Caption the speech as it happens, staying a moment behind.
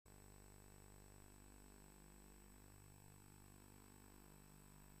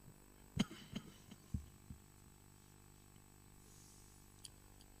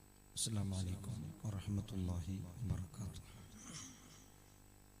السلام عليكم ورحمة الله وبركاته.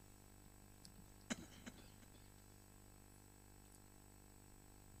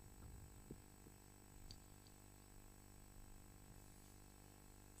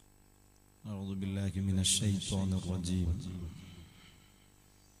 أعوذ بالله من الشيطان الرجيم.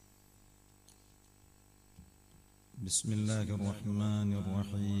 بسم الله الرحمن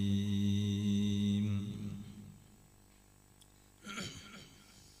الرحيم.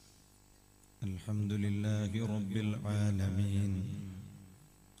 الحمد لله رب العالمين.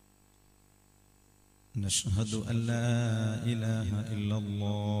 نشهد أن لا إله إلا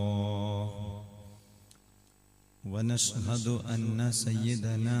الله ونشهد أن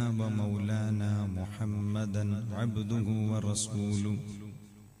سيدنا ومولانا محمدا عبده ورسوله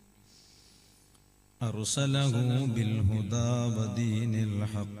أرسله بالهدى ودين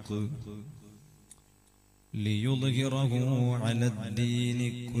الحق ليظهره على الدين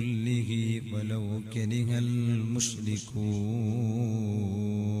كله ولو كره المشركون.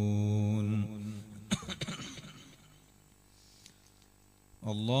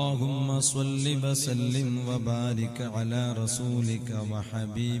 اللهم صل وسلم وبارك على رسولك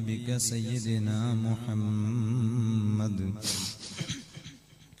وحبيبك سيدنا محمد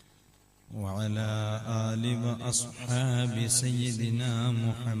وعلى آل وأصحاب سيدنا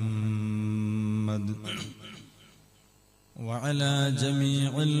محمد وعلى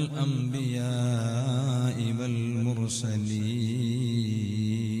جميع الأنبياء والمرسلين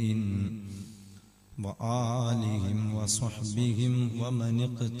وآلهم وصحبهم ومن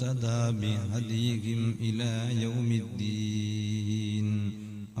اقتدى بهديهم إلى يوم الدين.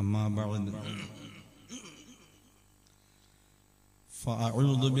 أما بعد،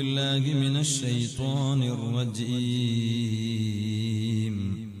 فأعوذ بالله من الشيطان الرجيم.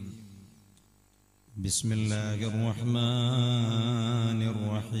 بسم الله الرحمن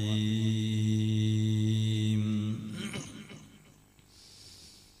الرحيم.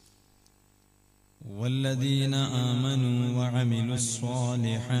 والذين آمنوا وعملوا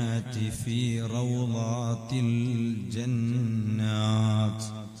الصالحات في روضات الجنات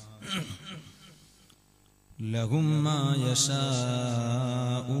لهم ما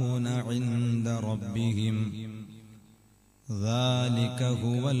يشاءون عند ربهم ذلك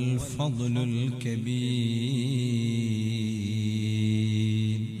هو الفضل الكبير.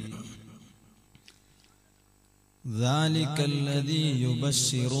 ذلك الذي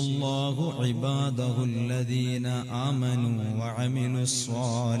يبشر الله عباده الذين آمنوا وعملوا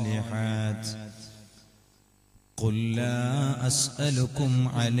الصالحات. قل لا أسألكم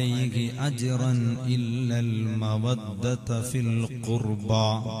عليه أجرا إلا المودة في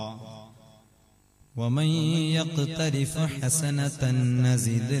القربى ومن يقترف حسنة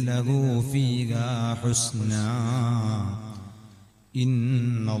نزد له فيها حسنا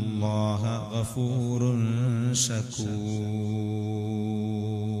إن الله غفور شكور.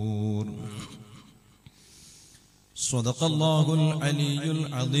 صدق الله العلي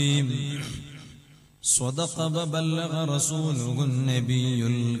العظيم. صدق وبلغ رسوله النبي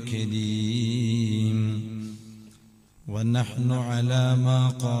الكريم. ونحن على ما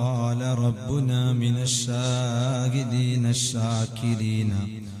قال ربنا من الشاهدين الشاكرين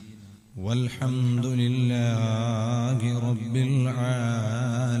والحمد لله رب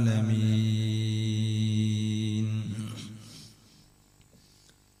العالمين.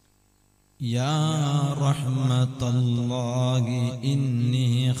 يا رحمة الله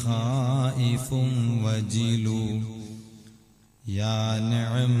إني خائف وجل يا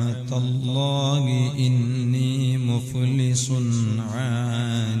نعمة الله إني مفلس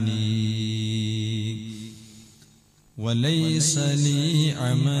عاني وليس لي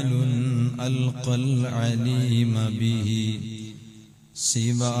عمل ألقى العليم به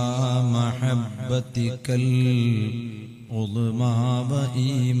سوى محبتك العظمى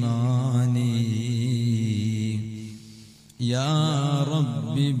وإيماني. يا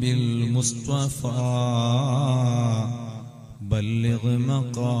رب بالمصطفى بلغ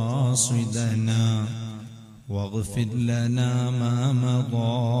مقاصدنا واغفر لنا ما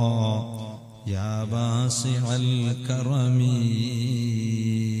مضى يا واسع الكرم.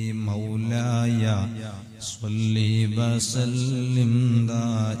 مولاي صل وسلم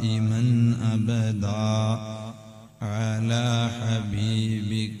دائما أبدا على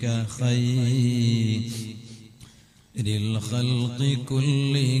حبيبك خير الخلق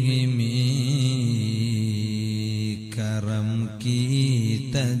كلهم. करम की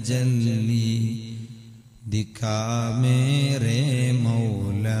तजल्ली दिखा मेरे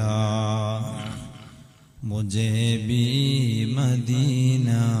मौला मुझे भी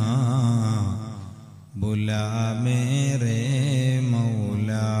मदीना बुला मेरे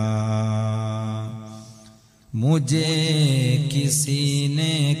मौला। मुझे किसी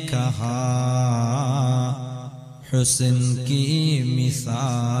ने कहा हुस्न की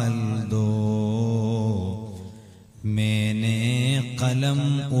मिसाल दो, मैंने कलम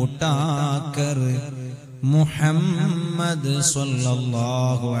उठाकर मुहम्मद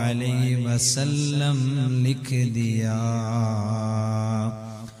सल्लल्लाहु अलैहि वसल्लम लिख दिया।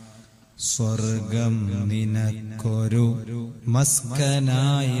 സ്വർഗം നിനക്കൊരു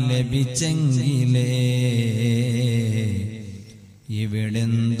മസ്കനായി ലഭിച്ചെങ്കിലേ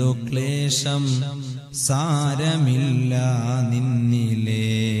ഇവിടെന്തു ക്ലേശം സാരമില്ല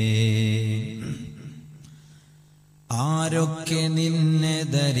നിന്നിലേ. ആരൊക്കെ നിന്നെ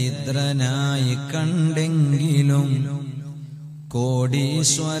ദരിദ്രനായി കണ്ടെങ്കിലും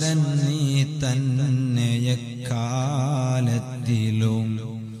കോടീശ്വരൻ നീ തന്നെ എക്കാലത്തിലും.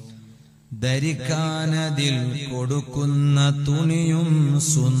 ധരിക്കാനതിൽ കൊടുക്കുന്ന തുണിയും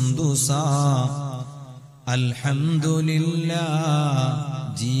സുന്ദുസ, അൽഹംദുലില്ലാ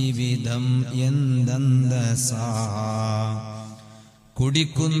ജീവിതം എന്തെന്തസ.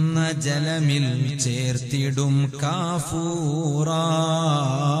 കുടിക്കുന്ന ജലമിൽ ചേർത്തിടും കാഫൂറ,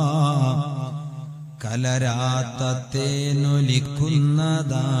 കലരാത്ത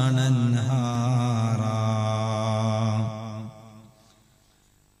തേനൊലിക്കുന്നതാണൻഹാറ.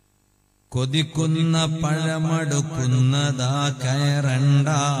 കൊതിക്കുന്ന പഴമടുക്കുന്നതാ കയറണ്ട,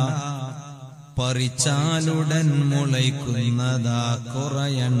 പറിച്ചാലുടൻ മുളയ്ക്കുന്നതാ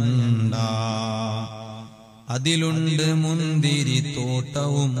കുറയണ്ട. അതിലുണ്ട് മുന്തിരി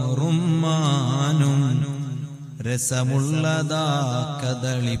തോട്ടവും റുമ്മാനും, രസമുള്ളതാ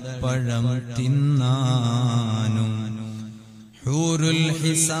കദളിപ്പഴം തിന്നാനും. ഹൂറുൽ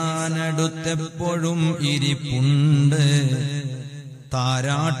ഹിസാനടുത്തെപ്പോഴും ഇരിപ്പുണ്ട്,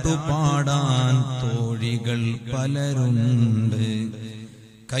 താരാട്ടുപാടാൻ തോഴികൾ പലരുണ്ട്.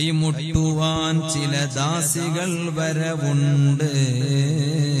 കൈമുട്ടുവാൻ ചില ദാസികൾ വരവുണ്ട്,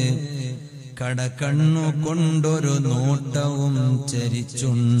 കടകണ്ണു കൊണ്ടൊരു നോട്ടവും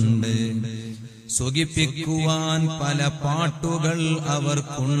ചരിച്ചുണ്ട്. സുഖിപ്പിക്കുവാൻ പല പാട്ടുകൾ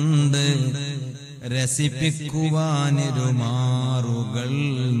അവർക്കുണ്ട്, രസിപ്പിക്കുവാനിരുമാറുകൾ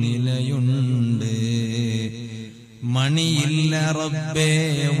നിലയുണ്ട്. മണിയില്ല റബ്ബേ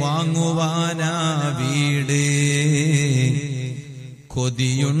വാങ്ങുവാനാ വീട്,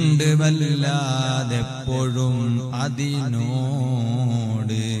 കൊതിയുണ്ട് വല്ലാതെപ്പോഴും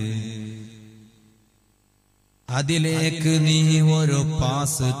അതിനോട്. അതിലേക്ക് നീ ഒരു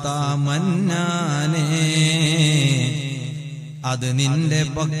പാസ് താമന്നാനേ, അത് നിന്റെ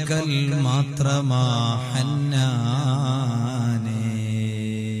പക്കൽ മാത്രമാ ഹന്നാനേ.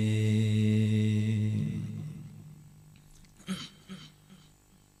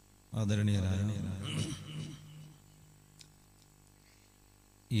 ആദരണീയരായ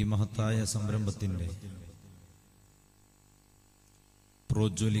ഈ മഹത്തായ സംരംഭത്തിന്റെ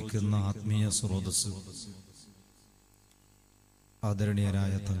പ്രോജ്വലിക്കുന്ന ആത്മീയ സ്രോതസ്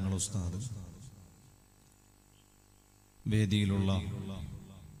ആദരണീയരായ തങ്ങൾ ഉസ്താദ്, വേദിയിലുള്ള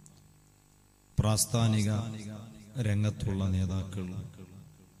പ്രാസ്ഥാനിക രംഗത്തുള്ള നേതാക്കൾ,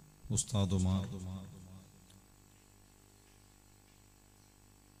 ഉസ്താദുമാർ,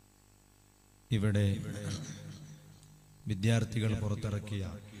 ഇവിടെ വിദ്യാർത്ഥികൾ പുറത്തിറക്കിയ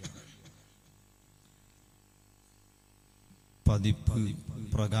പതിപ്പ്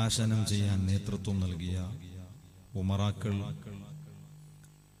പ്രകാശനം ചെയ്യാൻ നേതൃത്വം നൽകിയ ഉമറാക്കൾ,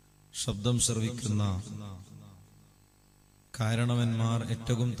 ശബ്ദം ശ്രവിക്കുന്ന കാരണവന്മാർ,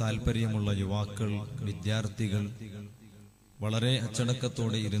 ഏറ്റവും താല്പര്യമുള്ള യുവാക്കൾ, വിദ്യാർത്ഥികൾ, വളരെ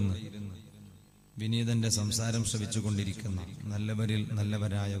അച്ചടക്കത്തോടെ ഇരുന്ന് വിനീതന്റെ സംസാരം ശ്രവിച്ചുകൊണ്ടിരിക്കുന്ന നല്ലവരിൽ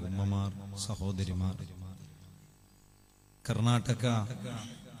നല്ലവരായ ഉമ്മമാർ, സഹോദരിമാർ, കർണാടക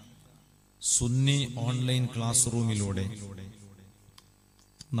സുന്നി ഓൺലൈൻ ക്ലാസ് റൂമിലൂടെ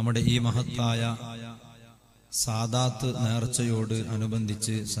നമ്മുടെ ഈ മഹത്തായ സാദാത്ത് നേർച്ചയോട്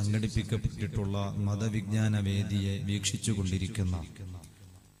അനുബന്ധിച്ച് സംഘടിപ്പിക്കപ്പെട്ടിട്ടുള്ള മതവിജ്ഞാന വേദിയെ വീക്ഷിച്ചുകൊണ്ടിരിക്കുന്ന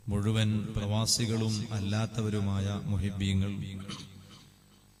മുഴുവൻ പ്രവാസികളും അല്ലാത്തവരുമായ മുഹിബ്ബീങ്ങൾ,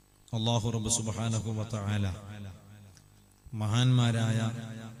 അല്ലാഹു റബ്ബ് സുബ്ഹാനഹു വ തആല മഹാന്മാരായ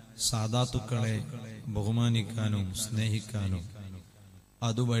സാദാത്തുക്കളെ ബഹുമാനിക്കാനും സ്നേഹിക്കാനും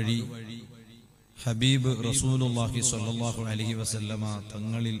അതുവഴി ഹബീബ് റസൂലുള്ളാഹി സ്വല്ലല്ലാഹു അലൈഹി വസല്ലമ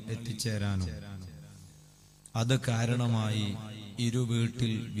തങ്ങളിൽ എത്തിച്ചേരാനും അത് കാരണമായി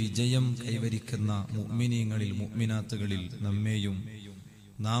ഇരുവീട്ടിൽ വിജയം കൈവരിക്കുന്ന മുഅ്മിനീങ്ങളിൽ മുഅ്മിനാത്തുകളിൽ നമ്മെയും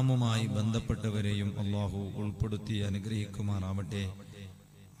നാമുമായി ബന്ധപ്പെട്ടവരെയും അല്ലാഹു ഉൾപ്പെടുത്തി അനുഗ്രഹിക്കുമാറാവട്ടെ.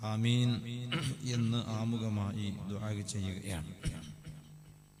 ആമീൻ എന്ന് ആമുഖമായി ദുആ ചെയ്യുകയാണ്.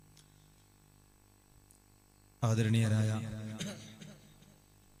 ആദരണീയരായ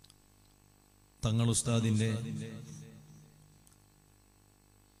തങ്ങൾ ഉസ്താദിന്റെ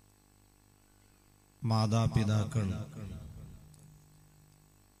മാതാപിതാക്കൾ,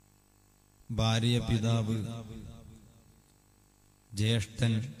 ഭാര്യ, പിതാവ്,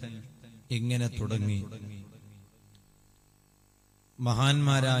 ജ്യേഷ്ഠൻ, ഇങ്ങനെ തുടങ്ങി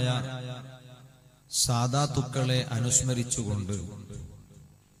മഹാന്മാരായ സാദാത്തുക്കളെ അനുസ്മരിച്ചുകൊണ്ട്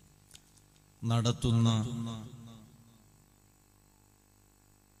നടത്തുന്ന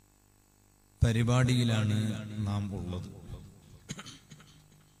പരിപാടിയിലാണ് നാം ഉള്ളത്.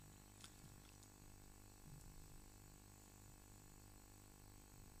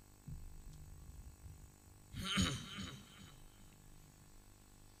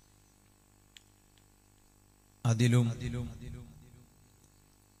 അതിലും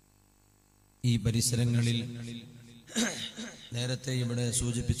ഈ പരിസരങ്ങളിൽ നേരത്തെ ഇവിടെ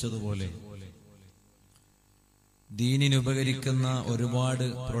സൂചിപ്പിച്ചതുപോലെ ദീനിനുപകരിക്കുന്ന ഒരുപാട്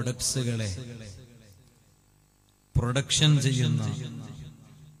പ്രൊഡക്ട്സുകളെ പ്രൊഡക്ഷൻ ചെയ്യുന്ന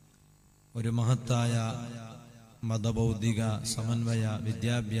ഒരു മഹത്തായ മതബൗദ്ധിക സമന്വയ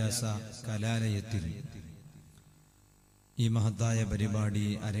വിദ്യാഭ്യാസ കലാലയത്തിൽ ഈ മഹത്തായ പരിപാടി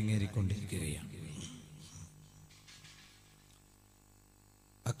അരങ്ങേറിക്കൊണ്ടിരിക്കുകയാണ്.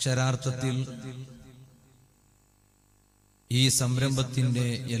 അക്ഷരാർത്ഥത്തിൽ ഈ സംരംഭത്തിന്റെ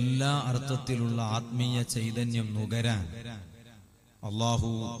എല്ലാ അർത്ഥത്തിലുള്ള ആത്മീയ ചൈതന്യം നുകരാൻ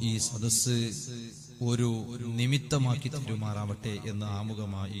അള്ളാഹു ഈ സദസ്സ് ഒരു നിമിത്തമാക്കി തരുമാറാവട്ടെ എന്ന്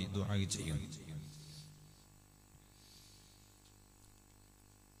ആമുഖമായി ദുആ ചെയ്യുന്നു.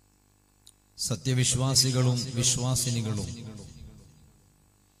 സത്യവിശ്വാസികളും വിശ്വാസിനികളും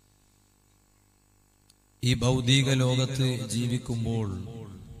ഈ ഭൗതിക ലോകത്ത് ജീവിക്കുമ്പോൾ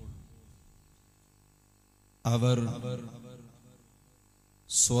അവർ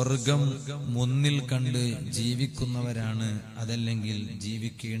സ്വർഗം മുന്നിൽ കണ്ട് ജീവിക്കുന്നവരാണ്, അതല്ലെങ്കിൽ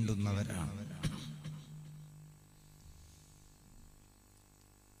ജീവിക്കേണ്ടുന്നവരാണ്.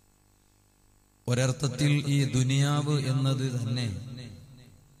 ഒരർത്ഥത്തിൽ ഈ ദുനിയാവ് എന്നത് തന്നെ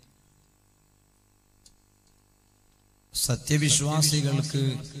സത്യവിശ്വാസികൾക്ക്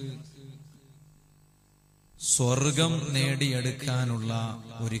സ്വർഗം നേടിയെടുക്കാനുള്ള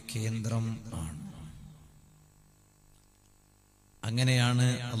ഒരു കേന്ദ്രം ആണ്. അങ്ങനെയാണ്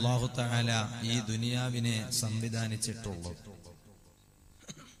അല്ലാഹു തആല ഈ ദുനിയാവിനെ സംവിധാനിച്ചിട്ടുള്ളത്.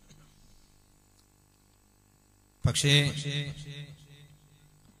 പക്ഷേ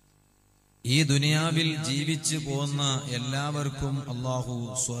ഈ ദുനിയാവിൽ ജീവിച്ചു പോന്ന എല്ലാവർക്കും അല്ലാഹു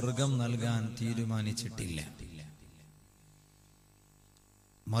സ്വർഗം നൽകാൻ തീരുമാനിച്ചിട്ടില്ല.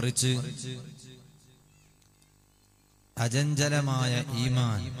 മറിച്ച് അചഞ്ചലമായ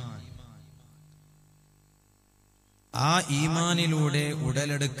ഈമാൻ, ആ ഈമാനിലൂടെ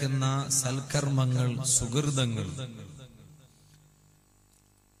ഉടലെടുക്കുന്ന സൽക്കർമ്മങ്ങൾ, സുഹൃതങ്ങൾ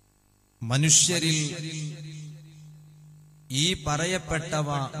മനുഷ്യരിൽ ഈ പറയപ്പെട്ടവ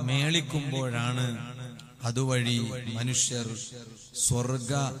മേളിക്കുമ്പോഴാണ് അതുവഴി മനുഷ്യർ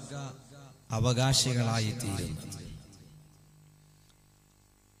സ്വർഗ അവകാശികളായി തീരുന്നത്.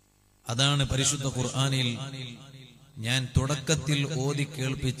 അതാണ് പരിശുദ്ധ ഖുർആനിൽ ഞാൻ തുടക്കത്തിൽ ഓതി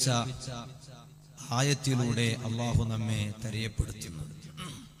കേൾപ്പിച്ച ആയത്തിലൂടെ അല്ലാഹു നമ്മെ തെരയപ്പെടുത്തുന്നത്.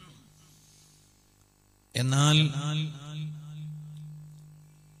 എന്നാൽ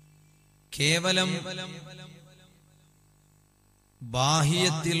കേവലം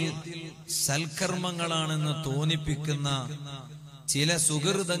ബാഹ്യത്തിൽ സൽക്കർമ്മങ്ങളാണെന്ന് തോന്നിപ്പിക്കുന്ന ചില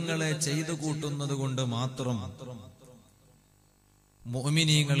സുഹൃതങ്ങളെ ചെയ്തു കൂട്ടുന്നത് കൊണ്ട് മാത്രം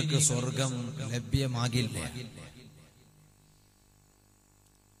മുഅ്മിനീങ്ങൾക്ക് സ്വർഗം ലഭ്യമാകില്ല.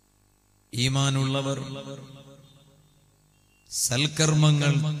 ഈമാനുള്ളവർ,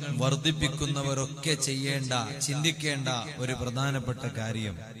 സൽക്കർമ്മങ്ങൾ വർദ്ധിപ്പിക്കുന്നവരൊക്കെ ചെയ്യേണ്ട, ചിന്തിക്കേണ്ട ഒരു പ്രധാനപ്പെട്ട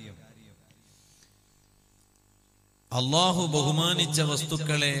കാര്യം, അല്ലാഹു ബഹുമാനിച്ച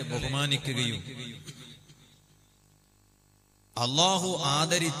വസ്തുക്കളെ ബഹുമാനിക്കുകയും അല്ലാഹു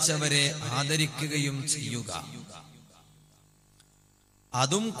ആദരിച്ചവരെ ആദരിക്കുകയും ചെയ്യുക.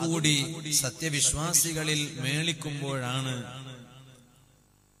 അതും കൂടി സത്യവിശ്വാസികളിൽ മേളിക്കുമ്പോഴാണ്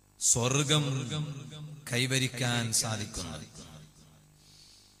സ്വർഗം കൈവരിക്കാൻ സാധിക്കുന്നത്.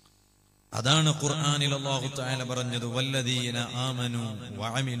 അതാണ് ഖുർആനിൽ അല്ലാഹു തആല പറഞ്ഞത്, വല്ലദീന ആമനു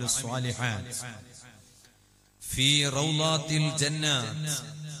വഅമിലുസ് സ്വാലിഹാത്ത് ഫീ റൗളാത്തിൽ ജന്നാത്ത്.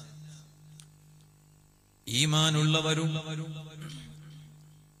 ഈമാനുള്ളവരും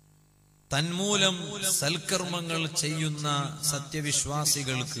തന്മൂലം സൽക്കർമ്മങ്ങൾ ചെയ്യുന്ന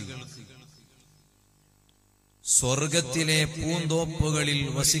സത്യവിശ്വാസികൾക്ക് സ്വർഗത്തിലെ പൂന്തോപ്പുകളിൽ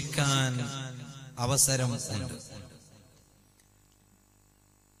വസിക്കാൻ അവസരം ഉണ്ട്.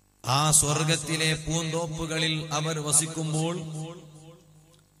 ആ സ്വർഗത്തിലെ പൂന്തോപ്പുകളിൽ അവർ വസിക്കുമ്പോൾ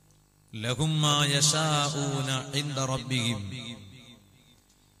ലഹും മാ യശാഊന ഇൻദ റബ്ബിഹിം.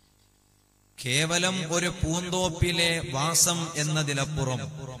 കേവലം ഒരു പൂന്തോപ്പിലെ വാസം എന്നതിലപ്പുറം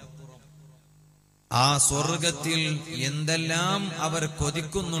ആ സ്വർഗത്തിൽ എന്തെല്ലാം അവർ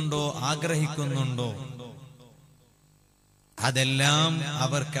കൊതിക്കുന്നുണ്ടോ, ആഗ്രഹിക്കുന്നുണ്ടോ, അതെല്ലാം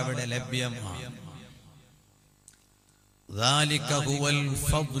അവർക്കവിടെ ലഭ്യമാണ്. ذَلِكَ هُوَ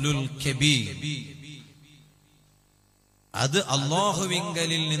الْفَضْلُ الْكَبِيرُ. അത്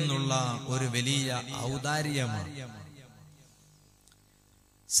അല്ലാഹുവിങ്കലിൽ നിന്നുള്ള ഒരു വലിയ ഔദാര്യമാണ്.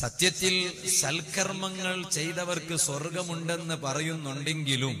 സത്യത്തിൽ സൽക്കർമ്മങ്ങൾ ചെയ്തവർക്ക് സ്വർഗമുണ്ടെന്ന്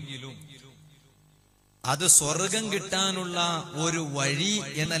പറയുന്നുണ്ടെങ്കിലും അത് സ്വർഗം കിട്ടാനുള്ള ഒരു വഴി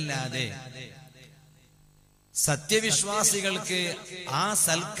എന്നല്ലാതെ സത്യവിശ്വാസികൾക്ക് ആ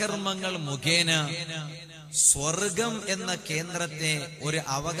സൽക്കർമ്മങ്ങൾ മുഖേന സ്വർഗം എന്ന കേന്ദ്രത്തെ ഒരു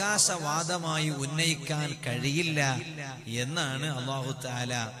അവകാശവാദമായി ഉന്നയിക്കാൻ കഴിയില്ല എന്നാണ് അല്ലാഹു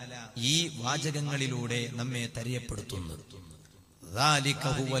തആല ഈ വാചകങ്ങളിലൂടെ നമ്മെ തരിയപ്പെടുത്തുന്നത്. ذَلِكَ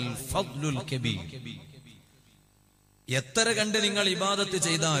هُوَ الْفَضْلُ الْكَبِيرُ. എത്ര കണ്ട് നിങ്ങൾ ഇബാദത്ത്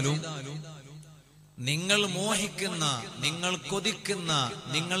ചെയ്താലും നിങ്ങൾ മോഹിക്കുന്ന, നിങ്ങൾ കൊതിക്കുന്ന,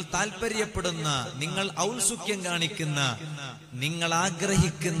 നിങ്ങൾ താല്പര്യപ്പെടുന്ന, നിങ്ങൾ ഔത്സുക്യം കാണിക്കുന്ന, നിങ്ങൾ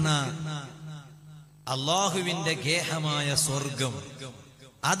ആഗ്രഹിക്കുന്ന അല്ലാഹുവിന്റെ ഗേഹമായ സ്വർഗം,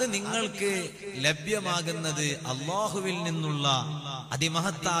 അത് നിങ്ങൾക്ക് ലഭ്യമാകുന്നത് അല്ലാഹുവിൽ നിന്നുള്ള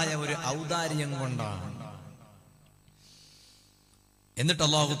അതിമഹത്തായ ഒരു ഔദാര്യം കൊണ്ടാണ്. എന്നിട്ട്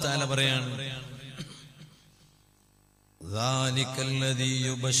അല്ലാഹു തആല പറയാണ്, ذَلِكَ الَّذِي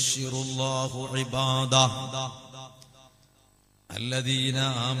يُبَشِّرُ اللَّهُ عِبَادَهُ الَّذِينَ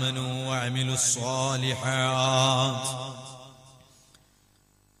آمَنُوا وَعَمِلُوا الصَّالِحَاتِ.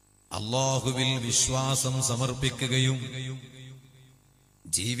 അല്ലാഹുവിൽ വിശ്വാസം സമർപ്പിക്കുകയും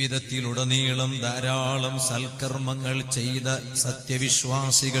ജീവിതത്തിലുടനീളം ധാരാളം സൽക്കർമ്മങ്ങൾ ചെയ്ത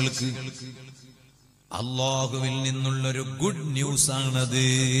സത്യവിശ്വാസികൾക്ക് അല്ലാഹുവിൽ നിന്നുള്ളൊരു ഗുഡ് ന്യൂസ് ആണത്.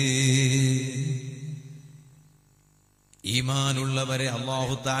 ഈമാനുള്ളവരെ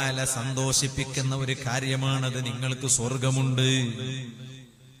അല്ലാഹു തആല സന്തോഷിപ്പിക്കുന്ന ഒരു കാര്യമാണത്. നിങ്ങൾക്ക് സ്വർഗമുണ്ട്.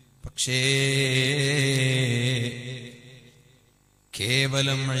 പക്ഷേ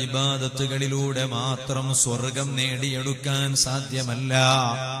കേവലം ഇബാദത്തുകളിലൂടെ മാത്രം സ്വർഗം നേടിയെടുക്കാൻ സാധ്യമല്ല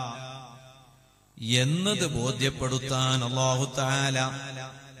എന്നത് ബോധ്യപ്പെടുത്താൻ അല്ലാഹു തആല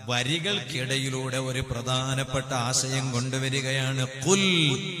വരികൾക്കിടയിലൂടെ ഒരു പ്രധാനപ്പെട്ട ആശയം കൊണ്ടുവരികയാണ്. ഖുൽ,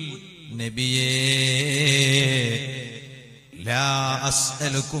 നബിയേ, ലാ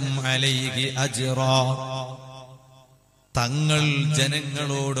അസ്അലുക്കും അലൈഹി അജ്റാ. തങ്ങൾ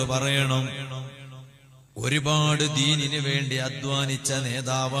ജനങ്ങളോട് പറയണം, ഒരുപാട് ദീനിനു വേണ്ടി അധ്വാനിച്ച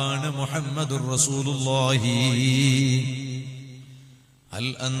നേതാവാണ് മുഹമ്മദുർ റസൂലുള്ളാഹി. ഹൽ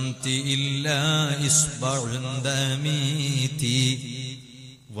അൻതി ഇല്ലാ ഇസ്ബഉൻ ദമീതി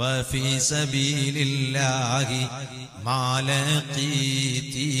വഫീ സബീലില്ലാഹി മാ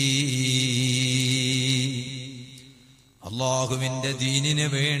ലഖീതി. അല്ലാഹുവിന്റെ ദീനിനു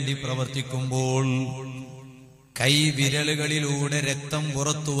വേണ്ടി പ്രവർത്തിക്കുമ്പോൾ കൈവിരലുകളിലൂടെ രക്തം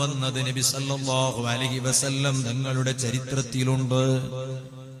പുറത്തു വന്നത് നബി സല്ലല്ലാഹു അലൈഹി വസല്ലം തങ്ങളുടെ ചരിത്രത്തിലുണ്ട്.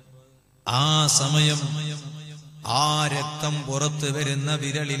 ആ സമയം ആ രക്തം പുറത്തു വരുന്ന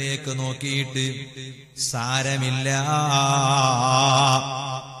വിരലിലേക്ക് നോക്കിയിട്ട് സാരമില്ല,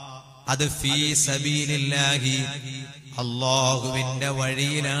 അത് ഫീ സബീലില്ലാഹി, അല്ലാഹുവിന്റെ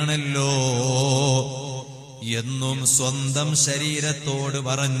വഴിയിലാണല്ലോ എന്നും സ്വന്തം ശരീരത്തോട്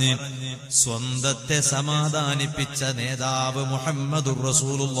പറഞ്ഞ് സ്വന്തത്തെ സമാധാനിപ്പിച്ച നേതാവ് മുഹമ്മദുർ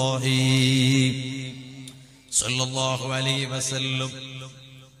റസൂലുള്ളാഹി സ്വല്ലല്ലാഹു അലൈഹി വസല്ലം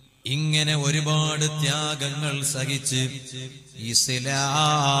ഇങ്ങനെ ഒരുപാട് ത്യാഗങ്ങൾ സഹിച്ച് ഇസ്ലാം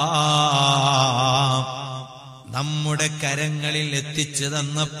നമ്മുടെ കരങ്ങളിൽ എത്തിച്ചു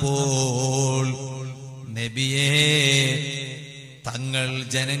തന്നപ്പോൾ നബിയേ, തങ്ങൾ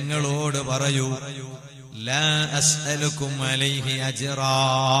ജനങ്ങളോട് പറയൂ, ലാ അസ്അലുക്കും അലൈഹി അജ്റാ.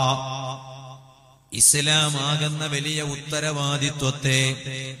 ഇസ്ലാമാകുന്ന വലിയ ഉത്തരവാദിത്വത്തെ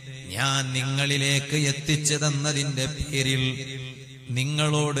ഞാൻ നിങ്ങളിലേക്ക് എത്തിച്ചു തന്നതിന്റെ പേരിൽ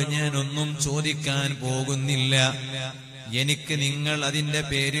നിങ്ങളോട് ഞാൻ ഒന്നും ചോദിക്കാൻ പോകുന്നില്ല. എനിക്ക് നിങ്ങൾ അതിന്റെ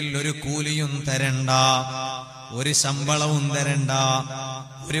പേരിൽ ഒരു കൂലിയും തരണ്ട, ഒരു ശമ്പളവും തരണ്ട,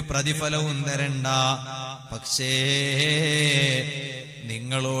 ഒരു പ്രതിഫലവും തരണ്ട. പക്ഷേ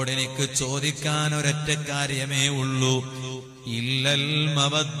നിങ്ങളോട് എനിക്ക് ചോദിക്കാൻ ഒരൊറ്റ കാര്യമേ ഉള്ളൂ, ഇല്ലൽ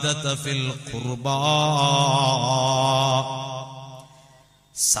മവദ്ദത ഫിൽ ഖുർബാ.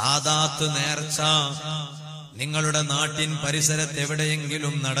 സാദാത്ത് നേർച്ച നിങ്ങളുടെ നാട്ടിൻ പരിസരത്ത്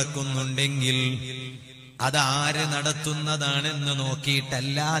എവിടെയെങ്കിലും നടക്കുന്നുണ്ടെങ്കിൽ അതാര് നടത്തുന്നതാണെന്ന്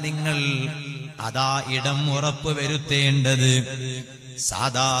നോക്കിയിട്ടല്ല നിങ്ങൾ അതാ ഇടം ഉറപ്പ് വരുത്തേണ്ടത്.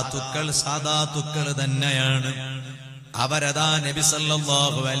 സാദാത്തുക്കൾ തന്നെയാണ്. അവരതാ നബി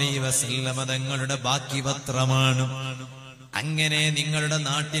സല്ലല്ലാഹു അലൈഹി വസല്ലമ തങ്ങളുടെ ബാക്കി പത്രമാണ്. അങ്ങനെ നിങ്ങളുടെ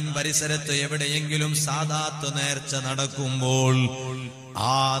നാട്ടിൻ പരിസരത്ത് എവിടെയെങ്കിലും സാദാത്ത് നേർച്ച നടക്കുമ്പോൾ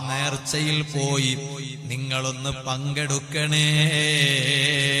ആ നേർച്ചയിൽ പോയി നിങ്ങളൊന്ന് പങ്കെടുക്കണേ.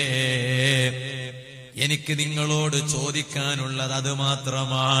 എനിക്ക് നിങ്ങളോട് ചോദിക്കാനുള്ളത് അത്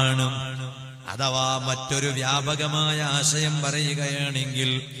മാത്രമാണ്. അഥവാ മറ്റൊരു വ്യാപകമായ ആശയം പറയുകയാണെങ്കിൽ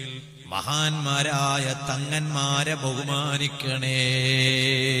മഹാന്മാരായ തങ്ങന്മാരെ ബഹുമാനിക്കണേ.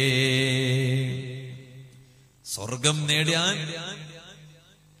 സ്വർഗം നേടാൻ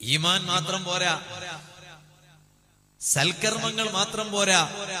ഈമാൻ മാത്രം പോരാ, സൽക്കർമ്മങ്ങൾ മാത്രം പോരാ,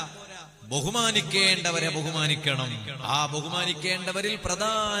 ബഹുമാനിക്കേണ്ടവരെ ബഹുമാനിക്കണം. ആ ബഹുമാനിക്കേണ്ടവരിൽ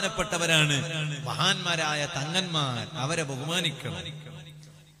പ്രധാനപ്പെട്ടവരാണ് മഹാന്മാരായ തങ്ങന്മാർ. അവരെ ബഹുമാനിക്കണം.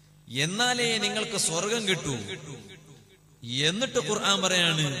 എന്നാലേ നിങ്ങൾക്ക് സ്വർഗം കിട്ടൂ. എന്നിട്ട് ഖുർആൻ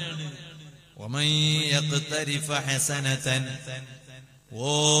പറയാണ്, വമൻ യഖ്തരിഫ ഹസനതൻ. ഓ,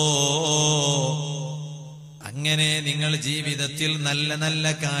 അങ്ങനെ നിങ്ങൾ ജീവിതത്തിൽ നല്ല നല്ല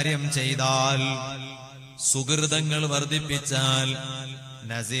കാര്യം ചെയ്താൽ, സുഹൃതങ്ങൾ വർദ്ധിപ്പിച്ചാൽ,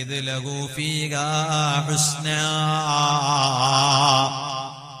 നസിദ് ലഹു ഫീഹാ ഹുസ്നാ.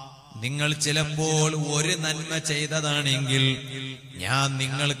 നിങ്ങൾ ചിലപ്പോൾ ഒരു നന്മ ചെയ്തതാണെങ്കിൽ ഞാൻ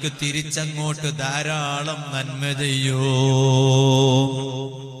നിങ്ങൾക്ക് തിരിച്ചങ്ങോട്ട് ധാരാളം നന്മ ചെയ്യൂ.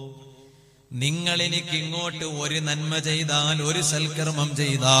 നിങ്ങൾ എനിക്കിങ്ങോട്ട് ഒരു നന്മ ചെയ്താൽ, ഒരു സൽക്കർമ്മം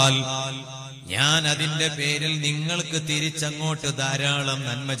ചെയ്താൽ, ഞാൻ അതിന്റെ പേരിൽ നിങ്ങൾക്ക് തിരിച്ചങ്ങോട്ട് ധാരാളം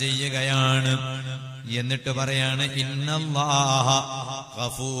നന്മ ചെയ്യുകയാണ്. എന്നിട്ട് പറയാണ്, ഇന്നല്ലാഹ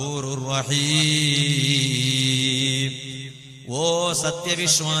ഗഫൂറുർ റഹീം. ഓ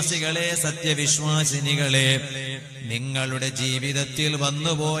സത്യവിശ്വാസികളെ, സത്യവിശ്വാസിനികളെ, നിങ്ങളുടെ ജീവിതത്തിൽ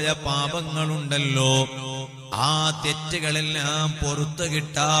വന്നുപോയ പാപങ്ങളുണ്ടല്ലോ, ആ തെറ്റുകളെല്ലാം പുറത്തു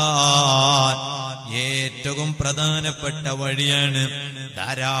കിട്ടാൻ ഏറ്റവും പ്രധാനപ്പെട്ട വഴിയാണ്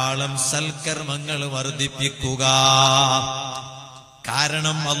ധാരാളം സൽക്കർമ്മങ്ങൾ വർദ്ധിപ്പിക്കുക.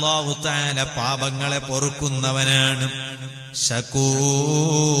 കാരണം അല്ലാഹു തആല പാപങ്ങളെ പൊറുക്കുന്നവനാണ്. ശകൂർ,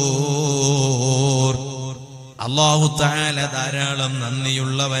 അല്ലാഹു തആല ധാരാളം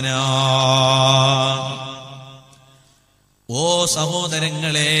നന്ദിയുള്ളവനാണ്. ഓ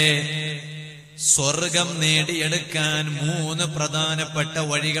സഹോദരങ്ങളെ, സ്വർഗം നേടിയെടുക്കാൻ 3 പ്രധാനപ്പെട്ട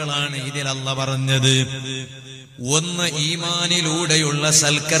വഴികളാണ് ഇതിൽ അല്ലാഹു പറഞ്ഞത്. ഒന്ന്, ഈമാനിലൂടെയുള്ള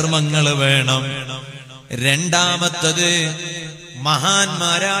സൽക്കർമ്മങ്ങൾ വേണം. രണ്ടാമത്തത്,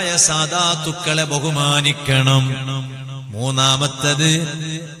 മഹാന്മാരായ സാദാത്തുക്കളെ ബഹുമാനിക്കണം. മൂന്നാമത്തത്,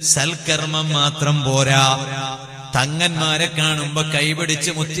 സൽക്കർമ്മം മാത്രം പോരാ, തങ്ങന്മാരെ കാണുമ്പോ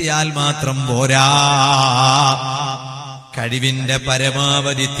കൈപിടിച്ച് മുത്തിയാൽ മാത്രം പോരാ. കഴിവിന്റെ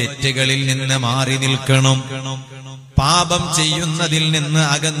പരമാവധി തെറ്റുകളിൽ നിന്ന് മാറി നിൽക്കണം, പാപം ചെയ്യുന്നതിൽ നിന്ന്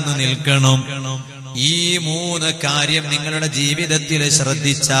അകന്നു നിൽക്കണം. ഈ 3 കാര്യം നിങ്ങളുടെ ജീവിതത്തിൽ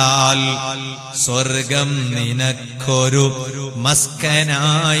ശ്രദ്ധിച്ചാൽ സ്വർഗം നിനക്കൊരു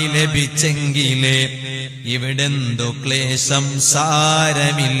മസ്കനായി ലഭിച്ചെങ്കിലേ ഇവിടെന്തു ക്ലേശം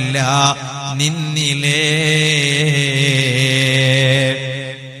സാരമില്ല നിന്നിലേ.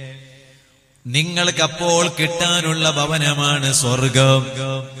 നിങ്ങൾക്കപ്പോൾ കിട്ടാനുള്ള ഭവനമാണ് സ്വർഗം.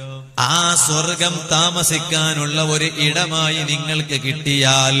 ആ സ്വർഗം താമസിക്കാനുള്ള ഒരു ഇടമായി നിങ്ങൾക്ക്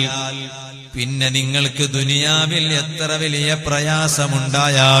കിട്ടിയാൽ പിന്നെ നിങ്ങൾക്ക് ദുനിയാവിൽ എത്ര വലിയ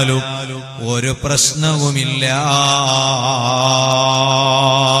പ്രയാസമുണ്ടായാലും ഒരു പ്രശ്നവുമില്ല.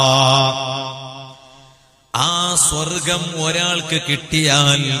 ആ സ്വർഗം ഒരാൾക്ക്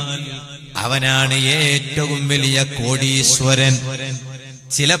കിട്ടിയാൽ അവനാണ് ഏറ്റവും വലിയ കോടീശ്വരൻ.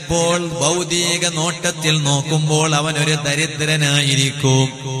 ചിലപ്പോൾ ഭൗതിക നോട്ടത്തിൽ നോക്കുമ്പോൾ അവനൊരു ദരിദ്രനായിരിക്കും.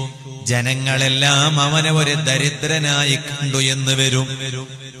 ജനങ്ങളെല്ലാം അവനെ ഒരു ദരിദ്രനായി കണ്ടു എന്ന് വരും.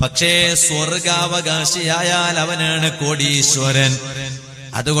 പക്ഷേ സ്വർഗാവകാശിയായാൽ അവനാണ് കോടീശ്വരൻ.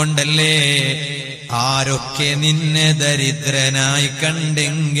 അതുകൊണ്ടല്ലേ ആരൊക്കെ നിന്നെ ദരിദ്രനായി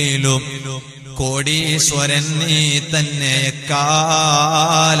കണ്ടെങ്കിലും കോടീശ്വരൻ നീ തന്നെ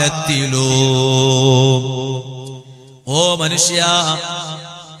കാലത്തിലോ. ഓ മനുഷ്യ,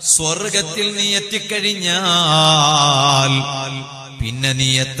 സ്വർഗത്തിൽ നീ എത്തിക്കഴിഞ്ഞാൽ പിന്നെ നീ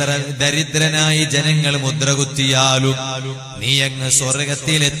എത്ര ദരിദ്രനായി ജനങ്ങൾ മുദ്രകുത്തിയാലും നീ അങ്ങ്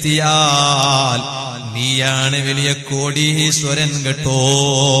സ്വർഗത്തിലെത്തിയാൽ നീയാണ് വലിയ കോടീശ്വരൻ കേട്ടോ.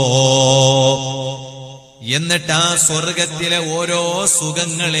 എന്നിട്ട് ആ സ്വർഗത്തിലെ ഓരോ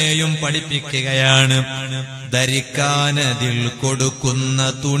സുഖങ്ങളെയും പഠിപ്പിക്കുകയാണ്. ധരിക്കാനതിൽ കൊടുക്കുന്ന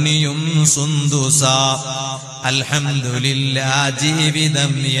തുണിയും സുന്ദുസ, അൽഹംദുലില്ലാ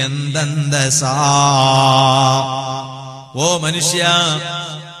ജീവിതം എന്തെന്തസാ. ഓ മനുഷ്യ,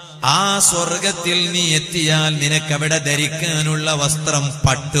 ആ സ്വർഗത്തിൽ നീ എത്തിയാൽ നിനക്കവിടെ ധരിക്കാനുള്ള വസ്ത്രം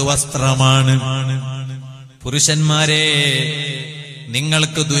പട്ടുവസ്ത്രമാണ്. പുരുഷന്മാരെ,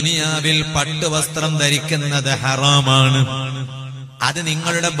 നിങ്ങൾക്ക് ദുനിയാവിൽ പട്ടുവസ്ത്രം ധരിക്കുന്നത് ഹറാമാണ്. അത്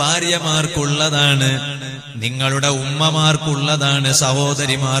നിങ്ങളുടെ ഭാര്യമാർക്കുള്ളതാണ്, നിങ്ങളുടെ ഉമ്മമാർക്കുള്ളതാണ്,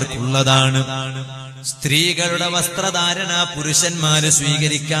 സഹോദരിമാർക്കുള്ളതാണ്. സ്ത്രീകളുടെ വസ്ത്രധാരണ പുരുഷന്മാര്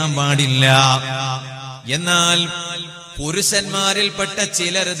സ്വീകരിക്കാൻ പാടില്ല. എന്നാൽ പുരുഷന്മാരിൽപ്പെട്ട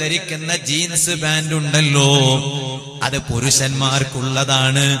ചിലർ ധരിക്കുന്ന ജീൻസ് പാന്റ് ഉണ്ടല്ലോ, അത്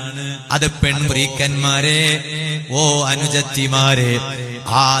പുരുഷന്മാർക്കുള്ളതാണ്. അത് പെൺപ്രീക്കന്മാരെ, ഓ അനുജത്തിമാരെ,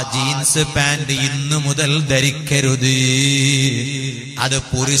 ആ ജീൻസ് പാന്റ് ഇന്നു മുതൽ ധരിക്കരുത്. അത്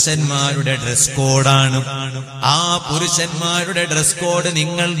പുരുഷന്മാരുടെ ഡ്രസ് കോഡാണ്. ആ പുരുഷന്മാരുടെ ഡ്രസ് കോഡ്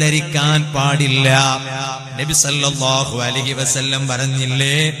നിങ്ങൾ ധരിക്കാൻ പാടില്ല. നബി സല്ലല്ലാഹു അലൈഹി വസല്ലം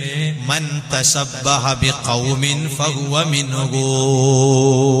പറഞ്ഞില്ലേ, മൻ തശബ്ബഹ ബിഖൗമിൻ ഫഹുവ മിൻഹു.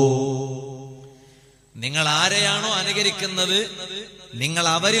 നിങ്ങൾ ആരെയാണോ അനുകരിക്കുന്നത് നിങ്ങൾ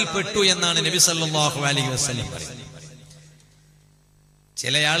അവരിൽ പെട്ടു എന്നാണ് നബി സല്ലല്ലാഹു അലൈഹി വസല്ലം പറയുന്നത്.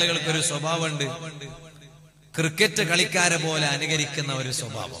 ചില ആളുകൾക്കൊരു സ്വഭാവമുണ്ട്, ക്രിക്കറ്റ് കളിക്കാരെ പോലെ അനുകരിക്കുന്ന ഒരു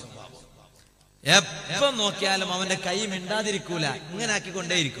സ്വഭാവം. എപ്പം നോക്കിയാലും അവന്റെ കൈ മിണ്ടാതിരിക്കൂല, ഇങ്ങനെ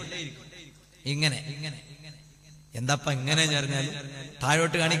ആക്കിക്കൊണ്ടേയിരിക്കും. ഇങ്ങനെ എന്താപ്പ ഇങ്ങനെ പറഞ്ഞാലും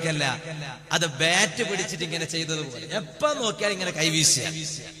താഴോട്ട് കാണിക്കല്ല, അത് ബാറ്റ് പിടിച്ചിട്ട് ഇങ്ങനെ ചെയ്തതുപോലെ എപ്പം നോക്കിയാലും ഇങ്ങനെ കൈവീശുക.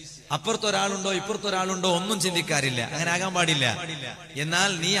 അപ്പുറത്തൊരാളുണ്ടോ ഇപ്പുറത്തൊരാളുണ്ടോ ഒന്നും ചിന്തിക്കാറില്ല. അങ്ങനെ ആകാൻ പാടില്ല. എന്നാൽ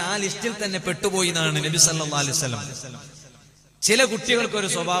നീ ആ ലിസ്റ്റിൽ തന്നെ പെട്ടുപോയി എന്നാണ് നബി സല്ലല്ലാഹു അലൈഹി വസല്ലം. ചില കുട്ടികൾക്കൊരു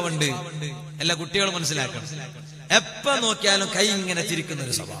സ്വഭാവമുണ്ട്, എല്ലാ കുട്ടികളും മനസ്സിലാക്കണം. എപ്പം നോക്കിയാലും കൈ ഇങ്ങനെ ചിരിക്കുന്ന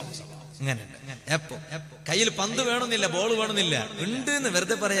ഒരു സ്വഭാവം. ഇങ്ങനെ എപ്പോ കയ്യിൽ പന്ത് വേണമെന്നില്ല, ബോൾ വേണമെന്നില്ല, ഉണ്ട് എന്ന്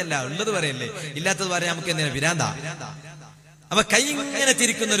വെറുതെ പറയല്ല, ഉള്ളത് പറയല്ലേ, ഇല്ലാത്തത് പറയാൻ നമുക്ക് എന്തിനാ വിരാന്ത. അപ്പൊ കൈ ഇങ്ങനെ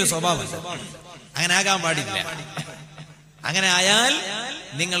ചിരിക്കുന്ന ഒരു സ്വഭാവം, അങ്ങനെ ആകാൻ പാടില്ല. അങ്ങനെ ആയാൽ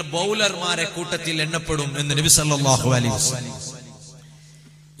നിങ്ങൾ ബൗലർമാരെ കൂട്ടത്തിൽ എണ്ണപ്പെടും എന്ന് നബി സല്ലല്ലാഹു അലൈഹി വസല്ലം.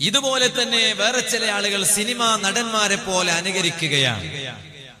 ഇതുപോലെ തന്നെ വേറെ ചില ആളുകൾ സിനിമാ നടന്മാരെ പോലെ അനുകരിക്കുകയാണ്.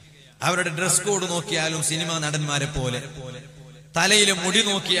 അവരുടെ ഡ്രസ് കോഡ് നോക്കിയാലും സിനിമാ നടന്മാരെ പോലെ, തലയിലും മുടി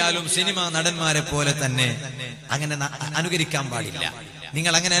നോക്കിയാലും സിനിമാ നടന്മാരെ പോലെ തന്നെ. അങ്ങനെ അനുകരിക്കാൻ പാടില്ല.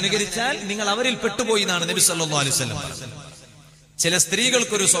 നിങ്ങൾ അങ്ങനെ അനുകരിച്ചാൽ നിങ്ങൾ അവരിൽ പെട്ടുപോയി എന്നാണ് നബി സല്ലല്ലാഹു അലൈഹി വസല്ലം പറഞ്ഞത്. ചില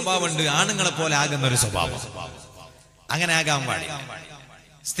സ്ത്രീകൾക്കൊരു സ്വഭാവമുണ്ട്, ആണുങ്ങളെ പോലെ ആകുന്ന ഒരു സ്വഭാവം. അങ്ങനെ ആകാൻ പാടില്ല.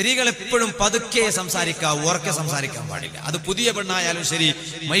 സ്ത്രീകൾ എപ്പോഴും പതുക്കെ സംസാരിക്കാവൂ, ഉറക്കെ സംസാരിക്കാൻ പാടില്ല. അത് പുതിയ പെണ്ണായാലും ശരി,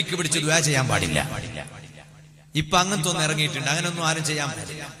 മൈക്ക് പിടിച്ച് ദുആ ചെയ്യാൻ പാടില്ല. ഇപ്പൊ അങ്ങനത്തെ ഒന്ന് ഇറങ്ങിയിട്ടുണ്ട്, അങ്ങനൊന്നും ആരും ചെയ്യാൻ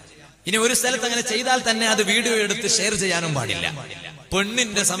പാടില്ല. ഇനി ഒരു സ്ഥലത്ത് അങ്ങനെ ചെയ്താൽ തന്നെ അത് വീഡിയോ എടുത്ത് ഷെയർ ചെയ്യാനും പാടില്ല.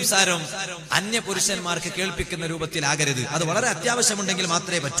 പെണ്ണിന്റെ സംസാരം അന്യ പുരുഷന്മാർക്ക് കേൾപ്പിക്കുന്ന രൂപത്തിലാകരുത്. അത് വളരെ അത്യാവശ്യമുണ്ടെങ്കിൽ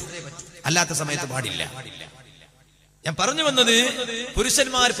മാത്രമേ പറ്റൂ, അല്ലാത്ത സമയത്ത് പാടില്ല. ഞാൻ പറഞ്ഞു വന്നത്,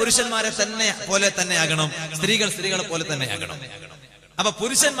 പുരുഷന്മാരെ തന്നെ പോലെ തന്നെ ആകണം, സ്ത്രീകൾ സ്ത്രീകളെ പോലെ തന്നെ ആകണം. അപ്പൊ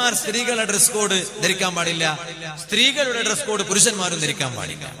പുരുഷന്മാർ സ്ത്രീകളുടെ ഡ്രസ് കോഡ് ധരിക്കാൻ പാടില്ല, സ്ത്രീകളുടെ ഡ്രസ് കോഡ് പുരുഷന്മാരും ധരിക്കാൻ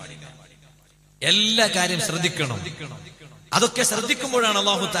പാടില്ല. എല്ലാ കാര്യം ശ്രദ്ധിക്കണം. അതൊക്കെ ശ്രദ്ധിക്കുമ്പോഴാണ്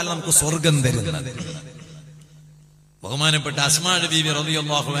അല്ലാഹു തആല നമുക്ക് സ്വർഗം തരുന്നത്. ബഹുമാനപ്പെട്ട അസ്മാ ബീവി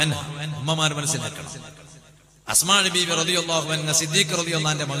റളിയല്ലാഹു അൻഹ, ഉമ്മമാർ മനസ്സിലാക്കണം. അസ്മാ ബീവി റളിയല്ലാഹു അൻഹ സിദ്ദീഖ്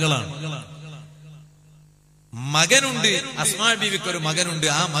റളിയല്ലാഹു അൻഹുവിന്റെ മകളാണ്. മകനുണ്ട്, അസ്മാ ബീവിക്ക് ഒരു മകനുണ്ട്.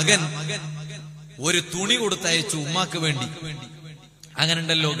 ആ മകൻ ഒരു തുണി കൊടുത്തയച്ചു ഉമ്മാക്ക് വേണ്ടി. അങ്ങനെ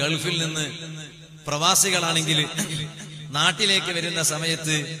ഉണ്ടല്ലോ, ഗൾഫിൽ നിന്ന് പ്രവാസികളാണെങ്കിൽ നാട്ടിലേക്ക് വരുന്ന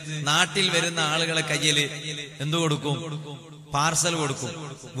സമയത്ത് നാട്ടിൽ വരുന്ന ആളുകളെ കയ്യില് എന്തു കൊടുക്കും? പാർസൽ കൊടുക്കും,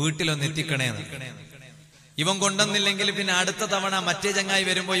 വീട്ടിലൊന്ന് എത്തിക്കണേന്ന്. ഇവൻ കൊണ്ടുവന്നില്ലെങ്കിൽ പിന്നെ അടുത്ത തവണ മറ്റേ ചങ്ങായി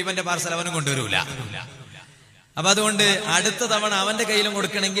വരുമ്പോ ഇവന്റെ പാർസൽ അവനും കൊണ്ടുവരൂല. അപ്പൊ അതുകൊണ്ട് അടുത്ത തവണ അവന്റെ കയ്യിലും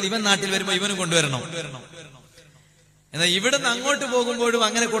കൊടുക്കണമെങ്കിൽ ഇവൻ നാട്ടിൽ വരുമ്പോ ഇവനും കൊണ്ടുവരണം. എന്നാൽ ഇവിടുന്ന് അങ്ങോട്ട് പോകുമ്പോഴും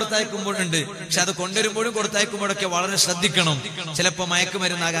അങ്ങനെ കൊടുത്തയക്കുമ്പോഴുണ്ട്. പക്ഷെ അത് കൊണ്ടുവരുമ്പോഴും കൊടുത്തയക്കുമ്പോഴൊക്കെ വളരെ ശ്രദ്ധിക്കണം. ചിലപ്പോ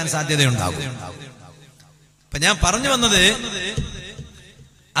മയക്കുമരുന്നാകാൻ സാധ്യതയുണ്ടാകും. അപ്പൊ ഞാൻ പറഞ്ഞു വന്നത്,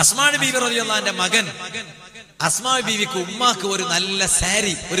 അസ്മാ ബീവി റളിയല്ലാഹു അൻഹയുടെ മകൻ അസ്മാ ബീവിക്ക് ഉമ്മാക്ക് ഒരു നല്ല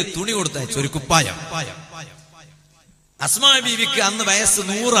സാരി, ഒരു തുണി കൊടുത്തയച്ചു, ഒരു കുപ്പായം. അസ്മാ ബീവിക്ക് അന്ന് വയസ്സ്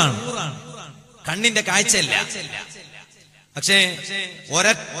 100 കണ്ണിന്റെ കാഴ്ചയില്ല. പക്ഷേ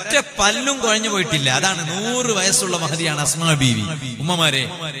ഒരൊറ്റ പല്ലും കുഴഞ്ഞു പോയിട്ടില്ല. അതാണ് 100 വയസ്സുള്ള മഹതിയാണ് അസ്മാ ബീവി. ഉമ്മമാരെ,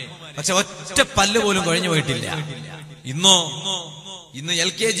 പക്ഷെ ഒറ്റ പല്ല് പോലും കുഴഞ്ഞു പോയിട്ടില്ല. ഇന്ന്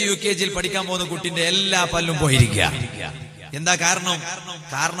LKG UKG പഠിക്കാൻ പോകുന്ന കുട്ടിന്റെ എല്ലാ പല്ലും പോയിരിക്കുക. എന്താ കാരണം?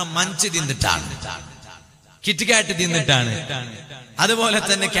 കാരണം മഞ്ച് തിന്നിട്ടാണ്, കിറ്റ്കാറ്റ് തിന്നിട്ടാണ്, അതുപോലെ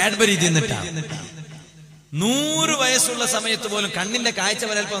തന്നെ കാഡ്ബറി തിന്നിട്ടാണ്. 100 വയസ്സുള്ള സമയത്ത് പോലും കണ്ണിന്റെ കാഴ്ച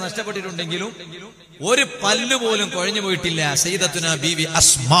വലൽപ്പം നഷ്ടപ്പെട്ടിട്ടുണ്ടെങ്കിലും ഒരു പല്ല് പോലും കുഴഞ്ഞു പോയിട്ടില്ല സയ്യിദത്തുനാ ബീവി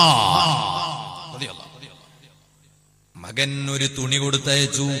അസ്മാ. മകൻ ഒരു തുണി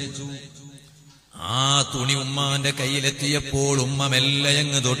കൊടുത്തയച്ചു. ആ തുണി ഉമ്മാന്റെ കയ്യിലെത്തിയപ്പോൾ ഉമ്മ മെല്ലെ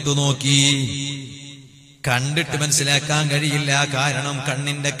അങ്ങ് തൊട്ടു നോക്കി. കണ്ടിട്ട് മനസ്സിലാക്കാൻ കഴിയില്ല, കാരണം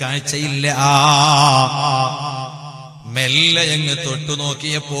കണ്ണിന്റെ കാഴ്ചയില്ല. മെല്ലെ അങ്ങ് തൊട്ടു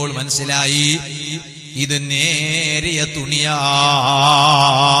നോക്കിയപ്പോൾ മനസ്സിലായി ഇത് നേരിയ തുണിയാണ്.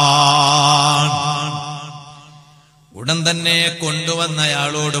 ഉടൻ തന്നെ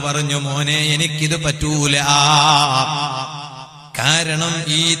കൊണ്ടുവന്നയാളോട് പറഞ്ഞു, മോനെ എനിക്കിത് പറ്റൂല, കാരണം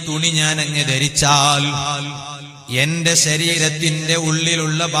ഈ തുണി ഞാൻ അങ്ങ് ധരിച്ചാൽ എന്റെ ശരീരത്തിന്റെ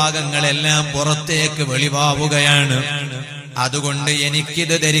ഉള്ളിലുള്ള ഭാഗങ്ങളെല്ലാം പുറത്തേക്ക് വെളിവാവുകയാണ്, അതുകൊണ്ട്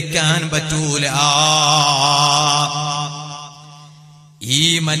എനിക്കിത് ധരിക്കാൻ പറ്റൂല. ഈ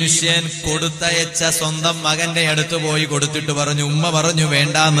മനുഷ്യൻ കൊടുത്തയച്ച സ്വന്തം മകന്റെ അടുത്ത് പോയി കൊടുത്തിട്ട് പറഞ്ഞു, ഉമ്മ പറഞ്ഞു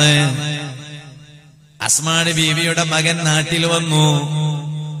വേണ്ടാന്ന്. അസ്മാന് ബീവിയുടെ മകൻ നാട്ടിൽ വന്നു,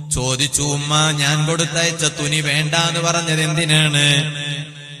 ചോദിച്ചു, ഉമ്മ ഞാൻ കൊടുത്തയച്ച തുണി വേണ്ടാന്ന് പറഞ്ഞത് എന്തിനാണ്?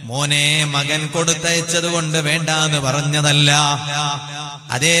 മോനെ, മകൻ കൊടുത്തയച്ചത് കൊണ്ട് വേണ്ടാന്ന് പറഞ്ഞതല്ല,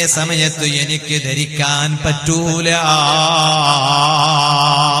 അതേ സമയത്ത് എനിക്ക് ധരിക്കാൻ പറ്റൂല,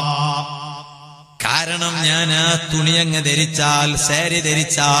 കാരണം ഞാൻ ആ തുണിയങ്ങ് ധരിച്ചാൽ, സാരി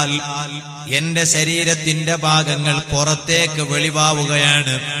ധരിച്ചാൽ എന്റെ ശരീരത്തിന്റെ ഭാഗങ്ങൾ പുറത്തേക്ക്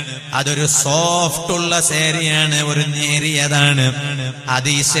വെളിവാവുകയാണ്. അതൊരു സോഫ്റ്റുള്ള സാരിയാണ്, ഒരു നേരിയതാണ്. അത്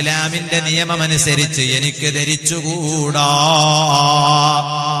ഇസ്ലാമിന്റെ നിയമമനുസരിച്ച് എനിക്ക് ധരിച്ചുകൂടാ.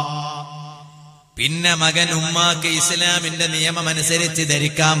 പിന്നെ മകൻ ഉമ്മാക്ക് ഇസ്ലാമിന്റെ നിയമമനുസരിച്ച്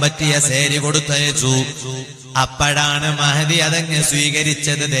ധരിക്കാൻ പറ്റിയ സാരി കൊടുത്തയച്ചു. അപ്പോഴാണ് മഹദി അതങ്ങ്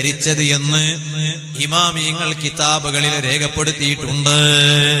സ്വീകരിച്ചത്, ധരിച്ചത് എന്ന് ഇമാമിയങ്ങൾ കിതാബുകളിൽ രേഖപ്പെടുത്തിയിട്ടുണ്ട്.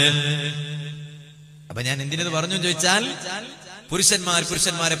 അപ്പൊ ഞാൻ എന്തിനത് പറഞ്ഞു ചോദിച്ചാൽ, പുരുഷന്മാർ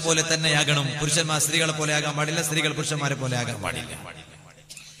പുരുഷന്മാരെ പോലെ തന്നെയാകണം. പുരുഷന്മാർ സ്ത്രീകളെ പോലെ ആകാൻ പാടില്ല, സ്ത്രീകൾ പുരുഷന്മാരെ പോലെ ആകാൻ പാടില്ല.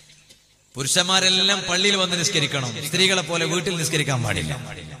 പുരുഷന്മാരെല്ലാം പള്ളിയിൽ വന്ന് നിസ്കരിക്കണം, സ്ത്രീകളെ പോലെ വീട്ടിൽ നിസ്കരിക്കാൻ പാടില്ല.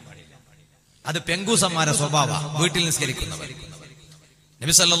 അത് പെങ്കൂസന്മാരെ സ്വഭാവ, വീട്ടിൽ നിസ്കരിക്കുന്നവർ.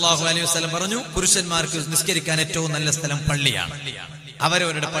 നബി സല്ലല്ലാഹു അലൈഹി വസല്ലം പറഞ്ഞു, പുരുഷന്മാർക്ക് നിസ്കരിക്കാൻ ഏറ്റവും നല്ല സ്ഥലം പള്ളിയാണ്,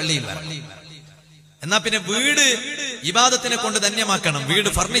 അവരവരുടെ പള്ളിയിൽ വരണം. എന്നാ പിന്നെ വീട് ഇബാദത്തിനെ കൊണ്ട് ധന്യമാക്കണം. വീട്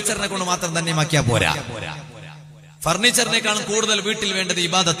ഫർണിച്ചറിനെ കൊണ്ട് മാത്രം ധന്യമാക്കിയാ പോരാ. ഫർണിച്ചറിനേക്കാളും കൂടുതൽ വീട്ടിൽ വേണ്ടത്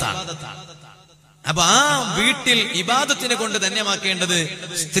ഇബാദത്താണ്. അപ്പൊ ആ വീട്ടിൽ ഇബാദത്തിനെ കൊണ്ട് ധന്യമാക്കേണ്ടത്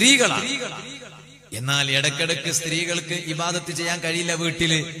സ്ത്രീകളാണ്. എന്നാൽ ഇടക്കിടക്ക് സ്ത്രീകൾക്ക് ഇബാദത്ത് ചെയ്യാൻ കഴിയില്ല.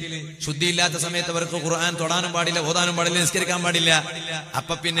 വീട്ടില് ശുദ്ധിയില്ലാത്ത സമയത്ത് അവർക്ക് ഖുർആൻ തൊടാനും പാടില്ല, ഓതാനും പാടില്ല, നിസ്കരിക്കാൻ പാടില്ല.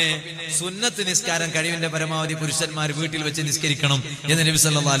 അപ്പൊ പിന്നെ സുന്നത്ത് നിസ്കാരം കഴിവിന്റെ പരമാവധി പുരുഷന്മാർ വീട്ടിൽ വെച്ച് നിസ്കരിക്കണം എന്ന് നബി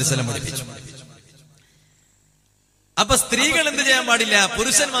സല്ലല്ലാഹു അലൈഹി വസല്ലം പഠിപ്പിച്ചു. അപ്പൊ സ്ത്രീകൾ എന്ത് ചെയ്യാൻ പാടില്ല?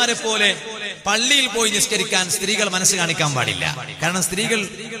 പുരുഷന്മാരെ പോലെ പള്ളിയിൽ പോയി നിസ്കരിക്കാൻ സ്ത്രീകൾ മനസ്സ് കാണിക്കാൻ പാടില്ല. കാരണം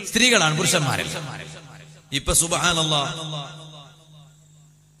സ്ത്രീകളാണ് പുരുഷന്മാരല്ല. ഇപ്പൊ സുബ്ഹാനല്ലാഹ്,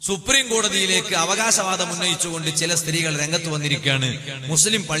 സുപ്രീം കോടതിയിലേക്ക് അവകാശവാദം ഉന്നയിച്ചുകൊണ്ട് ചില സ്ത്രീകൾ രംഗത്ത് വന്നിരിക്കുകയാണ്.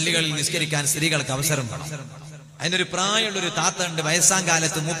 മുസ്ലിം പള്ളികളിൽ നിസ്കരിക്കാൻ സ്ത്രീകൾക്ക് അവസരം വേണം. അതിനൊരു പ്രായമുള്ള ഒരു താത്ത ഉണ്ട്, വയസ്സാം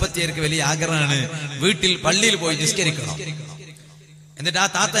കാലത്ത് 37 വലിയ ആഗ്രഹമാണ് വീട്ടിൽ പള്ളിയിൽ പോയി നിസ്കരിക്കണം. എന്നിട്ട് ആ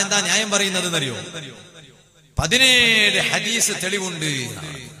താത്ത എന്താ ന്യായം പറയുന്നത് എന്നറിയോ? 17 ഹദീസ് തെളിവുണ്ട്.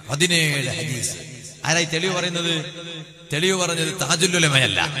 17 ഹദീസ്. ആരായി തെളിവ് പറയുന്നത്? തെളിവ് പറഞ്ഞത് താജുൽ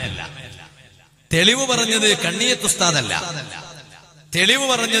ഉലമയല്ല, തെളിവ് പറഞ്ഞത് കണ്ണിയത്ത് ഉസ്താദല്ല, തെളിവ്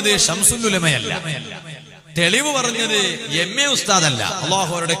പറഞ്ഞത് ശംസുൽ ഉലമയല്ല, തെളിവ് പറഞ്ഞത് MA ഉസ്താദല്ല.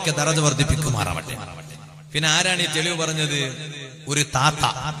 അല്ലാഹു അവരുടെയൊക്കെ ദറജ വർദ്ധിപ്പിക്കുമാറാവട്ടെ. പിന്നെ ആരാണ് ഈ തെളിവ് പറഞ്ഞത്? ഒരു താത്ത.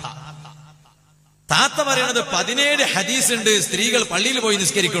 താത്ത പറയണത് 17 ഹദീസ് ഉണ്ട്, സ്ത്രീകൾ പള്ളിയിൽ പോയി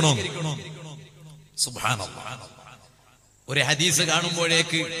നിസ്കരിക്കണോ. സുബ്ഹാനല്ലാഹ്. ഒരു ഹദീസ്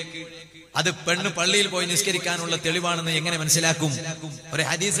കാണുമ്പോഴേക്ക് അത് പെണ്ണ് പള്ളിയിൽ പോയി നിസ്കരിക്കാനുള്ള തെളിവാണെന്ന് എങ്ങനെ മനസ്സിലാക്കും? ഒരു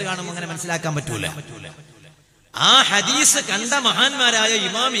ഹദീസ് കാണുമ്പോൾ അങ്ങനെ മനസ്സിലാക്കാൻ പറ്റൂല. ആ ഹദീസ് കണ്ട മഹാന്മാരായ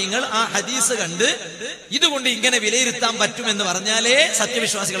ഇമാമിങ്ങൾ ആ ഹദീസ് കണ്ട് ഇതുകൊണ്ട് ഇങ്ങനെ വിലയിരുത്താൻ പറ്റുമെന്ന് പറഞ്ഞാലേ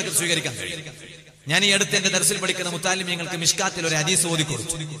സത്യവിശ്വാസികൾക്ക് സ്വീകരിക്കാൻ കഴിയും. ഞാൻ ഈ അടുത്ത് എന്റെ ദർസിൽ പഠിക്കുന്ന മുത്താലിമീങ്ങൾക്ക് മിഷ്കാത്തിൽ ഒരു ഹദീസ് ഓതി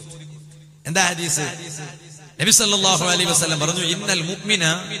കൊടുത്തു. എന്താ ഹദീസ്? നബി സല്ലല്ലാഹു അലൈഹി വസല്ലം പറഞ്ഞു, ഇന്നൽ മുഅ്മിന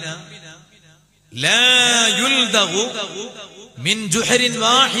ലാ യുൽദഗു മിൻ ജുഹരിൻ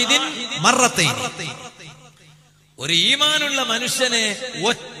വാഹിദിൻ മറത്തൈൻ. ഒരു ഈമാനുള്ള മനുഷ്യനെ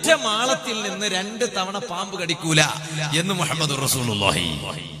ഒറ്റ മാളത്തിൽ നിന്ന് 2 തവണ പാമ്പ് കടിക്കൂല എന്ന് മുഹമ്മദ് റസൂലുള്ളാഹി.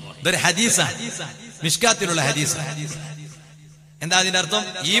 ഇതൊരു ഹദീസാണ്, മിഷ്കാത്തിലുള്ള ഹദീസാണ്. എന്താ അതിന്റെ അർത്ഥം?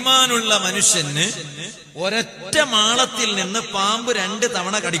 ഈമാനുള്ള മനുഷ്യന് ഒരൊറ്റ മാളത്തിൽ നിന്ന് പാമ്പ് 2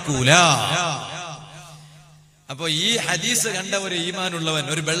 തവണ കടിക്കൂല. അപ്പൊ ഈ ഹദീസ് കണ്ട ഒരു ഈമാനുള്ളവൻ,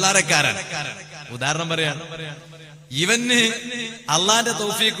 ഒരു ബെള്ളാരക്കാരൻ, ഉദാഹരണം പറയാണ്, ഇവന് അള്ളാന്റെ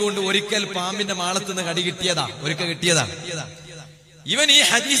തൗഫീഖ് കൊണ്ട് ഒരിക്കൽ പാമ്പിന്റെ മാളത്ത് നിന്ന് കടി കിട്ടിയതാണ്. ഇവൻ ഈ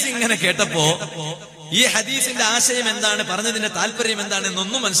ഹദീസ് ഇങ്ങനെ കേട്ടപ്പോ ഈ ഹദീസിന്റെ ആശയം എന്താണ്, പറഞ്ഞതിന്റെ താല്പര്യം എന്താണ്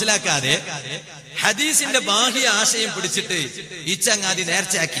എന്നൊന്നും മനസ്സിലാക്കാതെ ഹദീസിന്റെ ബാഹ്യ ആശയം പിടിച്ചിട്ട് ഈ ചങ്ങാതി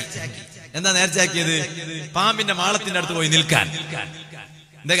നേർച്ചയാക്കി. എന്താ നേർച്ചയാക്കിയത്? പാമ്പിന്റെ മാളത്തിന്റെ അടുത്ത് പോയി നിൽക്കാൻ.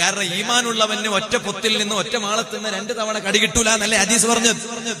 എന്താ കാരണം? ഈമാനുള്ളവന് ഒറ്റ പൊത്തിൽ നിന്ന് ഒറ്റ മാളത്തിൽ നിന്ന് 2 തവണ കടി കിട്ടൂല എന്നല്ലേ ഹദീസ് പറഞ്ഞത്.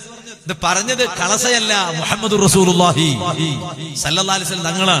 ഇത് പറഞ്ഞത് കളസയല്ല, മുഹമ്മദ് റസൂലുള്ളാഹി സല്ലല്ലാഹു അലൈഹി വസല്ലം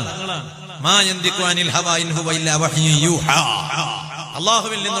തങ്ങളാണ്. മാ യന്തിഖു അനിൽ ഹവാ ഇൻ ഹുവ ഇല്ലാ വഹ്യു യൂഹാ.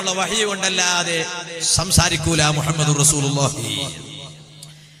 അല്ലാഹുവിൽ നിന്നുള്ള വഹ്യ് കൊണ്ടല്ലാതെ സംസാരിക്കൂല മുഹമ്മദ് റസൂലുള്ളാഹി.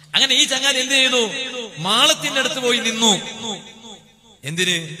 അങ്ങനെ ഈ ചങ്ങാതി എന്ത് ചെയ്തു? മാളത്തിന്റെ അടുത്ത് പോയി നിന്നു.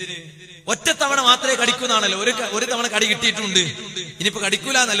 എന്തിന്? ഒറ്റ തവണ മാത്രമേ കടിക്കൂന്നാണല്ലോ. ഒരു തവണ കടി കിട്ടിയിട്ടുണ്ട്, ഇനിയിപ്പോ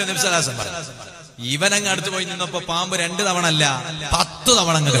കടിക്കൂലെന്നല്ലോ നബി സല്ലല്ലാഹു അലൈഹി വസല്ലം പറഞ്ഞു. ഇവനങ്ങ് അടുത്ത് പോയി നിന്നപ്പോ പാമ്പ് 2 തവണ അല്ല 10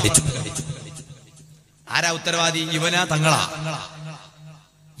 തവണ അങ്ങ് കടിച്ചു. ആരാ ഉത്തരവാദി? ഇവനാ തങ്ങളാ?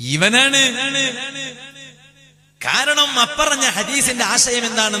 ഇവനാണ്. കാരണം അപ്പറഞ്ഞ ഹദീസിന്റെ ആശയം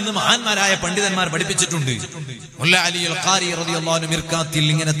എന്താണെന്ന് മഹാന്മാരായ പണ്ഡിതന്മാർ പഠിപ്പിച്ചിട്ടുണ്ട്. മുല്ല അലി അൽ ഖാരി റളിയല്ലാഹു അൻഹു മിർകാത്തിൽ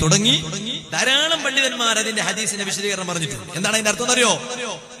ഇങ്ങനെ തുടങ്ങി ധാരാളം പണ്ഡിതന്മാർ അതിന്റെ ഹദീസിന്റെ വിശദീകരണം പറഞ്ഞിട്ടുണ്ട്. എന്താണ് അതിന്റെ അർത്ഥം അറിയോ?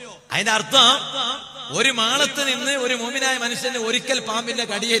 അതിന്റെ അർത്ഥം ഒരു മാളത്ത് നിന്ന് ഒരു മുഅ്മിനായ മനുഷ്യന് ഒരിക്കൽ പാമ്പിന്റെ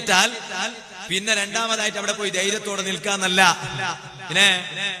കടിയേറ്റാൽ പിന്നെ രണ്ടാമതായിട്ട് അവിടെ പോയി ധൈര്യത്തോടെ നിൽക്കാന്നല്ല, പിന്നെ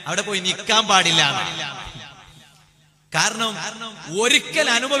അവിടെ പോയി നിൽക്കാൻ പാടില്ല. കാരണം ഒരിക്കൽ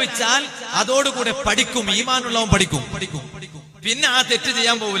അനുഭവിച്ചാൽ അതോടുകൂടെ പഠിക്കും, ഈമാനുള്ളവൻ പഠിക്കും, പിന്നെ ആ തെറ്റ്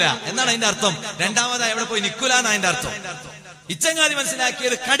ചെയ്യാൻ പോവില്ല എന്നാണ് അതിന്റെ അർത്ഥം. രണ്ടാമതായി അവിടെ പോയി നിൽക്കൂലെന്ന് അതിന്റെ അർത്ഥം. ഇച്ചങ്ങാതി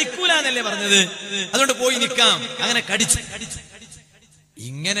മനസ്സിലാക്കിയത് കടിക്കൂല എന്നല്ലേ പറഞ്ഞത്, അതുകൊണ്ട് പോയി നിൽക്കാം. അങ്ങനെ കടിച്ചു.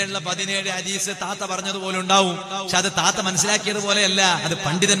 ഇങ്ങനെയുള്ള 17 ഹദീസ് താത്ത പറഞ്ഞതുപോലെ ഉണ്ടാവും. പക്ഷെ അത് താത്ത മനസ്സിലാക്കിയത് പോലെയല്ല, അത്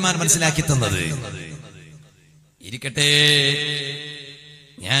പണ്ഡിതന്മാർ മനസ്സിലാക്കി തന്നത്. ഇരിക്കട്ടെ,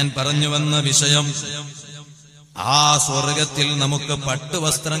 ഞാൻ പറഞ്ഞു വന്ന വിഷയം, ആ സ്വർഗത്തിൽ നമുക്ക്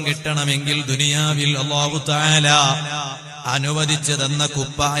പട്ടുവസ്ത്രം കിട്ടണമെങ്കിൽ ദുനിയാവിൽ അല്ലാഹു തആല അനുവദിച്ചു തന്ന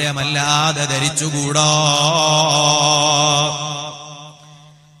കുപ്പായമല്ലാതെ ധരിച്ചുകൂടാ.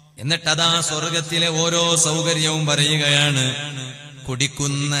 എന്നിട്ടതാ സ്വർഗത്തിലെ ഓരോ സൗകര്യവും പറയുകയാണ്.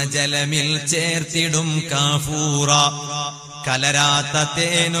 കുടിക്കുന്ന ജലമിൽ ചേർത്തിടും കാഫൂറ, കലരാത്ത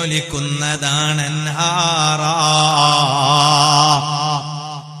തേനൊലിക്കുന്നതാണൻഹാറാ.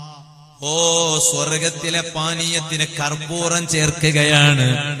 ഓ, സ്വർഗത്തിലെ പാനീയത്തിന് കർപ്പൂരം ചേർക്കുകയാണ്.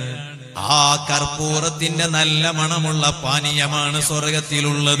 ആ കർപ്പൂരത്തിന്റെ നല്ല മണമുള്ള പാനീയമാണ്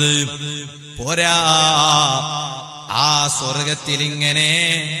സ്വർഗത്തിലുള്ളത്. പോരാ, ആ സ്വർഗത്തിൽ ഇങ്ങനെ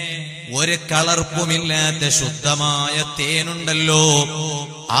ഒരു കളർപ്പുമില്ലാത്ത ശുദ്ധമായ തേനുണ്ടല്ലോ.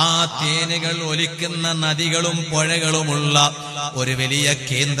 ആ തേനുകൾ ഒലിക്കുന്ന നദികളും പുഴകളുമുള്ള ഒരു വലിയ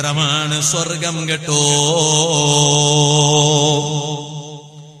കേന്ദ്രമാണ് സ്വർഗം കേട്ടോ.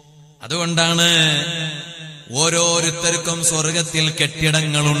 അതുകൊണ്ടാണ് ഓരോരുത്തർക്കും സ്വർഗത്തിൽ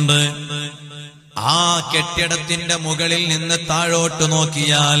കെട്ടിടങ്ങളുണ്ട്. ആ കെട്ടിടത്തിന്റെ മുകളിൽ നിന്ന് താഴോട്ട്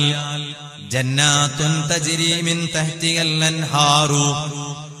നോക്കിയാൽ ജന്നാത്തുൻ തജ്രി മിൻ തഹ്തിഹൽ അൻഹാറു.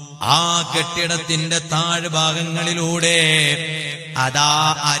 ആ കെട്ടിടത്തിന്റെ താഴ്ഭാഗങ്ങളിലൂടെ അതാ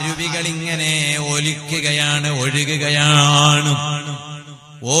അരുവികൾ ഇങ്ങനെ ഒലിക്കുകയാണ്, ഒഴുകുകയാണ്.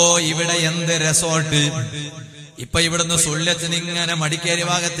 ഓ, ഇവിടെ എന്ത് റിസോർട്ട്! ഇപ്പൊ ഇവിടുന്ന് സുള്ളത്തിന് ഇങ്ങനെ മടിക്കേരി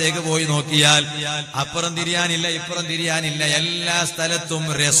ഭാഗത്തേക്ക് പോയി നോക്കിയാൽ അപ്പുറം തിരിയാനില്ല, ഇപ്പുറം തിരിയാനില്ല, എല്ലാ സ്ഥലത്തും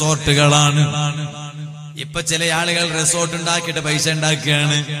റിസോർട്ടുകളാണ്. ഇപ്പൊ ചില ആളുകൾ റിസോർട്ട് ഉണ്ടാക്കിയിട്ട് പൈസ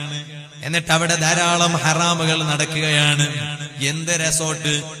ഉണ്ടാക്കുകയാണ്. എന്നിട്ട് അവിടെ ധാരാളം ഹറാമുകൾ നടക്കുകയാണ്. എന്ത്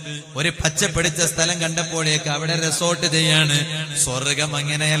റിസോർട്ട്! ഒരു പച്ചപ്പിടിച്ച സ്ഥലം കണ്ടപ്പോഴേക്ക് അവിടെ റിസോർട്ട് ചെയ്യാണ്. സ്വർഗം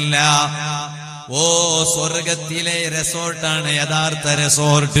അങ്ങനെയല്ല. ഓ, സ്വർഗത്തിലെ റിസോർട്ടാണ് യഥാർത്ഥ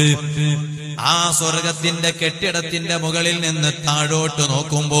റിസോർട്ട്. ആ സ്വർഗത്തിന്റെ കെട്ടിടത്തിന്റെ മുകളിൽ നിന്ന് താഴോട്ട്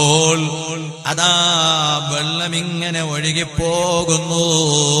നോക്കുമ്പോൾ അതാ വെള്ളമിങ്ങനെ ഒഴുകിപ്പോകുന്നു.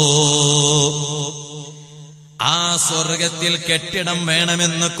 ആ സ്വർഗത്തിൽ കെട്ടിടം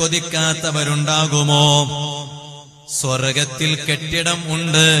വേണമെന്ന് കൊതിക്കാത്തവരുണ്ടാകുമോ? സ്വർഗത്തിൽ കെട്ടിടം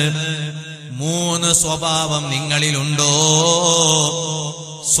ഉണ്ട്. 3 സ്വഭാവം നിങ്ങളിലുണ്ടോ?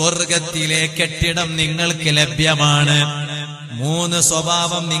 സ്വർഗത്തിലെ കെട്ടിടം നിങ്ങൾക്ക് ലഭ്യമാണ്. 3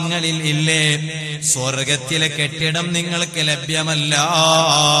 സ്വഭാവം നിങ്ങളിൽ ഇല്ലേ? സ്വർഗത്തിലെ കെട്ടിടം നിങ്ങൾക്ക് ലഭ്യമല്ല.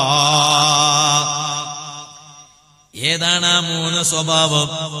 ഏതാണ് ആ 3 സ്വഭാവം?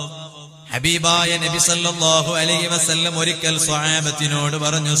 ഹബീബായ നബി സല്ലല്ലാഹു അലൈഹി വസല്ലം ഒരിക്കൽ സ്വഹാബത്തിനോട്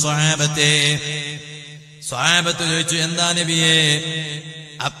പറഞ്ഞു, സ്വഹാബത്തെ. സ്വഹാബത്ത് ചോദിച്ചു, എന്താ നബിയേ?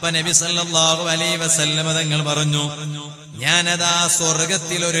 അപ്പ നബി സല്ലല്ലാഹു അലൈഹി വസല്ലം തങ്ങൾ പറഞ്ഞു, ഞാനതാ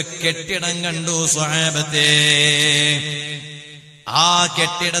സ്വർഗത്തിൽ ഒരു കെട്ടിടം കണ്ടു സ്വഹാബത്തെ. ആ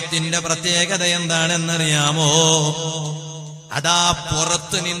കെട്ടിടത്തിന്റെ പ്രത്യേകത എന്താണെന്നറിയാമോ? അതാ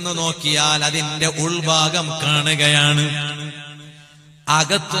പുറത്തു നിന്ന് നോക്കിയാൽ അതിന്റെ ഉൾഭാഗം കാണുകയാണ്,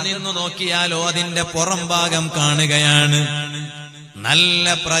 അകത്തു നിന്ന് നോക്കിയാലോ അതിന്റെ പുറം ഭാഗം കാണുകയാണ്. നല്ല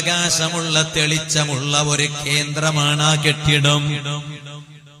പ്രകാശമുള്ള തെളിച്ചമുള്ള ഒരു കേന്ദ്രമാണ് ആ കെട്ടിടം.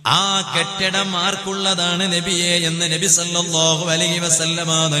 ആ കെട്ടിടം ആർക്കുള്ളതാണ് നബിയെ എന്ന് നബി സല്ലല്ലാഹു അലൈഹി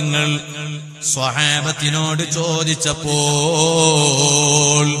വസല്ലമ തങ്ങൾ സ്വഹാബത്തിനോട് ചോദിച്ചപ്പോൾ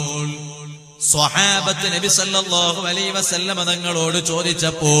സ്വഹാബത്ത് നബി സല്ലല്ലാഹു അലൈഹി വസല്ലമ തങ്ങളോട്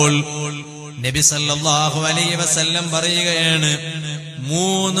ചോദിച്ചപ്പോൾ നബി സല്ലല്ലാഹു അലൈഹി വസല്ലം പറയുകയാണ്,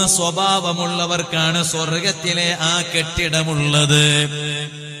 3 സ്വഭാവമുള്ളവർക്കാണ് സ്വർഗത്തിലെ ആ കെട്ടിടമുള്ളത്.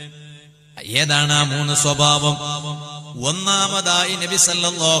 ഏതാണ് ആ 3 സ്വഭാവം? ഒന്നാമതായി നബി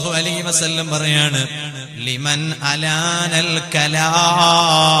സല്ലല്ലാഹു അലൈഹി വസല്ലം പറയാണ്, ലിമൻ അലാനൽ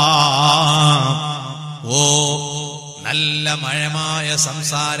കലാം, ഓ നല്ല മഴമായ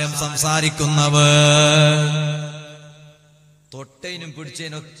സംസാരം സംസാരിക്കുന്നവർ. തൊട്ടതിനും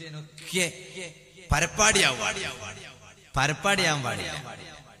പിടിച്ചതിനൊക്കെ പരപ്പാടിയാവാൻ പാടില്ല.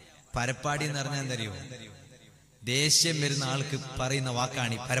 പരപ്പാടി എന്ന് പറഞ്ഞാൽ എന്തറിയോ? ദേഷ്യം വരുന്ന ആൾക്ക് പറയുന്ന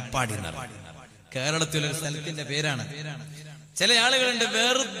വാക്കാണ് ഈ പരപ്പാടി എന്ന് പറയുന്നത്. കേരളത്തിലൊരു സ്ഥലത്തിന്റെ പേരാണ്. ചില ആളുകളുണ്ട്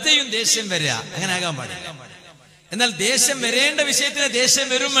വെറുതെയും ദേഷ്യം വരിക, അങ്ങനെ ആകാൻ പാടില്ല. എന്നാൽ ദേഷ്യം വരേണ്ട വിഷയത്തിന് ദേഷ്യം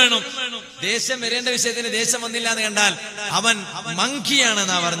വരും വേണം. ദേഷ്യം വരേണ്ട വിഷയത്തിന് ദേഷ്യം വന്നില്ല എന്ന് കണ്ടാൽ അവൻ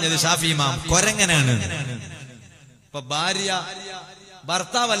മങ്കിയാണെന്നാ പറഞ്ഞത് ഷാഫി ഇമാം, കൊരങ്ങനാണ്. ഇപ്പൊ ഭാര്യ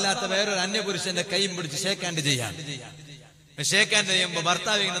ഭർത്താവല്ലാത്ത വേറൊരു അന്യപുരുഷന്റെ കൈയും പിടിച്ച് ഷേക്കാൻഡ് ചെയ്യാണ്. ഷേക്കാൻഡ് ചെയ്യുമ്പോ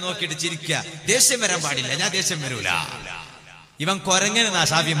ഭർത്താവ് ഇങ്ങനെ നോക്കിയിട്ട് ചിരിക്കുക. ദേഷ്യം വരാൻ പാടില്ല, ഞാൻ ദേഷ്യം വരൂല. ഇവൻ കൊരങ്ങനെന്നാ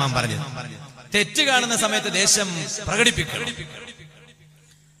ഷാഫി ഇമാം പറഞ്ഞത്. തെറ്റ് കാണുന്ന സമയത്ത് ദേഷ്യം പ്രകടിപ്പിക്കണം.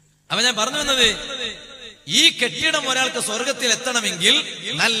 അപ്പൊ ഞാൻ പറഞ്ഞു വന്നത്, ഈ കെട്ടിടം ഒരാൾക്ക് സ്വർഗത്തിൽ എത്തണമെങ്കിൽ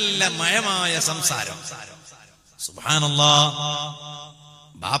നല്ല മയമായ സംസാരം. സുബ്ഹാനല്ലാഹ്,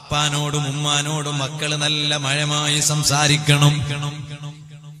 ബാപ്പാനോടും ഉമ്മാനോടും മക്കള് നല്ല മയമായി സംസാരിക്കണം.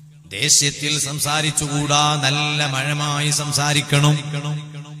 ദേഷ്യത്തിൽ സംസാരിച്ചുകൂടാ, നല്ല മയമായി സംസാരിക്കണം.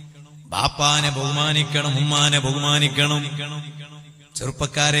 ബാപ്പാനെ ബഹുമാനിക്കണം, ഉമ്മാനെ ബഹുമാനിക്കണം.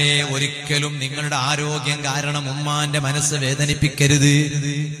 ചെറുപ്പക്കാരെ, ഒരിക്കലും നിങ്ങളുടെ ആരോഗ്യം കാരണം ഉമ്മാന്റെ മനസ്സ് വേദനിപ്പിക്കരുത്,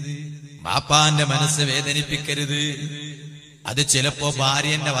 ബാപ്പാന്റെ മനസ്സ് വേദനിപ്പിക്കരുത്. അത് ചിലപ്പോ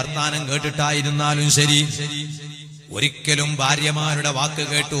ഭാര്യന്റെ വർത്താനം കേട്ടിട്ടായിരുന്നാലും ശരി. ഒരിക്കലും ഭാര്യമാരുടെ വാക്ക്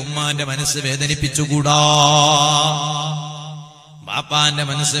കേട്ട് ഉമ്മാന്റെ മനസ്സ് വേദനിപ്പിച്ചുകൂടാ, ബാപ്പാന്റെ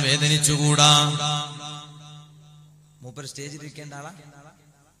മനസ്സ് വേദനിച്ചുകൂടാ. മൂപ്പർ സ്റ്റേജിൽ ഇരിക്കേണ്ട ആളാ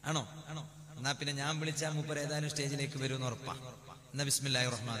ആണോ? എന്നാ പിന്നെ ഞാൻ വിളിച്ചാൽ മൂപ്പർ ഏതാനും സ്റ്റേജിലേക്ക് വരുമെന്ന് ഉറപ്പാ. എന്നാ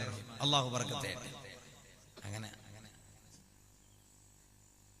ബിസ്മില്ലാഹിർ റഹ്മാനിർ റഹീം, അല്ലാഹു ബറക്കത്തെ.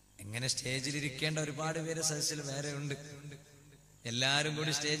 അങ്ങനെ സ്റ്റേജിലിരിക്കേണ്ട ഒരുപാട് പേര് സദസ്സിൽ വേറെ ഉണ്ട്. എല്ലാരും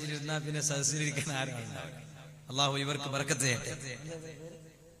കൂടി സ്റ്റേജിലിരുന്നാ പിന്നെ സദസ്സിലിരിക്കാൻ ആരും ഉണ്ടാവില്ല. അള്ളാഹു ഇവർക്ക് ബർക്കത്ത് ചെയ്യട്ടെ.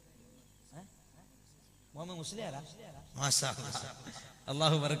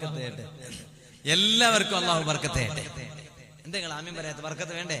 അള്ളാഹു ബർക്കത്ത് ചെയ്യട്ടെ. എല്ലാവർക്കും അള്ളാഹു ബർക്കത്ത് ചെയ്യട്ടെ. എന്തെങ്കിലും ആമീൻ പറയാത്ത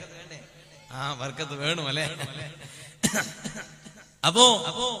ബർക്കത്ത് വേണ്ടേ? ആ ബർക്കത്ത് വേണം അല്ലെ? അപ്പോ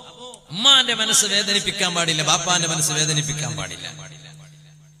ഉമ്മാന്റെ മനസ്സ് വേദനിപ്പിക്കാൻ പാടില്ല, ബാപ്പാന്റെ മനസ്സ് വേദനിപ്പിക്കാൻ പാടില്ല.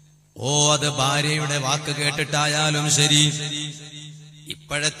 ഓ, അത് ഭാര്യയുടെ വാക്ക് കേട്ടിട്ടായാലും ശരി.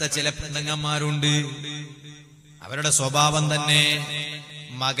 ഇപ്പോഴത്തെ ചില പെണ്ണുങ്ങന്മാരുണ്ട്, അവരുടെ സ്വഭാവം തന്നെ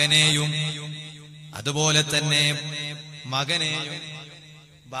മകനെയും അതുപോലെ തന്നെ മകനെയും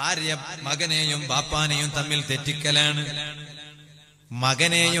ബാപ്പാനെയും തമ്മിൽ തെറ്റിക്കലാണ്.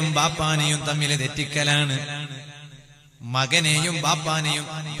 മകനെയും ബാപ്പാനെയും തമ്മിൽ തെറ്റിക്കലാണ്. മകനെയും ബാപ്പാനെയും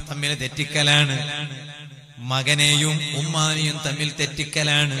തമ്മിൽ തെറ്റിക്കലാണ്. മകനെയും ഉമ്മാനെയും തമ്മിൽ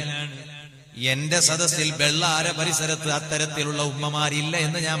തെറ്റിക്കലാണ്. എന്റെ സദസ്സിൽ ബെള്ളാരെ പരിസരത്ത് അത്തരത്തിലുള്ള ഉമ്മമാരില്ല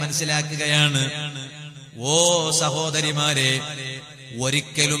എന്ന് ഞാൻ മനസ്സിലാക്കുകയാണ്. ഓ സഹോദരിമാരെ,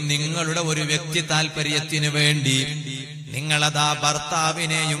 ഒരിക്കലും നിങ്ങളുടെ ഒരു വ്യക്തി താല്പര്യത്തിന് വേണ്ടി നിങ്ങളതാ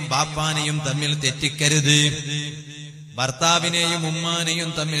ഭർത്താവിനെയും ബാപ്പാനെയും തമ്മിൽ തെറ്റിക്കരുത്, ഭർത്താവിനെയും ഉമ്മാനെയും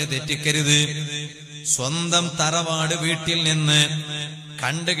തമ്മിൽ തെറ്റിക്കരുത്. സ്വന്തം തറവാട് വീട്ടിൽ നിന്ന്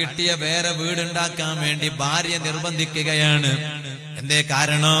കണ്ടുകിട്ടിയ വേറെ വീടുണ്ടാക്കാൻ വേണ്ടി ഭാര്യ നിർബന്ധിക്കുകയാണ്. എന്തേ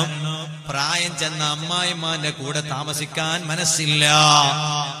കാരണം? പ്രായം ചെന്ന അമ്മായിമാന്റെ കൂടെ താമസിക്കാൻ മനസ്സില്ല,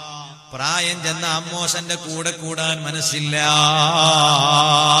 പ്രായം ചെന്ന അമ്മോശന്റെ കൂടെ കൂടാൻ മനസ്സില്ല.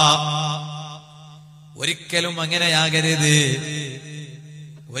 ഒരിക്കലും അങ്ങനെയാകരുത്,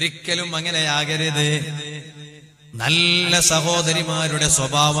 ഒരിക്കലും അങ്ങനെയാകരുത്. നല്ല സഹോദരിമാരുടെ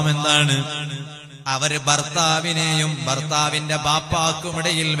സ്വഭാവം എന്താണ്? അവര് ഭർത്താവിനെയും ഭർത്താവിന്റെ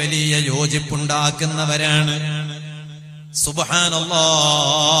ബാപ്പാക്കുമിടയിൽ വലിയ യോജിപ്പുണ്ടാക്കുന്നവരാണ്.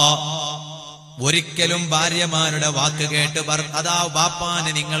 സുബ്ഹാനല്ലാഹ്, ഒരിക്കലും ഭാര്യമാരുടെ വാക്ക് കേട്ട് അതാ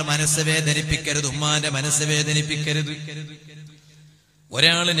ബാപ്പാനെ നിങ്ങൾ മനസ്സ് വേദനിപ്പിക്കരുത്, ഉമ്മാന്റെ മനസ്സ് വേദനിപ്പിക്കരുത്.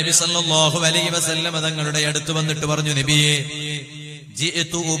 ഒരാള് നബി സല്ലല്ലാഹു അലൈഹി വസല്ലം തങ്ങളുടെ അടുത്ത് വന്നിട്ട് പറഞ്ഞു, നബിയേ,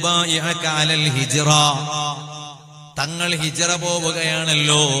 ജിഅ്തു ഉബായിഅക അലൽ ഹിജ്റ, തങ്ങൾ ഹിജ്റ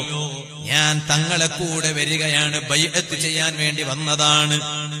പോവുകയാണല്ലോ, ഞാൻ തങ്ങളെ കൂടെ വരികയാണ്, ബൈഅത്ത് ചെയ്യാൻ വേണ്ടി വന്നതാണ്.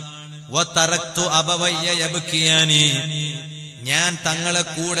 വതറക്തു അബവയ്യ യബ്കിയാനി, ഞാൻ തങ്ങളെ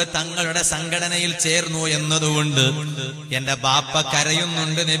കൂടെ തങ്ങളുടെ സംഘടനയിൽ ചേർന്നു എന്നതുകൊണ്ട് എന്റെ ബാപ്പ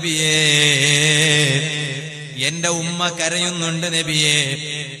കരയുന്നുണ്ട് നബിയേ, എന്റെ ഉമ്മ കരയുന്നുണ്ട് നബിയേ.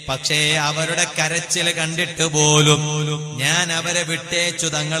 പക്ഷേ അവരുടെ കരച്ചിൽ കണ്ടിട്ട് പോലും ഞാൻ അവരെ വിട്ടേച്ചു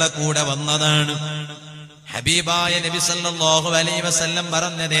തങ്ങളെ കൂടെ വന്നതാണ്. ഹബീബായ നബി സല്ലല്ലാഹു അലൈഹി വസല്ലം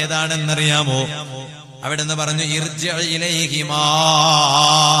പറഞ്ഞത് ഏതാണെന്നറിയാമോ? അവിടുന്ന് പറഞ്ഞു, ഇർജിഅ ഇലൈഹിമാ.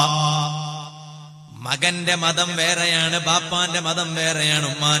 മകന്റെ മതം വേറെയാണ്, ബാപ്പാന്റെ മതം വേറെയാണ്,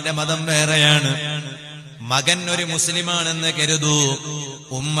 ഉമ്മാന്റെ മതം വേറെയാണ്. മകൻ ഒരു മുസ്ലിമാണെന്ന് കരുതൂ,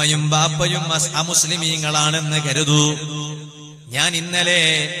 ഉമ്മയും ബാപ്പയും അമുസ്ലിമീങ്ങളാണെന്ന് കരുതൂ. ഞാൻ ഇന്നലെ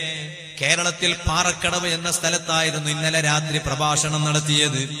കേരളത്തിൽ പാറക്കടവ് എന്ന സ്ഥലത്തായിരുന്നു ഇന്നലെ രാത്രി പ്രഭാഷണം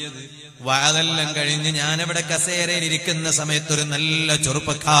നടത്തിയത്. വഅതെല്ലാം കഴിഞ്ഞ് ഞാനിവിടെ കസേരയിൽ ഇരിക്കുന്ന സമയത്ത് ഒരു നല്ല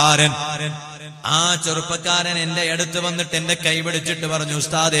ചെറുപ്പക്കാരൻ, ആ ചെറുപ്പക്കാരൻ എന്റെ അടുത്ത് വന്നിട്ട് എന്റെ കൈ പിടിച്ചിട്ട് പറഞ്ഞു,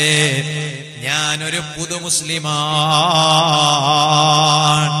 ഉസ്താദേ, ഞാനൊരു പുതു മുസ്ലിമാണ്.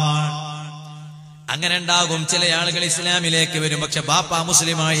 അങ്ങനെ ഉണ്ടാകും. ചില ആളുകൾ ഇസ്ലാമിലേക്ക് വരും, പക്ഷെ ബാപ്പ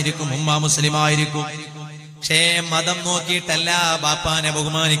മുസ്ലിമായിരിക്കും, ഉമ്മ മുസ്ലിമായിരിക്കും. പക്ഷേ മതം നോക്കിയിട്ടല്ല ബാപ്പാനെ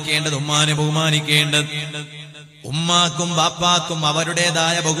ബഹുമാനിക്കേണ്ടത്, ഉമ്മാനെ ബഹുമാനിക്കേണ്ടത്. ഉമ്മാക്കും ബാപ്പാക്കും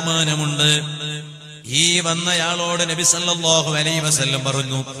അവരുടേതായ ബഹുമാനമുണ്ട്. ഈ വന്നയാളോട് നബി സല്ലല്ലാഹു അലൈഹി വസല്ലം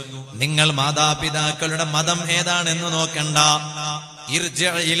പറഞ്ഞു, നിങ്ങൾ മാതാപിതാക്കളുടെ മതം ഏതാണെന്ന് നോക്കണ്ട,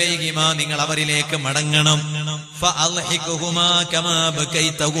 ഇർജിഅ ഇലൈഹിമാ, നിങ്ങൾ അവരിലേക്ക് മടങ്ങണം. ഫഅൽഹിഖുഹുമാ കമാ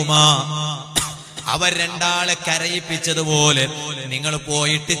ബകൈതഹുമാ, അവർ രണ്ടാളെ കരയിപ്പിച്ചതുപോലെ നിങ്ങൾ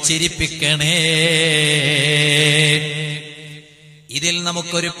പോയിട്ട് ചിരിപ്പിക്കണേ. ഇതിൽ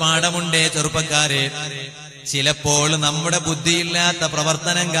നമുക്കൊരു പാഠമുണ്ടേ ചെറുപ്പക്കാരെ. ചിലപ്പോൾ നമ്മുടെ ബുദ്ധിയില്ലാത്ത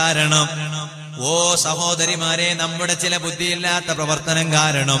പ്രവർത്തനം കാരണം, ഓ സഹോദരിമാരെ, നമ്മുടെ ചില ബുദ്ധിയില്ലാത്ത പ്രവർത്തനം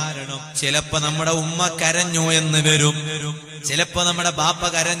കാരണം ചിലപ്പോ നമ്മുടെ ഉമ്മ കരഞ്ഞു എന്ന് വരും, ചിലപ്പോ നമ്മുടെ ബാപ്പ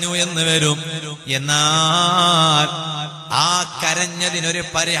കരഞ്ഞു എന്ന് വരും. എന്നാൽ ആ കരഞ്ഞതിനൊരു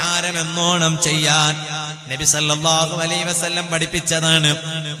പരിഹാരം എന്നോണം ചെയ്യാൻ നബി സല്ലല്ലാഹു അലൈഹി വസല്ലം പഠിപ്പിച്ചതാണ്.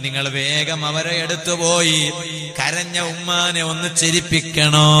 നിങ്ങൾ വേഗം അവരെ എടുത്തുപോയി കരഞ്ഞ ഉമ്മാനെ ഒന്ന്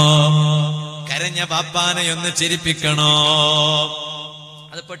ചിരിപ്പിക്കണോ, കരഞ്ഞ ബാപ്പാനെ ഒന്ന് ചിരിപ്പിക്കണോ.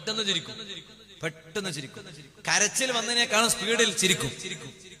 അത് പെട്ടെന്ന് ചിരിക്കും, പെട്ടെന്ന് ചിരിക്കും. കരച്ചിൽ വന്നതിനേക്കാളും സ്പീഡിൽ ചിരിക്കും.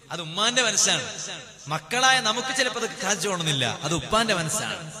 അത് ഉമ്മാന്റെ മനസ്സാണ്. മക്കളായ നമുക്ക് ചിലപ്പോൾ അത് കാണിച്ചോണമെന്നില്ല, അത് ഉപ്പാന്റെ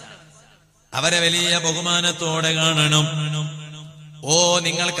മനസ്സാണ്. അവരെ വലിയ ബഹുമാനത്തോടെ കാണണം. ഓ,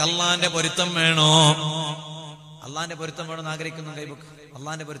 നിങ്ങൾക്ക് അള്ളാന്റെ പൊരുത്തം വേണോ? അള്ളാന്റെ പൊരുത്തം വേണമെന്ന് ആഗ്രഹിക്കുന്നു കൈബുക്ക്.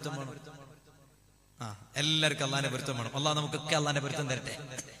 അള്ളാന്റെ പൊരുത്തം വേണം. എല്ലാവർക്കും അള്ളാന്റെ പൊരുത്തം വേണം. അള്ളാഹ് നമുക്കൊക്കെ അള്ളാന്റെ പൊരുത്തം തരട്ടെ.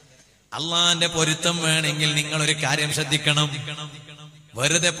 അള്ളാന്റെ പൊരുത്തം വേണമെങ്കിൽ നിങ്ങൾ ഒരു കാര്യം ശ്രദ്ധിക്കണം.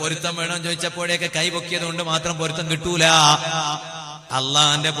 വെറുതെ പൊരുത്തം വേണമെന്ന് ചോദിച്ചപ്പോഴേക്ക് കൈപൊക്കിയത് കൊണ്ട് മാത്രം പൊരുത്തം കിട്ടൂല.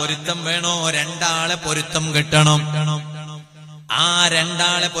 അള്ളാന്റെ പൊരുത്തം വേണോ? രണ്ടാളെ പൊരുത്തം കിട്ടണം. ആ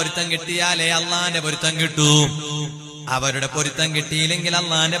രണ്ടാളെ പൊരുത്തം കിട്ടിയാലേ അള്ളാന്റെ പൊരുത്തം കിട്ടൂ. അവരുടെ പൊരുത്തം കിട്ടിയില്ലെങ്കിൽ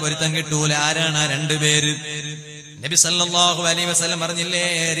അള്ളാന്റെ പൊരുത്തം കിട്ടൂല. ആരാണ് ആ രണ്ടുപേര്? നബി സല്ലല്ലാഹു അലൈഹി വസല്ലം പറഞ്ഞില്ലേ,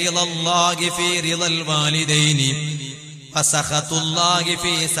 റിളല്ലാഹി ഫീ റിളൽ വാലിദൈനി വസഖതുല്ലാഹി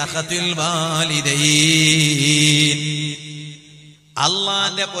ഫീ സഖതിൽ വാലിദൈൻ.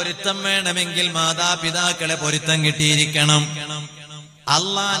 അള്ളാന്റെ പൊരുത്തം വേണമെങ്കിൽ മാതാപിതാക്കളെ പൊരുത്തം കിട്ടിയിരിക്കണം.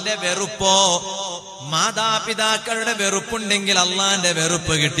 അള്ളാന്റെ വെറുപ്പോ മാതാപിതാക്കളുടെ വെറുപ്പുണ്ടെങ്കിൽ അള്ളാന്റെ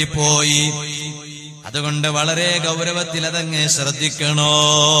വെറുപ്പ് കിട്ടിപ്പോയി. അതുകൊണ്ട് വളരെ ഗൗരവത്തിൽ അതങ്ങ് ശ്രദ്ധിക്കണോ.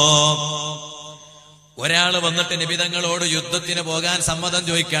 ഒരാള് വന്നിട്ട് നബി തങ്ങളോട് യുദ്ധത്തിന് പോകാൻ സമ്മതം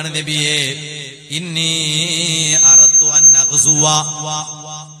ചോദിക്കാണ്. നബിയെ, ഇന്നി അറത്തു അൻ അഗ്സുവ,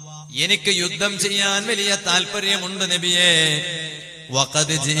 എനിക്ക് യുദ്ധം ചെയ്യാൻ വലിയ താല്പര്യമുണ്ട് നബിയെ.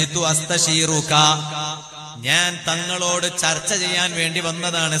 വഖദ് ജിഇതു അസ്തശീറുക, ഞാൻ തങ്ങളോട് ചർച്ച ചെയ്യാൻ വേണ്ടി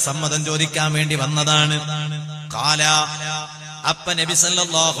വന്നതാണ്, സമ്മതം ചോദിക്കാൻ വേണ്ടി വന്നതാണ്. ഖാല, അപ്പ നബി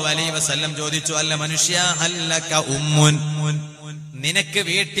സല്ലല്ലാഹു അലൈഹി വസല്ലം ചോദിച്ചു, അല്ല മനുഷ്യ, ഹല്ലക ഉമ്മുൻ, നിനക്ക്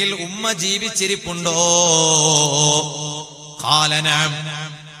വീട്ടിൽ ഉമ്മ ജീവിച്ചിരിപ്പുണ്ടോ? ഖാല നഅം.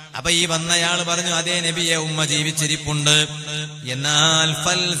 അപ്പൊ ഈ വന്നയാള് പറഞ്ഞു, അതേ നബിയെ, ഉമ്മ ജീവിച്ചിരിപ്പുണ്ട്. എന്നാൽ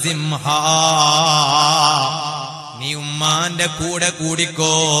ഫൽസിംഹാ, നീ ഉമ്മാന്റെ കൂടെ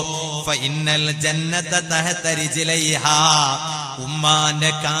കൂടിക്കോ. ഫഇന്നൽ ജന്നത തഹത റിജ്ലൈഹാ,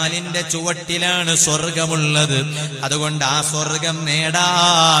 ഉമ്മാന്റെ കാലിന്റെ ചുവട്ടിലാണ് സ്വർഗമുള്ളത്. അതുകൊണ്ട് ആ സ്വർഗം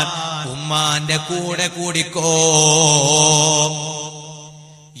നേടാൻ ഉമ്മാന്റെ കൂടെ കൂടിക്കോ.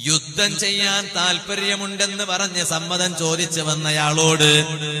 യുദ്ധം ചെയ്യാൻ താല്പര്യമുണ്ടെന്ന് പറഞ്ഞ് സമ്മതം ചോദിച്ചു വന്നയാളോട്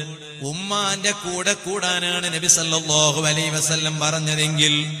ഉമ്മാന്റെ കൂടെ കൂടാനാണ് നബി സല്ലല്ലാഹു അലൈഹി വസല്ലം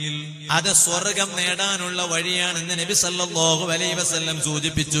പറഞ്ഞതെങ്കിൽ അത് സ്വർഗം നേടാനുള്ള വഴിയാണെന്ന് നബി സല്ലല്ലാഹു അലൈഹി വസല്ലം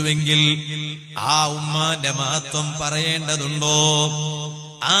സൂചിപ്പിച്ചുവെങ്കിൽ ആ ഉമ്മാന്റെ മഹത്വം പറയേണ്ടതുണ്ടോ?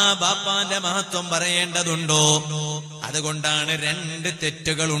 ആ ബാപ്പാന്റെ മഹത്വം പറയേണ്ടതുണ്ടോ? അതുകൊണ്ടാണ് രണ്ട്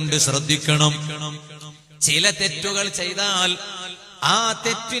തെറ്റുകളുണ്ട്, ശ്രദ്ധിക്കണം. ചില തെറ്റുകൾ ചെയ്താൽ ആ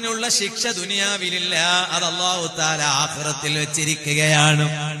തെറ്റിനുള്ള ശിക്ഷ ദുനിയാവിലില്ല, അത് അല്ലാഹു തആല ആഖിറത്തിൽ വെച്ചിരിക്കുകയാണ്.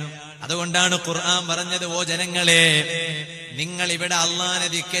 അതുകൊണ്ടാണ് ഖുർആൻ പറഞ്ഞത്, ഓ ജനങ്ങളെ, നിങ്ങൾ ഇവിടെ അല്ലാഹനെ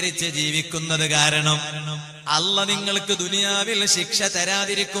ധിക്കരിച്ച് ജീവിക്കുന്നത് കാരണം അല്ലാഹ് നിങ്ങൾക്ക് ദുനിയാവിൽ ശിക്ഷ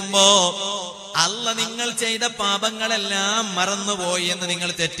തരാതിരിക്കുമ്പോ അല്ലാഹ് നിങ്ങൾ ചെയ്ത പാപങ്ങളെല്ലാം മറന്നുപോയി എന്ന് നിങ്ങൾ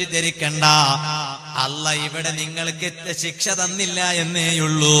തെറ്റിദ്ധരിക്കണ്ട. അല്ലാഹ് ഇവിടെ നിങ്ങൾക്ക് ശിക്ഷ തന്നില്ല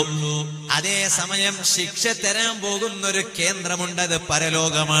എന്നേയുള്ളൂ. അതേ സമയം ശിക്ഷ തരാൻ പോകുന്നൊരു കേന്ദ്രമുണ്ട്, അത്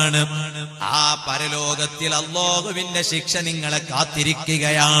പരലോകമാണ്. ആ പരലോകത്തിൽ അല്ലാഹുവിന്റെ ശിക്ഷ നിങ്ങളെ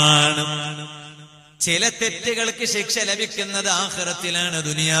കാത്തിരിക്കുകയാണ്. ചില തെറ്റുകൾക്ക് ശിക്ഷ ലഭിക്കുന്നത് ആഖിറത്തിലാണ്,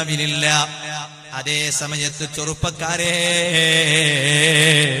 ദുനിയാവിലില്ല. അതേ സമയത്ത് ചെറുപ്പക്കാരെ,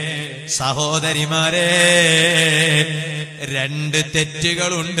 സഹോദരിമാരെ, രണ്ട്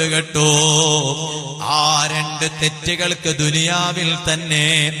തെറ്റുകളുണ്ട് കേട്ടോ. ആ രണ്ട് തെറ്റുകൾക്ക് ദുനിയാവിൽ തന്നെ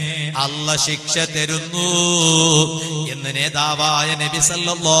അല്ലാഹ് ശിക്ഷ തരുന്നു എന്ന് നേതാവായ നബി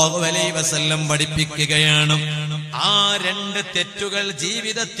സല്ലല്ലാഹു അലൈഹി വസല്ലം പഠിപ്പിക്കുകയാണ്. ആ രണ്ട് തെറ്റുകൾ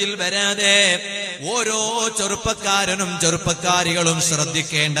ജീവിതത്തിൽ വരാതെ ഓരോ ചെറുപ്പക്കാരനും ചെറുപ്പക്കാരികളും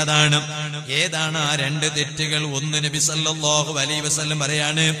ശ്രദ്ധിക്കേണ്ടതാണ്. ഏതാണ് ആ രണ്ട് തെറ്റുകൾ? ഒന്ന്, നബി സല്ലല്ലാഹു അലൈഹി വസല്ലം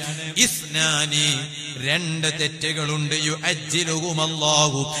പറയാണ്, ഇസ്നാനി, രണ്ട് തെറ്റുകളുണ്ട്,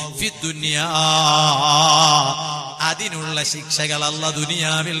 യുഅജ്ജിലുഹുമല്ലാഹു ഫിദ്ദുനിയാ, അതിനുള്ള ശിക്ഷകൾ അല്ലാഹ്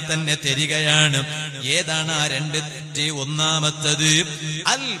ദുനിയാവിൽ തന്നെ തരികയാണ്. ഏതാണ് ആ രണ്ട് തെറ്റ്? ഒന്നാമത്തത്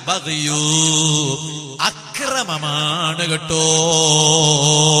അൽ ബഗ്യു, അക്രമമാണ് കേട്ടോ.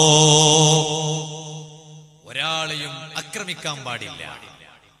 ഒരാളെയും ആക്രമിക്കാൻ പാടില്ല.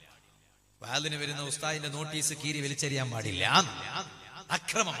 വാലിന് വരുന്ന ഉസ്താദിന്റെ നോട്ടീസ് കീറി വലിച്ചെറിയാൻ പാടില്ല,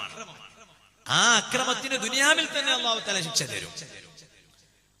 അക്രമമാണ്. ആ അക്രമത്തിന് ദുനിയാവിൽ തന്നെ അല്ലാഹു തആല ശിക്ഷ തരും.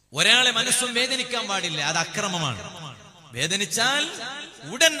 ഒരാളെ മനസ്സും വേദനിക്കാൻ പാടില്ല, അത് അക്രമമാണ്. വേദനിച്ചാൽ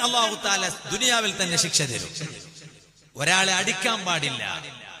ഉടൻ അല്ലാഹു തആല ദുനിയാവിൽ തന്നെ ശിക്ഷ തരും. ഒരാളെ അടിക്കാൻ പാടില്ല.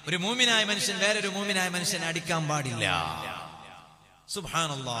 ഒരു മൂമിനായ മനുഷ്യൻ വേറൊരു മൂമിനായ മനുഷ്യനെ അടിക്കാൻ പാടില്ല.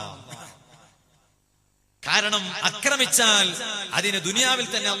 സുബ്ഹാനല്ലാഹ്. കാരണം ആക്രമിച്ചാൽ അതിന് ദുനിയാവിൽ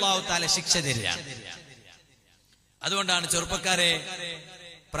തന്നെ അല്ലാഹു തആല ശിക്ഷ തരികയാണ്. അതുകൊണ്ടാണ് ചെറുപ്പക്കാരെ,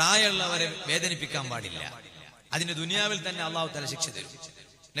 പ്രായമുള്ളവരെ വേദനിപ്പിക്കാൻ പാടില്ല, അതിന് ദുനിയാവിൽ തന്നെ അല്ലാഹു തആല ശിക്ഷ തരും.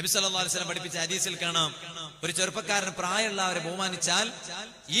 നബി സല്ലല്ലാഹു അലൈഹി വസല്ലം പഠിപ്പിച്ച ഹദീസിൽ കാണാം, ഒരു ചെറുപ്പക്കാരൻ പ്രായമുള്ളവരെ ബഹുമാനിച്ചാൽ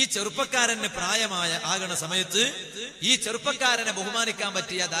ഈ ചെറുപ്പക്കാരന് പ്രായമായ ആകുന്ന സമയത്ത് ഈ ചെറുപ്പക്കാരനെ ബഹുമാനിക്കാൻ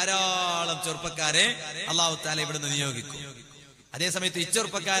പറ്റിയ ധാരാളം ചെറുപ്പക്കാരെ അല്ലാഹു തആല ഇവിടുന്ന് നിയോഗിക്കും. അതേസമയത്ത് ഈ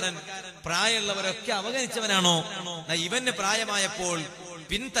ചെറുപ്പക്കാരൻ പ്രായമുള്ളവരൊക്കെ അവഗണിച്ചവനാണോ, ഇവന് പ്രായമായപ്പോൾ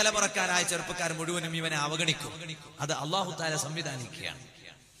പിൻതലമുറക്കാരായ ചെറുപ്പക്കാരൻ മുഴുവനും ഇവനെ അവഗണിക്കും. അത് അല്ലാഹു തആല സംവിധാനിക്കുകയാണ്.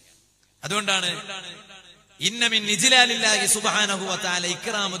 അതുകൊണ്ടാണ് ഇന്ന മിൻ ഇജ്ലാലില്ലാഹി സുബ്ഹാനഹു വ തആല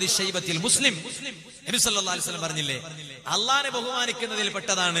ഇക്റാമു ദിശൈബത്തിൽ മുസ്ലിം, നബി സല്ലല്ലാഹു അലൈഹി വസല്ലം പറഞ്ഞില്ലേ, അല്ലാഹനെ ബഹുമാനിക്കുന്നതിൽ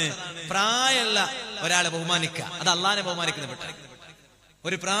പെട്ടതാണ് പ്രായമുള്ള ഒരാളെ ബഹുമാനിക്കുക. അത് അല്ലാഹനെ ബഹുമാനിക്കുന്നതിൽ പെട്ടതാണ്.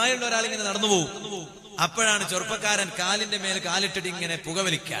 ഒരു പ്രായമുള്ള ഒരാൾ ഇങ്ങനെ നടന്നു പോകും, അപ്പോഴാണ് ചെറുപ്പക്കാരൻ കാലിന്റെ മേൽ കാലിട്ടിട്ട് ഇങ്ങനെ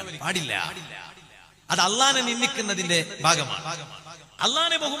പുകവലിക്കാൻ പാടില്ല. അത് അല്ലാഹനെ നിന്ദിക്കുന്നതിന്റെ ഭാഗമാണ്.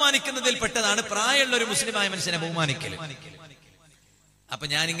 അല്ലാഹനെ ബഹുമാനിക്കുന്നതിൽ പെട്ടതാണ് പ്രായമുള്ള ഒരു മുസ്ലിമായ മനുഷ്യനെ ബഹുമാനിക്കൽ. അപ്പൊ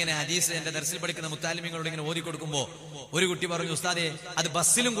ഞാനിങ്ങനെ ഹദീസ് എന്റെ ദർസിൽ പഠിക്കുന്ന മുത്താലിമീങ്ങളോട് ഇങ്ങനെ ഓതി കൊടുക്കുമ്പോ ഒരു കുട്ടി പറഞ്ഞു, ഉസ്താദേ, അത്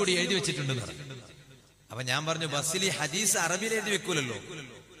ബസ്സിലും കൂടി എഴുതി വെച്ചിട്ടുണ്ടെന്ന് പറഞ്ഞു. അപ്പൊ ഞാൻ പറഞ്ഞു, ബസ്സിൽ ഈ ഹദീസ് അറബിയിൽ എഴുതി വെക്കൂലല്ലോ,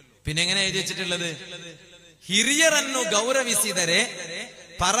 പിന്നെ എങ്ങനെ എഴുതി വെച്ചിട്ടുള്ളത്? ಹಿರಿಯರನ್ನು ಗೌರವಿಸಿದರೆ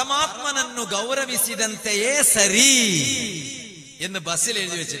പരമാത്മനನ್ನು ഗൗരവിസിದಂತೆಯೇ സരി എന്ന് ബസ്സിൽ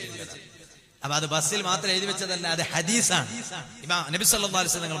എഴുതി വെച്ചിട്ടുണ്ട്. അപ്പൊ അത് ബസ്സിൽ മാത്രം എഴുതി വെച്ചതല്ല, അത് ഹദീസാണ്. ഇമാം നബി സല്ലല്ലാഹു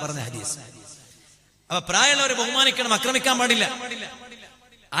അലൈഹി വസല്ലം പറഞ്ഞ ഹദീസ്. അപ്പൊ പ്രായമുള്ളവരെ ബഹുമാനിക്കണം, ആക്രമിക്കാൻ പാടില്ല.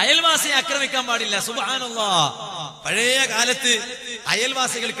 അയൽവാസിയെ ആക്രമിക്കാൻ പാടില്ല. സുബ്ഹാനല്ലാഹ്. പഴയ കാലത്ത്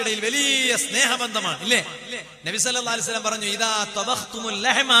അയൽവാസികൾക്കിടയിൽ വലിയ സ്നേഹബന്ധമാണ്, ഇല്ലേ? നബി സല്ലല്ലാഹു അലൈഹി വസല്ലം പറഞ്ഞു, ഇദാ തബഖ്തുമുൽ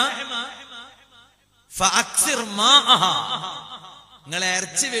ലഹമ ഫഅക്സിർ മാഅഹ. നിങ്ങളെ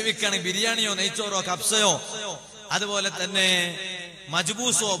ഇറച്ചി വേവിക്കുകയാണെങ്കിൽ ബിരിയാണിയോ നെയ്ച്ചോറോ കബ്സയോ അതുപോലെ തന്നെ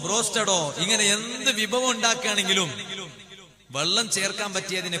മജ്ബൂസോ ബ്രോസ്റ്റഡോ ഇങ്ങനെ എന്ത് വിഭവം ഉണ്ടാക്കുകയാണെങ്കിലും വെള്ളം ചേർക്കാൻ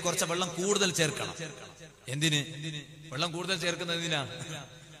പറ്റിയതിന് കുറച്ച് വെള്ളം കൂടുതൽ ചേർക്കണം. എന്തിന് വെള്ളം കൂടുതൽ ചേർക്കുന്നത്? എന്തിനാ?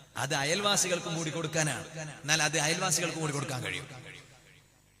 അത് അയൽവാസികൾക്കും കൂടി കൊടുക്കാനാണ്. എന്നാൽ അത് അയൽവാസികൾക്കും കൂടി കൊടുക്കാൻ കഴിയും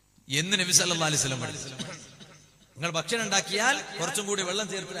എന്ന് നബി സല്ലല്ലാഹു അലൈഹി വസല്ലം പഠിപ്പിച്ചു. നിങ്ങൾ ഭക്ഷണം ഉണ്ടാക്കിയാൽ കുറച്ചും കൂടി വെള്ളം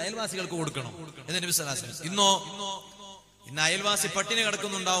ചേർത്തിട്ട് അയൽവാസികൾക്ക് കൊടുക്കണം എന്ന് നബി സല്ലല്ലാഹു അലൈഹി വസല്ലം. ഇന്ന് അയൽവാസി പട്ടിണി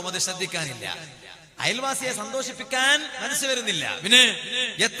കിടക്കുന്നുണ്ടാവും, അത് ശ്രദ്ധിക്കാനില്ല. അയൽവാസിയെ സന്തോഷിപ്പിക്കാൻ മനസ്സ് വരുന്നില്ല. പിന്നെ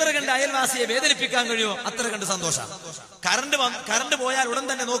എത്ര കണ്ട് അയൽവാസിയെ വേദനിപ്പിക്കാൻ കഴിയുമോ അത്ര കണ്ട് സന്തോഷം. കറണ്ട് പോയാൽ ഉടൻ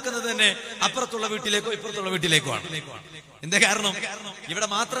തന്നെ നോക്കുന്നത് തന്നെ അപ്പുറത്തുള്ള വീട്ടിലേക്കോ ഇപ്പുറത്തുള്ള വീട്ടിലേക്കോ ആണ്. എന്താ കാരണം? ഇവിടെ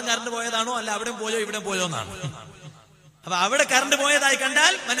മാത്രം കറണ്ട് പോയതാണോ, അല്ല അവിടെ പോയോ ഇവിടെ പോയോ എന്നാണ്. അപ്പൊ അവിടെ കറണ്ട് പോയതായി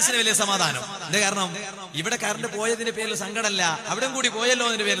കണ്ടാൽ മനസ്സിന് വലിയ സമാധാനം. എന്താ കാരണം? ഇവിടെ കറണ്ട് പോയതിന്റെ പേരിൽ സങ്കടമല്ല, അവിടെ കൂടി പോയല്ലോ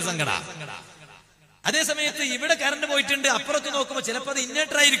അതിന്റെ പേരിൽ സങ്കട. അതേ സമയത്ത് ഇവിടെ കറണ്ട് പോയിട്ടുണ്ട്, അപ്പുറത്ത് നോക്കുമ്പോ ചിലപ്പോ അത്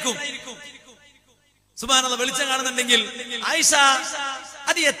ഇൻവേർട്ടർ ആയിരിക്കും. സുബ്ഹാനല്ലാഹ്, വെളിച്ചം കാണുന്നുണ്ടെങ്കിൽ ആയിഷ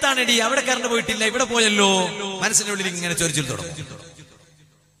അത് എത്താണെടി, അവിടെ കറണ്ട് പോയിട്ടില്ല, ഇവിടെ പോയല്ലോ. മനസ്സിന്റെ ഉള്ളിൽ ഇങ്ങനെ ചൊരിച്ചിൽ തുടങ്ങും.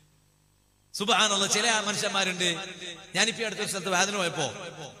 സുബ്ഹാനല്ലാഹ്, ചില മനുഷ്യന്മാരുണ്ട്. ഞാനിപ്പോ അടുത്തൊരു സ്ഥലത്ത് വേദന പോയപ്പോ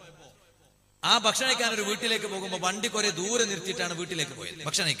ആ ഭക്ഷണം കഴിക്കാൻ ഒരു വീട്ടിലേക്ക് പോകുമ്പോ വണ്ടി കുറെ ദൂരെ നിർത്തിയിട്ടാണ് വീട്ടിലേക്ക് പോയത്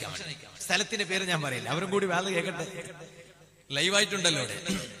ഭക്ഷണം കഴിക്കാൻ വേണ്ടി. സ്ഥലത്തിന്റെ പേര് ഞാൻ പറയില്ല, അവരും കൂടി വേദന കേൾക്കട്ടെ, ലൈവായിട്ടുണ്ടല്ലോ ഇവിടെ.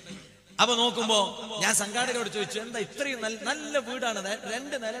 അപ്പൊ നോക്കുമ്പോ ഞാൻ സംഘാടകരോട് ചോദിച്ചു, എന്താ ഇത്രയും നല്ല വീടാണ്,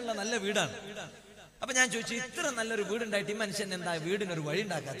 2 നിലയുള്ള നല്ല വീടാണ്. അപ്പൊ ഞാൻ ചോദിച്ചു, ഇത്ര നല്ലൊരു വീടുണ്ടായിട്ട് ഈ മനുഷ്യൻ എന്താ വീടിനൊരു വഴി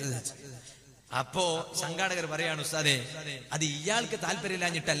ഉണ്ടാക്കാത്തത്? അപ്പോ സംഘാടകർ പറയാണ്, ഉസ്താദേ അത് ഇയാൾക്ക്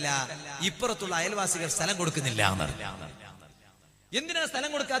താല്പര്യമില്ലാഞ്ഞിട്ടല്ല, ഇപ്പുറത്തുള്ള അയൽവാസികൾ സ്ഥലം കൊടുക്കുന്നില്ല എന്നാണ്. എന്തിനാ സ്ഥലം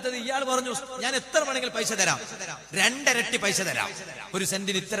കൊടുക്കാത്തത്? ഇയാൾ പറഞ്ഞു, ഞാൻ എത്ര വേണമെങ്കിലും പൈസ തരാം, 2 ഇരട്ടി പൈസ തരാം, ഒരു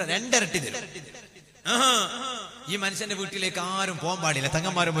സെന്റിന് ഇത്ര 2 ഇരട്ടി തരും. ഈ മനുഷ്യന്റെ വീട്ടിലേക്ക് ആരും പോകാൻ പാടില്ല,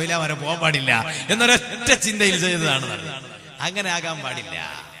 തങ്ങന്മാരും മൊയിലാമാരും പോകാൻ പാടില്ല എന്നൊരൊറ്റ ചിന്തയിൽ ചെയ്തതാണ്. അങ്ങനെ ആകാൻ പാടില്ല.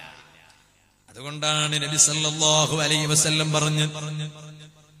 അതുകൊണ്ടാണ് നബി സല്ലല്ലാഹു അലൈഹി വസല്ലം പറഞ്ഞു,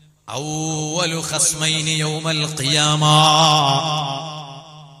 അവ്വലു ഖസ്മൈനി യൗമൽ ഖിയാമ,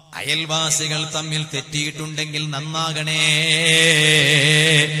 അയൽവാസികൾ തമ്മിൽ തെറ്റിയിട്ടുണ്ടെങ്കിൽ നന്നാകണേ.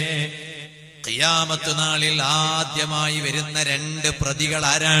 ഖിയാമത്ത് നാളിൽ ആദ്യമായി വരുന്ന 2 പ്രതികൾ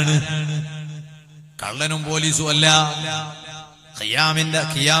ആരാണ്? കള്ളനും പോലീസും അല്ല.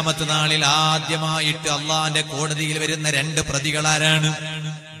 ഖിയാമത്ത് നാളിൽ ആദ്യമായിട്ട് അള്ളാന്റെ കോടതിയിൽ വരുന്ന 2 പ്രതികൾ ആരാണ്?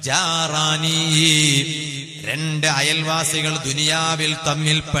 ജാറാനി, 2 അയൽവാസികൾ, ദുനിയാവിൽ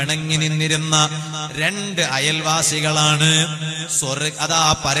തമ്മിൽ പിണങ്ങി നിന്നിരുന്ന 2 അയൽവാസികളാണ്. അതാ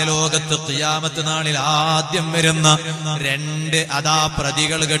പരലോകത്ത് ഖിയാമത്ത് നാളിൽ ആദ്യം വരുന്ന 2 അതാ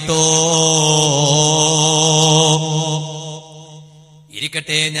പ്രതികൾ കേട്ടോ.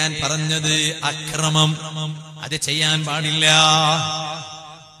 ഇരിക്കട്ടെ, ഞാൻ പറഞ്ഞത് അക്രമം അത് ചെയ്യാൻ പാടില്ല.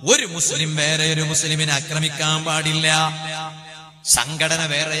 ഒരു മുസ്ലിം വേറെ ഒരു മുസ്ലിമിനെ ആക്രമിക്കാൻ പാടില്ല. സംഘടന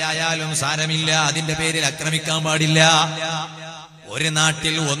വേറെയായാലും സാരമില്ല, അതിന്റെ പേരിൽ ആക്രമിക്കാൻ പാടില്ല. ഒരു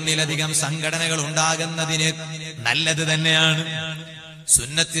നാട്ടിൽ ഒന്നിലധികം സംഘടനകൾ ഉണ്ടാകുന്നതിന് നല്ലത് തന്നെയാണ്.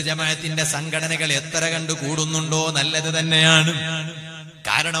 സുന്നത്ത് ജമാഅത്തിന്റെ സംഘടനകൾ എത്ര കണ്ടു കൂടുന്നുണ്ടോ നല്ലത് തന്നെയാണ്.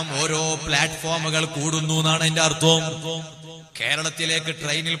 കാരണം ഓരോ പ്ലാറ്റ്ഫോമുകൾ കൂടുന്നു എന്നാണ് അതിന്റെ അർത്ഥം. കേരളത്തിലേക്ക്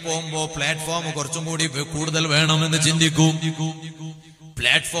ട്രെയിനിൽ പോകുമ്പോ പ്ലാറ്റ്ഫോം കുറച്ചും കൂടി കൂടുതൽ വേണമെന്ന് ചിന്തിക്കും.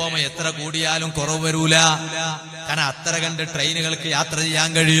 പ്ലാറ്റ്ഫോം എത്ര കൂടിയാലും കുറവ് വരൂല. കാരണം അത്ര കണ്ട് ട്രെയിനുകൾക്ക് യാത്ര ചെയ്യാൻ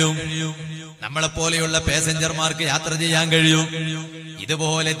കഴിയും, നമ്മളെപ്പോലെയുള്ള പാസഞ്ചർമാർക്ക് യാത്ര ചെയ്യാൻ കഴിയും.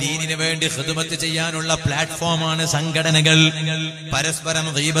 ഇതുപോലെ ദീനിന് വേണ്ടി ഖിദ്മത്ത് ചെയ്യാനുള്ള പ്ലാറ്റ്ഫോമാണ് സംഘടനകൾ. പരസ്പരം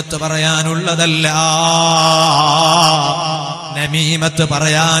ഗീബത്ത് പറയാനുള്ളതല്ല, നമീമത്ത്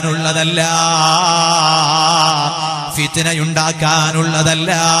പറയാനുള്ളതല്ല,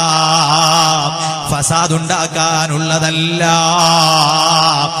 ഫിത്നയുണ്ടാക്കാനുള്ളതല്ല, ഫസാദുണ്ടാക്കാനുള്ളതല്ല.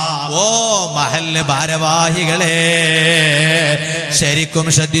 ഓ മഹല്ല് ഭാരവാഹികളെ, ശരിക്കും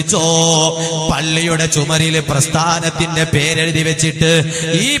ശ്രദ്ധിച്ചോ. പള്ളിയുടെ ചുമരിൽ പ്രസ്ഥാനത്തിന്റെ പേരെഴുതി വെച്ചിട്ട്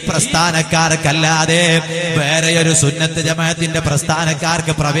ഈ പ്രസ്ഥാനക്കാർക്കല്ലാതെ വേറെയൊരു സുന്നത്ത് ജമാഅത്തിന്റെ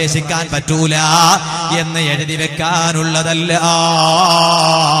പ്രസ്ഥാനക്കാർക്ക് പ്രവേശിക്കാൻ പറ്റൂല എന്ന് എഴുതി വെക്കാനുള്ളതല്ല.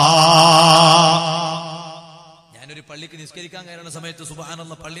 പള്ളിക്ക് നിസ്കരിക്കാൻ കയറുന്ന സമയത്ത്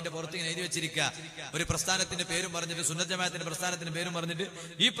സുബ്ഹാനല്ലാഹ് പള്ളിന്റെ പുറത്ത് ഇങ്ങനെ എഴുതി വെച്ചിരിക്കുക, ഒരു പ്രസ്ഥാനത്തിന്റെ പേരും പറഞ്ഞിട്ട്, സുന്നത്ത് ജമാഅത്തിന്റെ പ്രസ്ഥാനത്തിന്റെ പേരും പറഞ്ഞിട്ട്,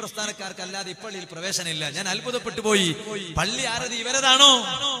 ഈ പ്രസ്ഥാനക്കാർക്കല്ലാതെ ഇപ്പള്ളിയിൽ പ്രവേശനമില്ല. ഞാൻ അത്ഭുതപ്പെട്ടു പോയി. പള്ളി ആരത്? ഇവരതാണോ?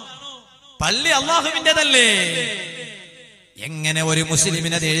 പള്ളി അള്ളാഹുവിന്റേതല്ലേ? എങ്ങനെ ഒരു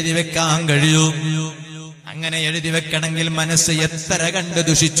മുസ്ലിമിന് അത് എഴുതി വെക്കാൻ കഴിയും? അങ്ങനെ എഴുതി വെക്കണമെങ്കിൽ മനസ്സ് എത്ര കണ്ട്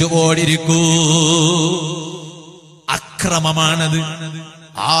ദുഷിച്ചു പോടിരിക്കൂ. അക്രമമാണത്.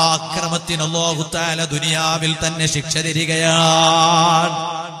 ആ അക്രമത്തിന് അല്ലാഹു തആല ദുനിയാവിൽ തന്നെ ശിക്ഷ തരികയാണ്.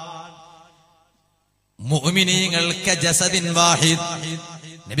 മുഅ്മിനീങ്ങൾക്ക് ജസദിൻ വാഹിദ്,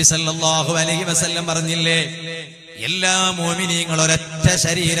 നബി സല്ലല്ലാഹു അലൈഹി വസല്ലം പറഞ്ഞില്ലേ, എല്ലാ മുഅ്മിനീങ്ങളും ഒരൊറ്റ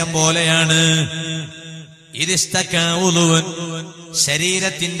ശരീരം പോലെയാണ്. ഇതിസ്തകഉലുൻ,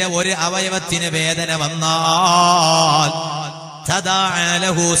 ശരീരത്തിന്റെ ഒരു അവയവത്തിന് വേദന വന്നാൽ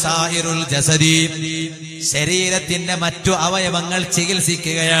തദാഅലഹു സായിറുൽ ജസദി, ശരീരത്തിന്റെ മറ്റു അവയവങ്ങൾ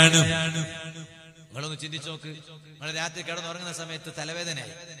ചികിത്സിക്കുകയാണ്. നിങ്ങളൊന്ന് ചിന്തിച്ചു നോക്ക്. നിങ്ങൾ രാത്രി കിടന്നുറങ്ങുന്ന സമയത്ത്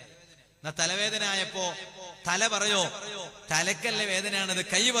തലവേദനയായി. തലവേദന ആയപ്പോ തല പറയോ തലക്കല്ലേ വേദനയാണത്?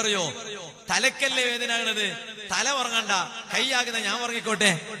 കൈ പറയോ തലക്കല്ലേ വേദനയാണത്? തല ഉറങ്ങണ്ട, കൈയാകുന്ന ഞാൻ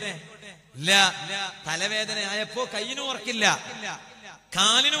ഉറങ്ങിക്കോട്ടെ. ഇല്ല, തലവേദന ആയപ്പോ കൈയിനും ഉറക്കില്ല,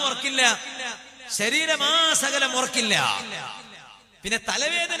 കാലിനും ഉറക്കില്ല, ശരീരമാസകലം ഉറക്കില്ല. പിന്നെ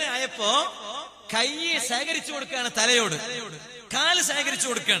തലവേദന ആയപ്പോ കൈ ശേഖരിച്ചു കൊടുക്കുകയാണ് തലയോട്, കാല് ശേഖരിച്ചു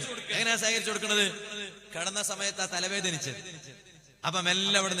കൊടുക്കുകയാണ്. എങ്ങനെയാ ശേഖരിച്ചു കൊടുക്കുന്നത്? കിടന്ന സമയത്ത് ആ തലവേദനിച്ചത്. അപ്പൊ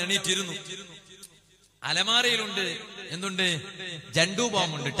മെല്ലെ അവിടെ എണീറ്റിരുന്നു. അലമാരയിലുണ്ട് എന്തുണ്ട്? ജണ്ടു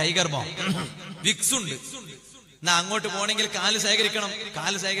ബോംബുണ്ട്, ടൈഗർ ബോംബ്, വിക്സ് ഉണ്ട്. എന്നാ അങ്ങോട്ട് പോണെങ്കിൽ കാല് ശേഖരിക്കണം.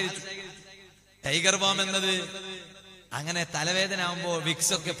 കാല് ശേഖരിച്ചു. ടൈഗർ ബോംബ് എന്നത് അങ്ങനെ തലവേദന ആവുമ്പോ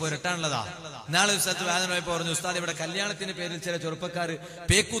വിക്സ് ഒക്കെ പുരട്ടാനുള്ളതാ. നാളെ ഒരു സ്ഥലത്ത് വേദന പോയപ്പോ പറഞ്ഞു, ഉസ്താദ് ഇവിടെ കല്യാണത്തിന്റെ പേരിൽ ചില ചെറുപ്പക്കാര്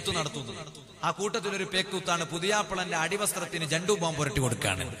പേക്കൂത്ത് നടത്തുന്നു. ആ കൂട്ടത്തിലൊരു പേക്കൂത്താണ് പുതിയാപ്പിളന്റെ അടിവസ്ത്രത്തിന് ജണ്ടു ബോംബ് പുരട്ടി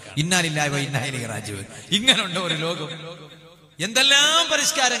കൊടുക്കാണ്. ഇന്നാലില്ലായ്മ ഇന്നായി രാജീവ്. ഇങ്ങനുണ്ടോ ഒരു ലോകം? എന്തെല്ലാം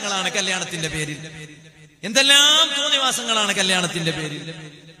പരിഷ്കാരങ്ങളാണ് കല്യാണത്തിന്റെ പേരിൽ, എന്തെല്ലാം തോന്നിവാസങ്ങളാണ് കല്യാണത്തിന്റെ പേരിൽ.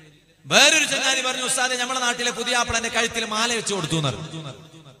 വേറൊരു ചങ്ങാതി പറഞ്ഞു, ഉസ്താദെ നമ്മുടെ നാട്ടിലെ പുതിയാപ്പിളന്റെ കഴുത്തിൽ മാല വെച്ച് കൊടുത്തു എന്ന്.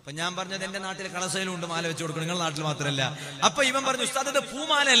 അപ്പൊ ഞാൻ പറഞ്ഞത് എന്റെ നാട്ടിലെ കളസയിലും ഉണ്ട് മാല വെച്ച് കൊടുക്കണം, നിങ്ങളുടെ നാട്ടിൽ മാത്രമല്ല. അപ്പൊ ഇവൻ പറഞ്ഞു, ഉസ്താദ് ഇത്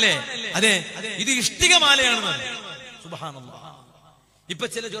പൂമാലല്ലേ? അതെ, ഇത് ഇഷ്ടിക മാലയാണെന്ന്. സുബ്ഹാനല്ലാഹ്. ഇപ്പൊ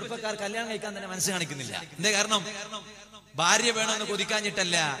ചില ചെറുപ്പക്കാർ കല്യാണം കഴിക്കാൻ തന്നെ മനസ്സ് കാണിക്കുന്നില്ല. എന്താ കാരണം? ഭാര്യ വേണമെന്ന്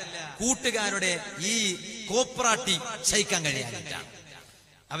കൊതിക്കാഞ്ഞിട്ടല്ല, കൂട്ടുകാരുടെ ഈ കോപ്രാട്ടി സഹിക്കാൻ കഴിയാഞ്ഞിട്ടാണ്.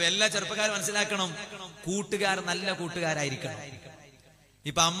 അപ്പൊ എല്ലാ ചെറുപ്പക്കാരും മനസ്സിലാക്കണം, കൂട്ടുകാർ നല്ല കൂട്ടുകാരായിരിക്കണം.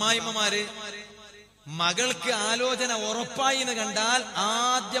 ഇപ്പൊ അമ്മായിമ്മമാര് മകൾക്ക് ആലോചന ഉറപ്പായി എന്ന് കണ്ടാൽ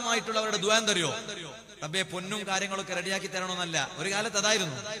ആദ്യമായിട്ടുള്ളവരുടെ ദുആ എന്തറിയോ? റബ്ബേ പൊന്നും കാര്യങ്ങളൊക്കെ റെഡിയാക്കി തരണമെന്നല്ല. ഒരു കാലത്ത്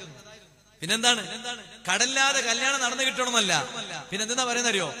അതായിരുന്നു. പിന്നെന്താണ്? കടല്ലാതെ കല്യാണം നടന്നു കിട്ടണമെന്നല്ല. പിന്നെന്താ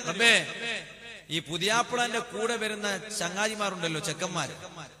പറയുന്നറിയോ? റബ്ബേ ഈ പുതിയാപ്പിളന്റെ കൂടെ വരുന്ന ചങ്ങാതിമാരുണ്ടല്ലോ, ചെക്കന്മാര്,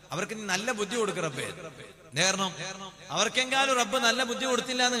 അവർക്ക് നീ നല്ല ബുദ്ധി കൊടുക്ക് റബ്ബേ. കാരണം അവർക്കെങ്കാലും റബ്ബ് നല്ല ബുദ്ധി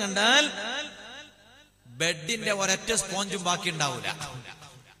കൊടുത്തില്ല എന്ന് കണ്ടാൽ ബെഡിന്റെ ഒരൊറ്റ സ്പോഞ്ചും ബാക്കി ഉണ്ടാവൂല.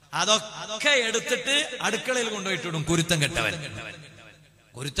 അതൊക്കെ എടുത്തിട്ട് അടുക്കളയിൽ കൊണ്ടുപോയിട്ടിടും. കുരുത്തം കെട്ടവൻ.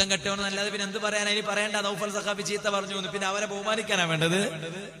 കുരുത്തം കെട്ടവൻ അല്ലാതെ പിന്നെ എന്ത് പറയാൻ? അതിന് പറയേണ്ട നൗഫൽ സഖാഫി ചീത്ത പറഞ്ഞു എന്ന് പിന്നെ അവരെ ബഹുമാനിക്കാനാ വേണ്ടത്.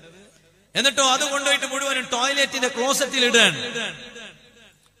 എന്നിട്ടോ അത് കൊണ്ടുപോയിട്ട് മുഴുവനും ടോയ്ലറ്റിന്റെ ക്ലോസറ്റിൽ ഇടാൻ.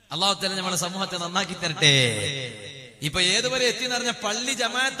 അല്ലാഹു തആല നമ്മുടെ സമൂഹത്തെ നന്നാക്കി തരട്ടെ. ഇപ്പൊ ഏതുവരെ എത്തിന്ന് പറഞ്ഞ പള്ളി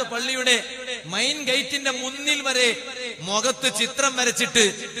ജമാഅത്ത് പള്ളിയുടെ മെയിൻ ഗേറ്റിന്റെ മുന്നിൽ വരെ മുഖത്ത് ചിത്രം വരച്ചിട്ട്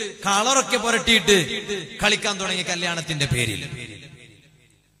കളറൊക്കെ പുരട്ടിയിട്ട് കളിക്കാൻ തുടങ്ങി കല്യാണത്തിന്റെ പേരിൽ.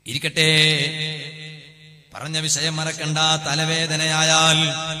 ഇരിക്കട്ടെ, പറഞ്ഞ വിഷയം മറക്കണ്ട.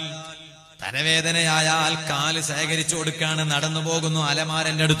 തലവേദനയായാൽ കാല് ശേഖരിച്ചു കൊടുക്കാണ്. നടന്നു പോകുന്നു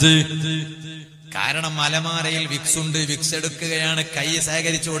അലമാരന്റെ അടുത്ത്. കാരണം അലമാരയിൽ വിക്സ് ഉണ്ട്. വിക്സ് എടുക്കുകയാണ്. കൈ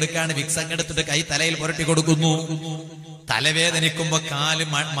ശേഖരിച്ചു കൊടുക്കാണ്. വിക്സ് അങ്ങ് എടുത്തിട്ട് കൈ തലയിൽ പുരട്ടി കൊടുക്കുന്നു. തലവേദനിക്കുമ്പോ കാല്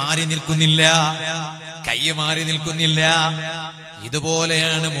മാറി നിൽക്കുന്നില്ല, കൈ മാറി നിൽക്കുന്നില്ല.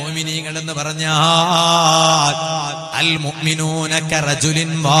 ഇതുപോലെയാണ് മുഅ്മിനീങ്ങൾ എന്ന് പറഞ്ഞാൽ അൽ മുഅ്മിനൂന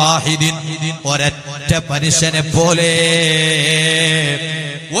കറജുലിൻ വാഹിദിൻ, ഒരൊറ്റ മനുഷ്യനെ പോലെ.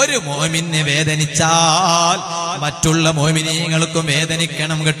 ഒരു മുഅ്മിനെ വേദനിച്ചാൽ മറ്റുള്ള മുഅ്മിനീങ്ങൾക്കും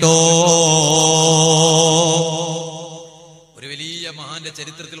വേദനിക്കണം കേട്ടോ. ഒരു വലിയ മഹാന്റെ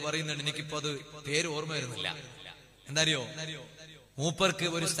ചരിത്രത്തിൽ പറയുന്നുണ്ട്, എനിക്കിപ്പോ അത് പേര് ഓർമ്മ വരുന്നില്ല. എന്താ അറിയോ? മൂപ്പർക്ക്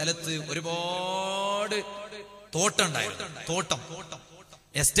ഒരു സ്ഥലത്ത് ഒരുപാട് തോട്ടം ഉണ്ടായിരുന്നു. തോട്ടം,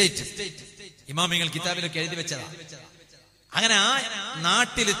 എസ്റ്റേറ്റ്. ഇമാമിങ്ങൾ കിതാബിലൊക്കെ എഴുതി വെച്ചതാ. അങ്ങനെ ആ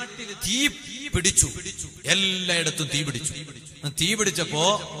നാട്ടില് തീ പിടിച്ചു. എല്ലായിടത്തും തീ പിടിച്ചു. തീ പിടിച്ചപ്പോ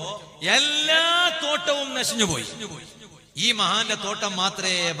എല്ലാ തോട്ടവും നശിഞ്ഞുപോയി. ഈ മഹാന്റെ തോട്ടം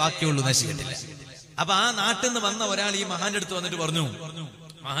മാത്രമേ ബാക്കിയുള്ളൂ, നശിച്ചിട്ടില്ല. അപ്പൊ ആ നാട്ടിൽ നിന്ന് വന്ന ഒരാൾ ഈ മഹാന്റെ അടുത്ത് വന്നിട്ട് പറഞ്ഞു,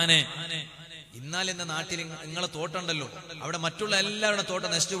 മഹാനെ, എന്നാൽ എന്ന നാട്ടിൽ നിങ്ങളെ തോട്ടം ഉണ്ടല്ലോ, അവിടെ മറ്റുള്ള എല്ലാവരുടെ തോട്ടം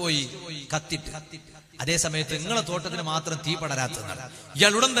നശിച്ചുപോയി, കത്തിട്ട്. അതേ സമയത്ത് നിങ്ങളെ തോട്ടത്തിന് മാത്രം തീ പടരാത്തതാണ്.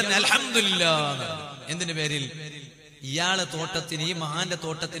 ഇയാൾ ഉടൻ തന്നെ അൽഹംദുലില്ലാഹ്. എന്തിന്റെ പേരിൽ? ഇയാളെ തോട്ടത്തിന്, ഈ മഹാന്റെ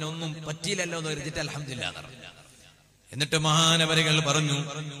തോട്ടത്തിനൊന്നും പറ്റിയില്ലല്ലോ എന്ന് കരുതിയിട്ട് അൽഹംദുലില്ലാഹ്. എന്നിട്ട് മഹാനവരികൾ പറഞ്ഞു,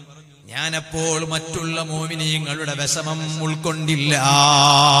 ഞാനപ്പോൾ മറ്റുള്ള മുഅ്മിനീങ്ങളുടെ വിഷമം ഉൾക്കൊണ്ടില്ല.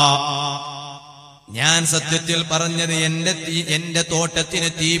 ഞാൻ സത്യത്തിൽ പറഞ്ഞത് എന്റെ തോട്ടത്തിന്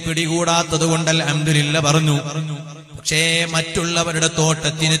തീ പിടികൂടാത്തത് കൊണ്ട് അൽഹംദുലില്ലാഹ് പറഞ്ഞു. പക്ഷേ മറ്റുള്ളവരുടെ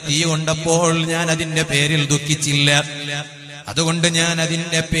തോട്ടത്തിന് തീ കൊണ്ടപ്പോൾ ഞാൻ അതിന്റെ പേരിൽ ദുഃഖിച്ചില്ല. അതുകൊണ്ട് ഞാൻ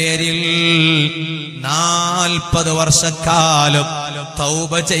അതിന്റെ പേരിൽ 40 വർഷക്കാലം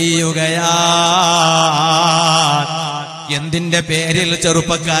തൗബ ചെയ്യുകയാ. എന്തിന്റെ പേരിൽ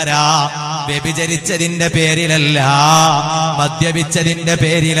ചെറുപ്പക്കാരാ? വ്യഭിചരിച്ചതിന്റെ പേരിലല്ല, മദ്യപിച്ചതിന്റെ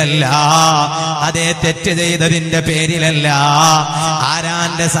പേരിലല്ല, അതേ തെറ്റ് ചെയ്തതിന്റെ പേരിലല്ല,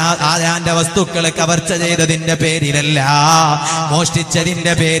 ആരാന്റെ വസ്തുക്കളെ കവർച്ച ചെയ്തതിന്റെ പേരിലല്ല,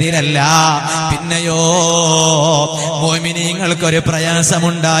 മോഷ്ടിച്ചതിന്റെ പേരിലല്ല. പിന്നെയോ മുഅ്മിനീങ്ങൾക്കൊരു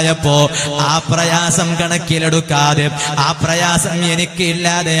പ്രയാസമുണ്ടായപ്പോ ആ പ്രയാസം കണക്കിലെടുക്കാതെ ആ പ്രയാസം എനിക്ക്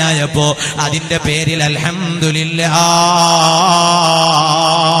ഇല്ലാതെയായപ്പോ അതിന്റെ പേരിൽ അൽഹംദുലില്ലാഹ്.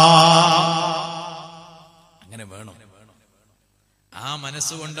 അങ്ങനെ വേണം. ആ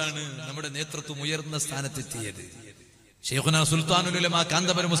മനസ്സുകൊണ്ടാണ് നമ്മുടെ നേതൃത്വം ഉയർന്ന സ്ഥാനത്തെത്തിയത്. ശൈഖുനാ സുൽത്താനുൽ ഉലമാ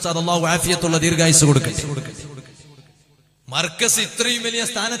കാന്തപുരം ഉസ്താദ് അല്ലാഹു ആഫിയത്തുള്ള ദീർഘായുസ്സ് കൊടുക്കട്ടെ. മർക്കസ് ഇത്രയും വലിയ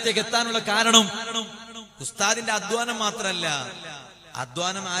സ്ഥാനത്തേക്ക് എത്താനുള്ള കാരണം ഉസ്താദിന്റെ അധ്വാനം മാത്രമല്ല.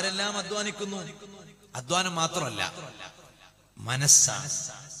 അധ്വാനം ആരെല്ലാം അധ്വാനിക്കുന്നു? അധ്വാനം മാത്രമല്ല, മനസ്സാണ്.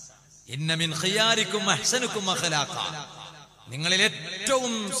 ഇന്ന മിൻ ഖിയാരിക്കും അഹ്സനുക്കും അഖ്ലാഖ. നിങ്ങളിൽ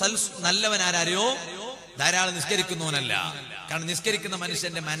ഏറ്റവും നല്ലവൻ ആരാരെയോ ധാരാളം നിസ്കരിക്കുന്നവനല്ല. കാരണം നിസ്കരിക്കുന്ന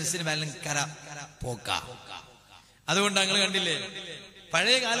മനുഷ്യന്റെ മനസ്സിന് ഭയങ്കര പോക്ക. അതുകൊണ്ട് നിങ്ങൾ കണ്ടില്ലേ,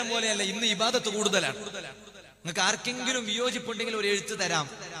 പഴയ കാലം പോലെയല്ല, ഇന്ന് ഇബാദത്ത് കൂടുതലാണ്. നിങ്ങൾക്ക് ആർക്കെങ്കിലും വിയോജിപ്പുണ്ടെങ്കിൽ ഒരു എഴുത്ത് തരാം,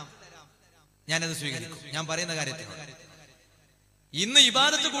 ഞാനത് സ്വീകരിക്കും. ഞാൻ പറയുന്ന കാര്യത്തിനോട് ഇന്ന്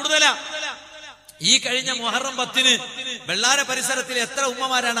ഇബാദത്ത് കൂടുതലാ. ഈ കഴിഞ്ഞ മുഹറം 10 ബെള്ളാരെ പരിസരത്തിൽ എത്ര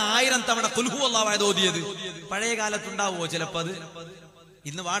ഉമ്മമാരാണ് 1000 തവണ ഖുൽ ഹുവല്ലാഹു അഹദ് ഓതിയത്? പഴയ കാലത്തുണ്ടാവുമോ? ചിലപ്പോ അത്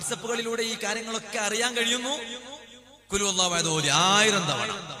ഇന്ന് വാട്സപ്പുകളിലൂടെ ഈ കാര്യങ്ങളൊക്കെ അറിയാൻ കഴിയുന്നു. ഖുൽ ഹുവല്ലാഹു അഹദ് ഓതി 1000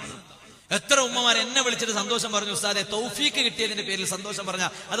 തവണ. എത്ര ഉമ്മമാർ എന്നെ വിളിച്ചിട്ട് സന്തോഷം പറഞ്ഞു, ഉസ്താദെ തൗഫീക്ക് കിട്ടിയതിന്റെ പേരിൽ സന്തോഷം പറഞ്ഞ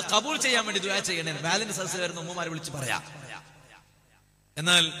അത് കബൂൽ ചെയ്യാൻ വേണ്ടി ദുആ ചെയ്യണേ. ബാലിന്റെ സദസ്സിൽ വരുന്ന ഉമ്മമാരെ വിളിച്ച് പറയാം.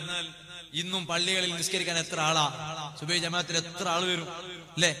 എന്നാൽ ഇന്നും പള്ളികളിൽ നിസ്കരിക്കാൻ എത്ര ആളാ? സുബഹി ജമാഅത്തിൽ എത്ര ആള് വരും?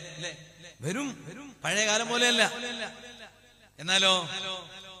 അല്ലേ? വരും. പഴയ കാലം പോലെയല്ല. എന്നാലോ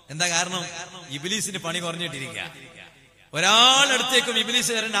എന്താ കാരണം? ഇബ്ലീസിന് പണി കുറഞ്ഞിട്ടിരിക്കുക. ഒരാളടുത്തേക്കും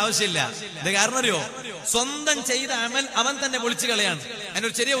ഇബ്ലീസ് വരേണ്ട ആവശ്യമില്ല. ഇത് കാരണം അറിയോ? സ്വന്തം ചെയ്ത അമൽ അവൻ തന്നെ പൊളിച്ചു കളയാണ്.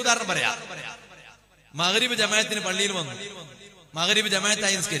 അതിനൊരു ചെറിയ ഉദാഹരണം പറയാം. മഗ്രിബ് ജമാഅത്തിന് പള്ളിയിൽ വന്നു, മഗ്രിബ്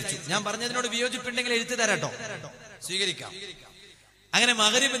ജമാഅത്തായി നിസ്കരിച്ചു. ഞാൻ പറഞ്ഞതിനോട് വിയോജിപ്പുണ്ടെങ്കിൽ എഴുതി തരാട്ടോ, സ്വീകരിക്കാം. അങ്ങനെ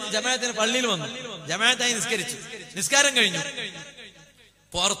മഗ്രിബ് ജമാഅത്തിന് പള്ളിയിൽ വന്നു, ജമാഅത്തായി നിസ്കരിച്ചു. നിസ്കാരം കഴിഞ്ഞു.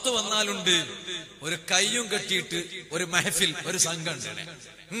 പുറത്തു വന്നാലുണ്ട് ഒരു കയ്യും കെട്ടിയിട്ട് ഒരു മെഹഫിൽ, ഒരു സംഘം ഉണ്ട്.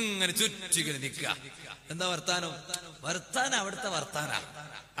 ഇങ്ങനെ ചുറ്റിങ്ങനെ നിൽക്കുക. എന്താ വർത്താനം? വർത്താനം അവിടുത്തെ വർത്താന.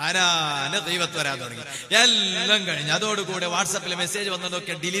 ആരാന ദൈവത്ത് വരാൻ തുടങ്ങി. എല്ലാം കഴിഞ്ഞു. അതോടുകൂടെ വാട്സാപ്പിൽ മെസ്സേജ്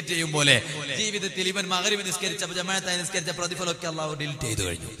വന്നതൊക്കെ ഡിലീറ്റ് ചെയ്യും പോലെ ജീവിതത്തിൽ ഇവൻ മഗ്രിബ് നിസ്കരിച്ച ജമാഅത്തായി നിസ്കരിച്ച പ്രതിഫലമൊക്കെ അള്ളാഹു ഡിലീറ്റ് ചെയ്തു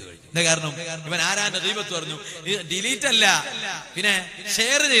കഴിഞ്ഞു. എന്താ കാരണം? ഇവൻ ആരാന്റെ ദൈവത്ത് പറഞ്ഞു. ഡിലീറ്റ് അല്ല, പിന്നെ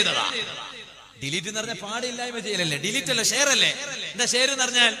ഷെയർ ചെയ്തതാ. ഡിലീറ്റ് എന്ന് പറഞ്ഞാൽ പാടില്ലായ്മ ചെയ്യലല്ലേ, ഡിലീറ്റ് അല്ല, ഷെയർ അല്ലേ. എന്താ ഷെയർ എന്ന്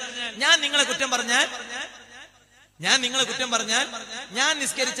പറഞ്ഞാൽ? ഞാൻ നിങ്ങളെ കുറ്റം പറഞ്ഞാൽ ഞാൻ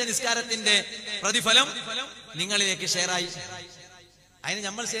നിസ്കരിച്ച നിസ്കാരത്തിന്റെ പ്രതിഫലം നിങ്ങളിലേക്ക് ഷെയറായി. അതിന്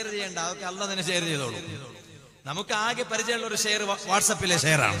നമ്മൾ ഷെയർ ചെയ്യേണ്ട, അതൊക്കെ അള്ളാഹ് തന്നെ ഷെയർ ചെയ്തോളൂ. നമുക്ക് ആകെ പരിചയമുള്ള ഒരു ഷെയർ വാട്സപ്പിലെ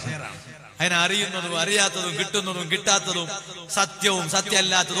ഷെയറാണ്. അതിനെ അറിയുന്നതും അറിയാത്തതും കിട്ടുന്നതും കിട്ടാത്തതും സത്യവും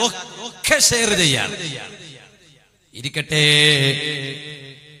സത്യമല്ലാത്തതും ഒക്കെ ഷെയർ ചെയ്യാൻ ഇരിക്കട്ടെ.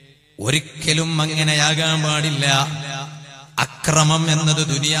 ഒരിക്കലും അങ്ങനെയാകാൻ പാടില്ല. അക്രമം എന്നത്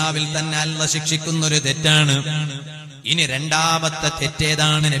ദുനിയാവിൽ തന്നെ അല്ലാഹ് ശിക്ഷിക്കുന്ന ഒരു തെറ്റാണ്. ഇനി രണ്ടാമത്തെ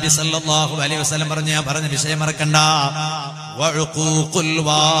തെറ്റേതാണ്? നബി സല്ലല്ലാഹു അലൈഹി വസല്ലം പറഞ്ഞ വിഷയം മറക്കണ്ട. വഉഖൂഖുൽ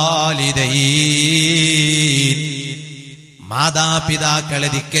വാലിദൈൻ, മാതാപിതാക്കളെ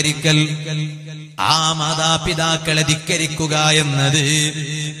ധിക്കരിക്കൽ. ആ മാതാപിതാക്കളെ ധിക്കരിക്കുക എന്നത്,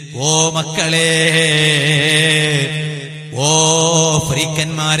 ഓ മക്കളെ, ഓ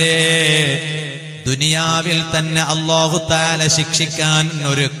ഫ്രീക്കന്മാരെ, ദുനിയാവിൽ തന്നെ അല്ലാഹു തആല ശിക്ഷിക്കാൻ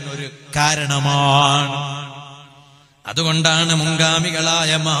ഒരു കാരണമാണ്. അതുകൊണ്ടാണ്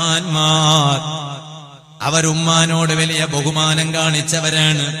മുൻഗാമികളായ മഹാന്മാർ അവരുമ്മാനോട് വലിയ ബഹുമാനം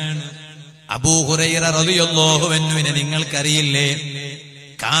കാണിച്ചവരാണ്. അബൂ ഹുറൈറ റളിയല്ലാഹു അൻഹുവിനെ നിങ്ങൾക്കറിയില്ലേ?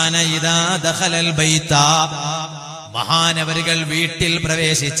 കാന ഇദാ ദഖലൽ ബൈത, മഹാനവരുകൾ വീട്ടിൽ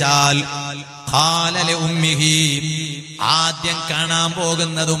പ്രവേശിച്ചാൽ ഖാല ലി ഉമ്മിഹി, ആദ്യം കാണാൻ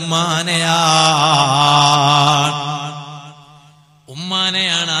പോകുന്നത്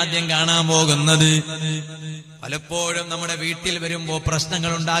ഉമ്മാനെയാണ് ആദ്യം കാണാൻ പോകുന്നത്. പലപ്പോഴും നമ്മുടെ വീട്ടിൽ വരുമ്പോ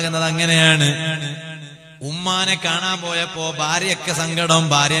പ്രശ്നങ്ങൾ ഉണ്ടാകുന്നത് അങ്ങനെയാണ്. ഉമ്മാനെ കാണാൻ പോയപ്പോ ഭാര്യയ്ക്ക് സങ്കടം,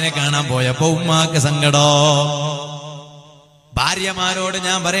 ഭാര്യനെ കാണാൻ പോയപ്പോ ഉമ്മാക്ക് സങ്കടം. ഭാര്യമാരോട്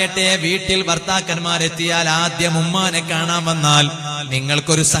ഞാൻ പറയട്ടെ, വീട്ടിൽ ഭർത്താക്കന്മാരെത്തിയാൽ ആദ്യം ഉമ്മാനെ കാണാൻ വന്നാൽ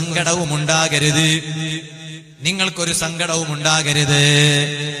നിങ്ങൾക്കൊരു സങ്കടവും ഉണ്ടാകരുത്, നിങ്ങൾക്കൊരു സങ്കടവും ഉണ്ടാകരുത്.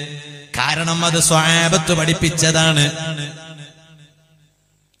 കാരണം അത് സ്വഹാബത്ത് പഠിപ്പിച്ചതാണ്.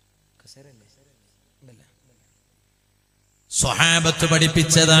 സ്വഹാബത്ത്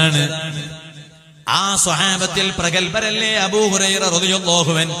പഠിപ്പിച്ചതാണ്. ആ സ്വഹാബത്തിൽ പ്രഗൽഭരല്ലേ അബൂ ഹുറൈറ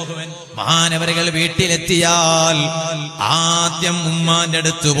റളിയല്ലാഹു അൻഹു. മഹാനവരുകൾ വീട്ടിലെത്തിയാൽ ആദ്യം ഉമ്മാന്റെ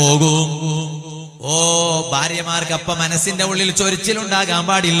അടുത്ത് പോകും. ഓ ഭാര്യമാർക്ക് അപ്പ മനസ്സിന്റെ ഉള്ളിൽ ചൊരിച്ചിലുണ്ടാകാൻ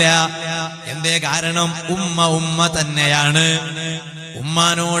പാടില്ല. എന്തേ കാരണം? ഉമ്മ തന്നെയാണ്.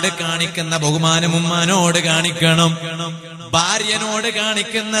 ഉമ്മാനോട് കാണിക്കുന്ന ബഹുമാനം ഉമ്മാനോട് കാണിക്കണം. ഭാര്യനോട്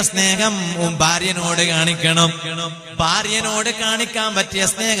കാണിക്കുന്ന സ്നേഹം ഭാര്യനോട് കാണിക്കണം. ഭാര്യനോട് കാണിക്കാൻ പറ്റിയ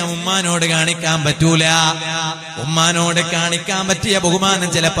സ്നേഹം ഉമ്മാനോട് കാണിക്കാൻ പറ്റൂല. ഉമ്മാനോട് കാണിക്കാൻ പറ്റിയ ബഹുമാനം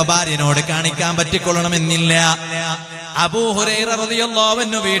ചിലപ്പോ ഭാര്യനോട് കാണിക്കാൻ പറ്റിക്കൊള്ളണമെന്നില്ല. അബൂ ഹുറൈറ റളിയല്ലാഹു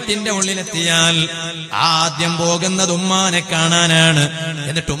അൻഹു വീട്ടിന്റെ ഉള്ളിലെത്തിയാൽ ആദ്യം പോകുന്നത് ഉമ്മാനെ കാണാനാണ്.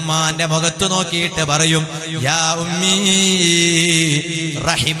 എന്നിട്ട് ഉമ്മാന്റെ മുഖത്ത് നോക്കിയിട്ട് പറയും, യാ ഉമ്മീ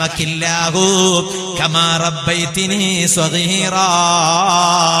റഹിമകില്ലാഹു കമാ റബ്ബൈതിനി സ്വഗീറാ.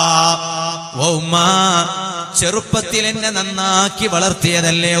 ഓ ഉമ്മ ചെറുപ്പത്തിൽ എന്നെ നന്നാക്കി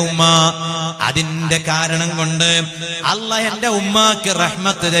വളർത്തിയതല്ലേ ഉമ്മ, അതിന്റെ കാരണം കൊണ്ട് അല്ലാഹ് എന്റെ ഉമ്മാക്ക്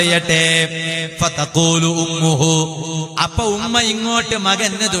റഹ്മത്ത് ചെയ്യട്ടെ. ഫതഖൂലു ഉമ്മുഹു, അപ്പൊ ഉമ്മ ഇങ്ങോട്ട്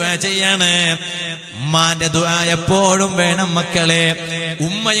മകന് ദുആ ചെയ്യാണ്. ഉമ്മാന്റെ ദുആ എപ്പോഴും വേണം മക്കളെ.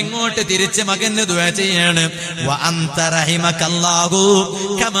 ഉമ്മ ഇങ്ങോട്ട് തിരിച്ച് മകന് ദുആ ചെയ്യാണ്. വ അൻത റഹിമകല്ലാഹു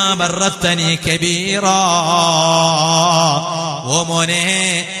കമാ ബറത്തനി കബീറാ, ഓ മോനെ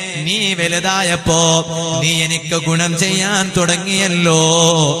നീ വലുതായപ്പോ നീ എനിക്ക് ഗുണം ചെയ്യാൻ തുടങ്ങിയല്ലോ,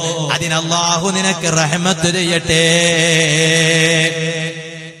 അതിന് അല്ലാഹു നിനക്ക് റഹ്മത്ത് ചെയ്യട്ടെ.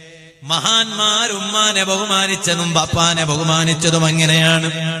 മഹാന്മാർ ഉമ്മാനെ ബഹുമാനിച്ചതും ബാപ്പാനെ ബഹുമാനിച്ചതും അങ്ങനെയാണ്.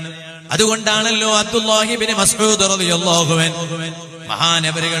 അതുകൊണ്ടാണല്ലോ അബ്ദുല്ലാഹി ഇബ്നു മസ്ഊദ് റളിയല്ലാഹു അൻഹു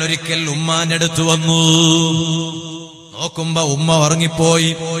മഹാനവരുകൾ ഒരിക്കൽ ഉമ്മാന്റെ അടുത്ത് വന്നു. നോക്കുമ്പോ ഉമ്മ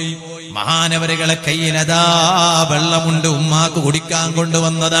ഉറങ്ങിപ്പോയി. മഹാനവരുകളെ കയ്യിലതാ വെള്ളമുണ്ട്, ഉമ്മാക്ക് കുടിക്കാൻ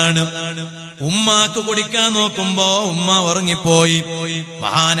കൊണ്ടുവന്നതാണ്. ഉമ്മാക്ക് കുടിക്കാൻ നോക്കുമ്പോ ഉമ്മ ഉറങ്ങിപ്പോയി.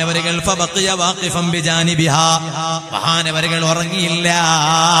 മഹാനവരുകൾ ഫബഖിയ വാഖിഫൻ ബിജാനിബിഹാ, മഹാനവരുകൾ ഉറങ്ങിയില്ല.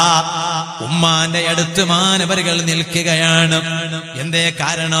 ഉമ്മാന്റെ അടുത്ത് മഹാനവരുകൾ നിൽക്കുകയാണ്. എന്തേ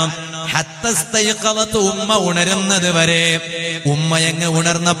കാരണം? ഹത്തസ്തയഖലതു, ഉമ്മ ഉണരുന്നത് വരെ. ഉമ്മയങ്ങ്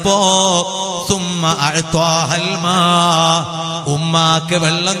ഉണർന്നപ്പോ സുമ്മ അഅ്താഹൽ മാ, ഉമ്മാക്ക്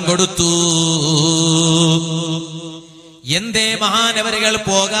വെള്ളം കൊടുത്തു. എന്തേ മഹാനവരുകൾ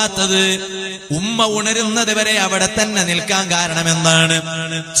പോകാത്തത്? ഉമ്മ ഉണരുന്നത് വരെ അവിടെ തന്നെ നിൽക്കാൻ കാരണം എന്താണ്?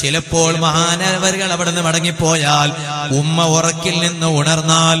 ചിലപ്പോൾ മഹാനവരുകൾ അവിടെ നിന്ന് മടങ്ങിപ്പോയാൽ, ഉമ്മ ഉറക്കിൽ നിന്ന്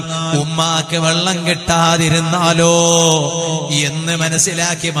ഉണർന്നാൽ ഉമ്മാക്ക് വെള്ളം കിട്ടാതിരുന്നാലോ എന്ന്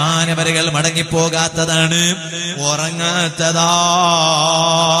മനസ്സിലാക്കി മഹാനവരുകൾ മടങ്ങിപ്പോകാത്തതാണ്, ഉറങ്ങാത്തതാണ്.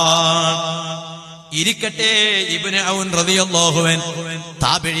 ഇരിക്കട്ടെ, ഇബ്നു ഔൻ റളിയല്ലാഹു അൻഹു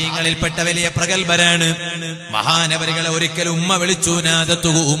താബിഈങ്ങളിൽപ്പെട്ട വലിയ പ്രഗൽഭരാണ്. മഹാനവരുകളെ ഒരിക്കൽ ഉമ്മ വിളിച്ചു.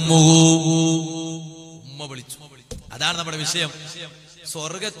 നാദത്തുഹു ഉമ്മുഹു, ഉമ്മ വിളിച്ചു. അതാണ് നമ്മുടെ വിഷയം.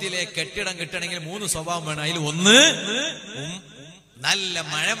 സ്വർഗത്തിലെ കെട്ടിടം കിട്ടണമെങ്കിൽ 3 സ്വഭാവം വേണം. അതിൽ ഒന്ന് നല്ല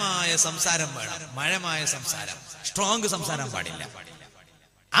മഴമായ സംസാരം വേണം. മഴമായ സംസാരം, സ്ട്രോങ് സംസാരം പാടില്ല.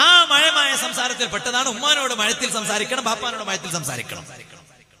 ആ മഴമായ സംസാരത്തിൽ പെട്ടതാണ് ഉമ്മാനോട് മഴത്തിൽ സംസാരിക്കണം, ബാപ്പാനോട് മഴത്തിൽ സംസാരിക്കണം.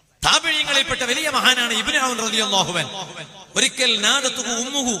 താബിഈങ്ങളിൽപ്പെട്ട വലിയ മഹാനാണ് ഇബ്നു ഔൻ റളിയല്ലാഹു അൻഹു. ഒരിക്കൽ നാദത്തുഹു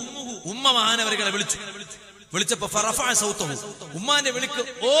ഉമ്മുഹു, ഉമ്മ മഹാനവരുകളെ വിളിച്ചു. വിളിച്ചപ്പോ ഫറഫഅ സൗതഹു, ഉമ്മാന്റെ വിളിക്ക്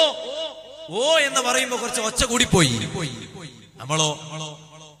ഓ ഓ എന്ന് പറയുമ്പോ കുറച്ച് ഒച്ച കൂടിപ്പോയി.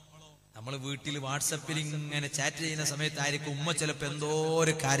 നമ്മള് വീട്ടിൽ വാട്സപ്പിൽ ഇങ്ങനെ ചാറ്റ് ചെയ്യുന്ന സമയത്തായിരിക്കും ഉമ്മ ചിലപ്പോ എന്തോ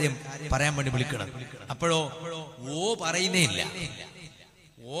ഒരു കാര്യം പറയാൻ വേണ്ടി വിളിക്കണം. അപ്പോഴോ ഓ പറയുന്നേ ഇല്ല.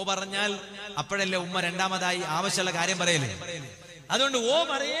 ഓ പറഞ്ഞാൽ അപ്പോഴല്ലേ ഉമ്മ രണ്ടാമതായി ആവശ്യമുള്ള കാര്യം പറയല്ലേ. അതുകൊണ്ട് ഓ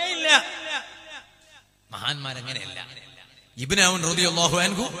പറയേയില്ല. മഹാന്മാരങ്ങനെയല്ല. ഇബ്നു ഔൻ റളിയല്ലാഹു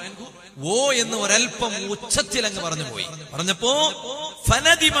അൻഹു ഓ എന്ന് ഒരൽപ്പം ഉച്ചത്തിൽ അങ്ങ് പറഞ്ഞു പോയി. പറഞ്ഞപ്പോ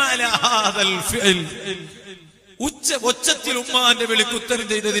ഫനദിമ അലാ ഹാദൽ ഫിഅൽ, ഉച്ചത്തിൽ ഉമ്മാന്റെ വിളിക്ക് ഉത്തരം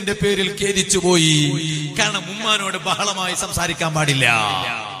ചെയ്തതിന്റെ പേരിൽ ഖേദിച്ചു പോയി. കാരണം ഉമ്മാനോട് ബഹളമായി സംസാരിക്കാൻ പാടില്ല.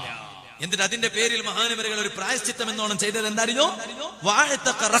 എന്നിട്ട് അതിന്റെ പേരിൽ മഹാനവരുകൾ ഒരു പ്രായശ്ചിത്തം എന്നോണം ചെയ്തത് എന്തായിരുന്നു?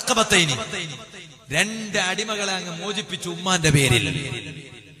 വാഴത്തക്ക റഖബത്തൈനി, 2 അടിമകളെ അങ്ങ് മോചിപ്പിച്ചു ഉമ്മാന്റെ പേരിൽ.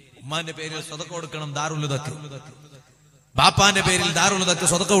 ഉമ്മാന്റെ പേരിൽ സ്വതക്ക കൊടുക്കണം, ദാറുൽ ഹുദക്ക്. ബാപ്പാന്റെ പേരിൽ ദാറുൽ ഹുദക്ക്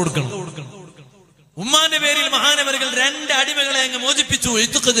സ്വതക്ക കൊടുക്കണം. ഉമ്മാന്റെ പേരിൽ മഹാനവരുകൾ 2 അടിമകളെ അങ്ങ് മോചിപ്പിച്ചു.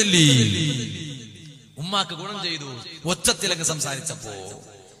 ഇത്ഖ് ചൊല്ലി ഉമ്മാക്ക് ഗുണം ചെയ്തു. ഒച്ചത്തിലങ്ങ് സംസാരിച്ചപ്പോ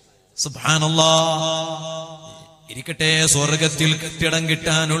സുബ്ഹാനല്ലാഹ്. ഇരിക്കട്ടെ, സ്വർഗത്തിൽ കെട്ടിടം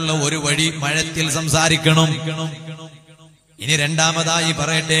കിട്ടാനുള്ള ഒരു വഴി മഴത്തിൽ സംസാരിക്കണം. ഇനി രണ്ടാമതായി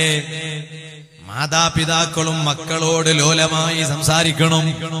പറയട്ടെ, മാതാപിതാക്കളും മക്കളോട് ലോലമായി സംസാരിക്കണം.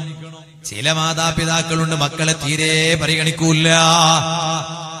 ചില മാതാപിതാക്കളുണ്ട് മക്കളെ തീരെ പരിഗണിക്കൂല.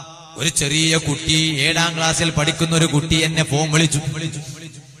 ഒരു ചെറിയ കുട്ടി, 7ാം ക്ലാസ്സിൽ പഠിക്കുന്ന ഒരു കുട്ടി എന്നെ ഫോൺ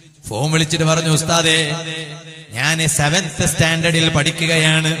വിളിച്ചിട്ട് പറഞ്ഞു, ഉസ്താദേ ഞാൻ 7th സ്റ്റാൻഡേർഡിൽ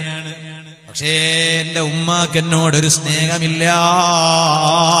പഠിക്കുകയാണ്, പക്ഷേ എന്റെ ഉമ്മാക്ക് എന്നോടൊരു സ്നേഹമില്ല.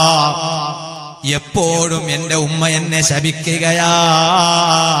 എപ്പോഴും എന്റെ ഉമ്മ എന്നെ ശപിക്കുകയാണ്.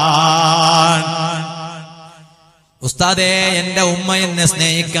 ഉസ്താദേ, എന്റെ ഉമ്മ എന്നെ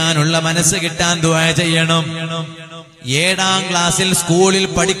സ്നേഹിക്കാനുള്ള മനസ്സ് കിട്ടാൻ ദുആ ചെയ്യണം. 7ാം ക്ലാസ്സിൽ സ്കൂളിൽ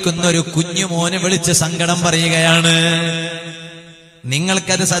പഠിക്കുന്ന ഒരു കുഞ്ഞുമോനെ വിളിച്ച് സങ്കടം പറയുകയാണ്.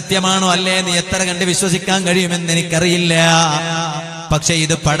 നിങ്ങൾക്കത് സത്യമാണോ അല്ലേ എന്ന് എത്ര കണ്ട് വിശ്വസിക്കാൻ കഴിയുമെന്ന് എനിക്കറിയില്ല. പക്ഷെ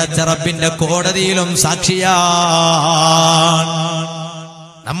ഇത് പടച്ച റബ്ബിന്റെ കോടതിയിലും സാക്ഷിയാണ്.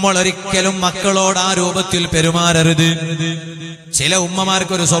 നമ്മൾ ഒരിക്കലും മക്കളോട് ആ രൂപത്തിൽ പെരുമാറരുത്. ചില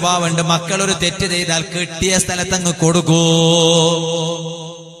ഉമ്മമാർക്കൊരു സ്വഭാവമുണ്ട്, മക്കളൊരു തെറ്റ് ചെയ്താൽ കിട്ടിയ സ്ഥലത്തങ്ങ് കൊടുക്കൂ.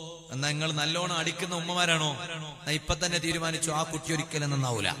 എന്നാ നിങ്ങൾ നല്ലോണം അടിക്കുന്ന ഉമ്മമാരാണോ? ഇപ്പൊ തന്നെ തീരുമാനിച്ചു ആ കുട്ടി ഒരിക്കലും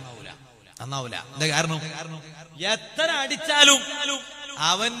നന്നാവൂല. എന്താ കാരണം? എത്ര അടിച്ചാലും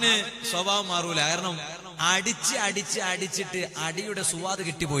അവന് സ്വഭാവം മാറൂല. കാരണം അടിച്ചിട്ട് അടിയുടെ സുവാദ്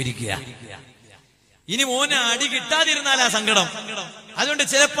കിട്ടിപ്പോയിരിക്കുക. ഇനി മോനെ അടി കിട്ടാതിരുന്നാലാ സങ്കടം. അതുകൊണ്ട്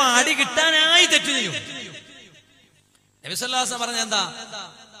ചിലപ്പോ അടി കിട്ടാനായി തെറ്റ് ചെയ്യും. നബി സല്ലല്ലാഹു അലൈഹി വസല്ലം പറഞ്ഞ എന്താ?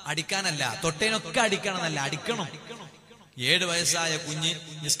 അടിക്കാനല്ല, തൊട്ടേനൊക്കെ അടിക്കണമെന്നല്ല, അടിക്കണം. 7 വയസ്സായ കുഞ്ഞ്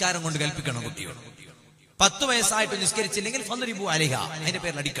നിസ്കാരം കൊണ്ട് കൽപ്പിക്കണം കുട്ടിയോട്. 10 വയസ്സായിട്ട് നിസ്കരിച്ചില്ലെങ്കിൽ ഫദ്രിബു അലൈഹ, അതിന്റെ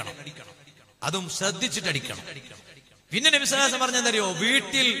പേരിൽ അടിക്കണം. അതും ശ്രദ്ധിച്ചിട്ട് അടിക്കണം. പിന്നെ നബി സല്ലല്ലാഹു അലൈഹി വസല്ലം പറഞ്ഞെന്തറിയോ?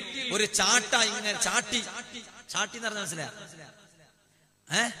 വീട്ടിൽ ഒരു ചാട്ട ഇങ്ങനെ ചാട്ടി എന്ന് പറഞ്ഞ മനസ്സിലായ?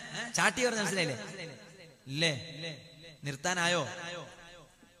 ചാട്ടി പറഞ്ഞ മനസ്സിലായില്ലേ? ഇല്ലേ? നിർത്താനായോ?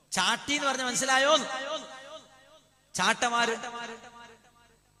 ചാട്ടി എന്ന് പറഞ്ഞ മനസ്സിലായോ? ചാട്ടമാര്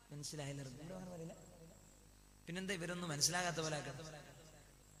മനസ്സിലായില്ല. പിന്നെന്താ ഇവരൊന്നും മനസ്സിലാകാത്ത പോലെ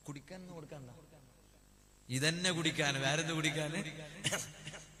കുടിക്കാനൊന്നും കൊടുക്കണ്ട. ഇതന്നെ കുടിക്കാൻ, വേറെന്ത് കുടിക്കാന്?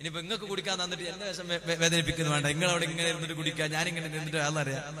 ഇനിയിപ്പോ നിങ്ങൾക്ക് കുടിക്കാൻ തന്നിട്ട് എന്റെ വശം വേദനിപ്പിക്കുന്നു വേണ്ട. നിങ്ങളവിടെ ഇങ്ങനെ ഇരുന്നിട്ട് കുടിക്കാൻ, ഞാനിങ്ങനെ നിന്നിട്ട്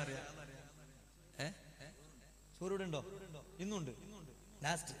ആളറിയാം. ചോറൂടെ ഉണ്ടോ? ഇന്നുണ്ട്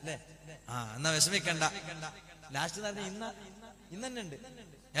ലാസ്റ്റ് അല്ലേ? എന്നാ വിഷമിക്കണ്ട. ലാസ്റ്റ് തന്നെ ഇന്ന് തന്നെ ഉണ്ട്.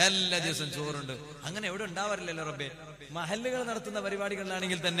 എല്ലാ ദിവസവും ചോറുണ്ട്. അങ്ങനെ എവിടെ ഉണ്ടാവാറില്ലല്ലോ റബ്ബേ. മഹല്ലുകൾ നടത്തുന്ന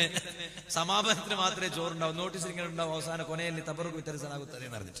പരിപാടികളിലാണെങ്കിൽ തന്നെ സമാപനത്തിന് മാത്രമേ ചോറുണ്ടാവും. നോട്ടീസ് ഇങ്ങനെ ഉണ്ടാവും. അവസാന കൊനയിൽ തബറുക്ക്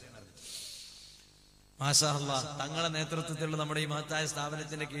വിത്തരസനാകുത്തതെന്ന് അറിഞ്ഞിട്ട് മാഷാ അല്ലാഹ്, തങ്ങളുടെ നേതൃത്വത്തിലുള്ള നമ്മുടെ ഈ മഹത്തായ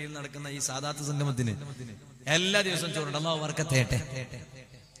സ്ഥാപനത്തിന്റെ കീഴിൽ നടക്കുന്ന ഈ സാദാത്ത് സംഗമത്തിന് എല്ലാ ദിവസവും ചോറുണ്ട്. അല്ലാഹു ബർക്കത്ത് ചെയ്യട്ടെ.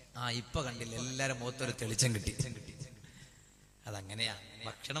 ഇപ്പൊ കണ്ടില്ല, എല്ലാരും മുഖത്തൊരു തെളിച്ചം കിട്ടി. അതങ്ങനെയാ,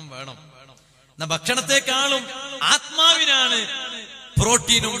 ഭക്ഷണം വേണം. ഭക്ഷണത്തെക്കാളും ആത്മാവിനാണ്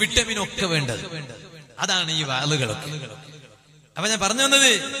പ്രോട്ടീനും വിറ്റമിനും ഒക്കെ വേണ്ടത്. അതാണ് ഈ വാളുകളൊക്കെ. അപ്പൊ ഞാൻ പറഞ്ഞു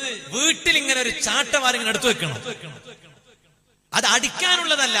വന്നത്, വീട്ടിൽ ഇങ്ങനെ ഒരു ചാട്ടവാരിങ്ങനെ എടുത്തു വെക്കണം. അത്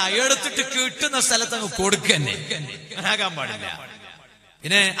അടിക്കാനുള്ളതല്ല, എടുത്തിട്ട് കിട്ടുന്ന സ്ഥലത്ത് അങ്ങ് കൊടുക്കുക തന്നെ, ആകാൻ പാടില്ല.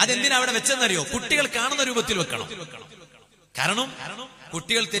 പിന്നെ അതെന്തിനാ അവിടെ വെച്ചെന്നറിയോ? കുട്ടികൾ കാണുന്ന രൂപത്തിൽ വെക്കണം. കാരണം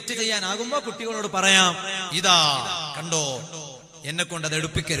കുട്ടികൾ തെറ്റ് ചെയ്യാനാകുമ്പോ കുട്ടികളോട് പറയാം, ഇതാ കണ്ടോ, എന്നെ കൊണ്ട് അത്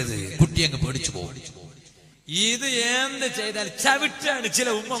എടുപ്പിക്കരുത്, കുട്ടി അങ്ങ് പേടിച്ചു പോകും. ഇത് എന്ത് ചെയ്താൽ ചവിട്ടാണ് ചില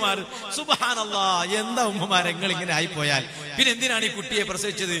ഉമ്മമാർ. സുബ്ഹാനല്ലാഹ്, എന്താ ഉമ്മമാർ നിങ്ങൾ ഇങ്ങനെ ആയിപ്പോയാൽ പിന്നെ എന്തിനാണ് ഈ കുട്ടിയെ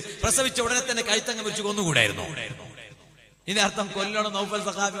പ്രസവിച്ചത്? പ്രസവിച്ച ഉടനെ തന്നെ കഴുത്തങ്ങ് വെച്ച് കൊന്നുകൂടായിരുന്നു. ഇതിന്റെ അർത്ഥം കൊല്ലണം. നൗഫൽ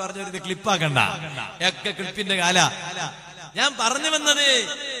സഖാഫി പറഞ്ഞൊരു ക്ലിപ്പാക്കണ്ട, ഒക്കെ ക്ലിപ്പിന്റെ കാല. ഞാൻ പറഞ്ഞു വന്നത്,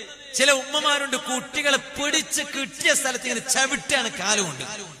 ചില ഉമ്മമാരുണ്ട് കുട്ടികളെ പിടിച്ച് കിട്ടിയ സ്ഥലത്ത് ഇങ്ങനെ ചവിട്ടാണ് കാലുകൊണ്ട്.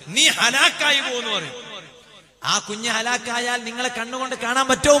 നീ ഹലാക്കായി പോകുന്നു പറയും. ആ കുഞ്ഞ് ഹലാക്കായാൽ നിങ്ങളെ കണ്ണുകൊണ്ട് കാണാൻ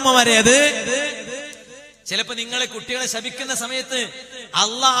പറ്റുമോ ഉമ്മമാരെ? അത് ചിലപ്പോ നിങ്ങളെ കുട്ടികളെ ശപിക്കുന്ന സമയത്ത്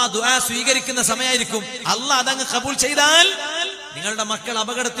അള്ളാഹ് ആ ദുആ സ്വീകരിക്കുന്ന സമയമായിരിക്കും. അള്ളാഹ് അതങ്ങ് കബൂൽ ചെയ്താൽ, നിങ്ങളുടെ മക്കൾ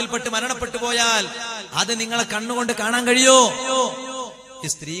അപകടത്തിൽപ്പെട്ട് മരണപ്പെട്ടു പോയാൽ അത് നിങ്ങളെ കണ്ണുകൊണ്ട് കാണാൻ കഴിയോ? ഈ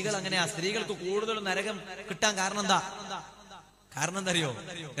സ്ത്രീകൾ അങ്ങനെയാ. സ്ത്രീകൾക്ക് കൂടുതൽ നരകം കിട്ടാൻ കാരണം എന്താ? കാരണം എന്താ അറിയോ?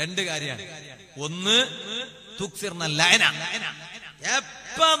 2 കാര്യമാണ്. ഒന്ന്, തുക്സിർന ലഅന,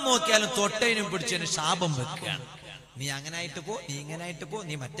 എപ്പോ നോക്കിയാലും തൊട്ടേനും പിടിച്ചതിന് ശാപം വെക്കുകയാണ്. നീ അങ്ങനെ ആയിട്ട് പോ, നീ ഇങ്ങനെ ആയിട്ട് പോ,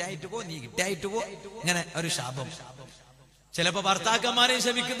 നീ മറ്റായിട്ട് പോ, നീ ഇട്ടായിട്ട് പോ, ഇങ്ങനെ ഒരു ശാപം. ചിലപ്പോ ഭർത്താക്കന്മാരെ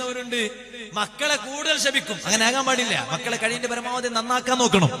ശപിക്കുന്നവരുണ്ട്, മക്കളെ കൂടുതൽ ശപിക്കും. അങ്ങനെ ആകാൻ പാടില്ല. മക്കളെ കഴിവിന്റെ പരമാവധി നന്നാക്കാൻ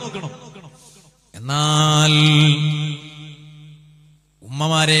നോക്കണം. എന്നാൽ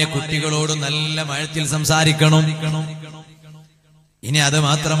ഉമ്മമാരെ കുട്ടികളോട് നല്ല മഴത്തിൽ സംസാരിക്കണം. ഇനി അത്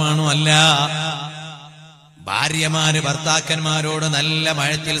മാത്രമാണോ? അല്ല, ഭാര്യമാര് ഭർത്താക്കന്മാരോട് നല്ല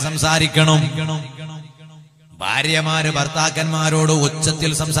മഴത്തിൽ സംസാരിക്കണം. ഭാര്യമാര് ഭർത്താക്കന്മാരോട്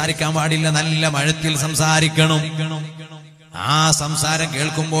ഉച്ചത്തിൽ സംസാരിക്കാൻ പാടില്ല, നല്ല മഴത്തിൽ സംസാരിക്കണം. ആ സംസാരം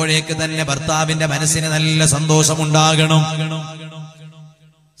കേൾക്കുമ്പോഴേക്ക് തന്നെ ഭർത്താവിന്റെ മനസ്സിന് നല്ല സന്തോഷമുണ്ടാകണം.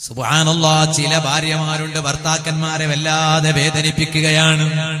 സുബ്ഹാനല്ലാഹ്, ചില ഭാര്യമാരുണ്ട് ഭർത്താക്കന്മാരെ വല്ലാതെ വേദനിപ്പിക്കുകയാണ്.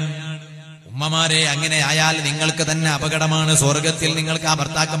 ഉമ്മമാരെ, അങ്ങനെ ആയാൽ നിങ്ങൾക്ക് തന്നെ അപകടമാണ്. സ്വർഗത്തിൽ നിങ്ങൾക്ക് ആ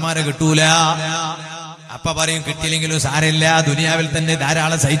ഭർത്താക്കന്മാരെ കിട്ടൂല. അപ്പ പറയും, കിട്ടിയില്ലെങ്കിലും സാരമില്ല, ദുനിയാവിൽ തന്നെ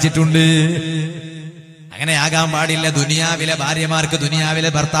ധാരാളം സഹിച്ചിട്ടുണ്ട്. അങ്ങനെ ആകാൻ പാടില്ല. ദുനിയാവിലെ ഭാര്യമാർക്ക് ദുനിയാവിലെ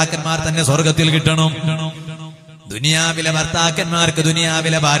ഭർത്താക്കന്മാർ തന്നെ സ്വർഗത്തിൽ കിട്ടണം. ദുനിയാവിലെ ഭർത്താക്കന്മാർക്ക്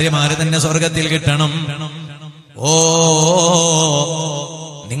ദുനിയാവിലെ ഭാര്യമാര് തന്നെ സ്വർഗത്തിൽ കിട്ടണം. ഓ,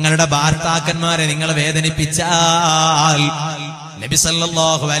 നിങ്ങളുടെ ഭർത്താക്കന്മാരെ നിങ്ങൾ വേദനിപ്പിച്ചാൽ നബി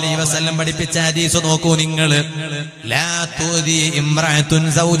സല്ലല്ലാഹു അലൈഹി വസല്ലം പഠിപ്പിച്ച ഹദീസ് നോക്കൂ നിങ്ങൾ. ലാ തുദി ഇംറഅത്തുൻ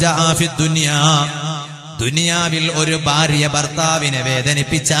സൗജഹാ ഫിദ് ദുനിയാ, ദുനിയാവിൽ ഒരു ഭാര്യ ഭർത്താവിനെ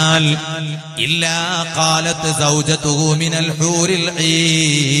വേദനിപ്പിച്ചാൽ ഇല്ലാ ഖാലത്ത് സൗജതുഹു മിനൽ ഹൂറിൽ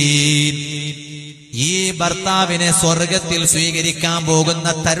ഈൻ, ഈ ഭർത്താവിനെ സ്വർഗത്തിൽ സ്വീകരിക്കാൻ പോകുന്ന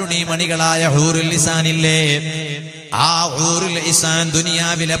തരുണീമണികളായ ഹൂറുൽ ഇസാനില്ലേ, ആ ഹൂറുൽ ഇസാൻ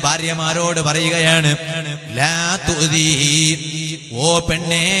ദുനിയാവിലെ ഭാര്യമാരോട് പറയുകയാണ്, ലാ തുദി, ഓ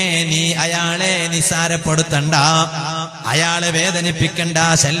പെണ്ണേ, നീ അയാളെ നിസാരപ്പെടുത്തണ്ട, അയാളെ വേദനിപ്പിക്കണ്ട,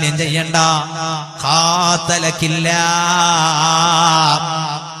 ശല്യം ചെയ്യണ്ട. ഖാതലകില്ല,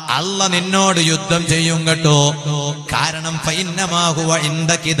 അല്ല നിന്നോട് യുദ്ധം ചെയ്യും കേട്ടോ. കാരണം ഫൈന്നമാഹുവ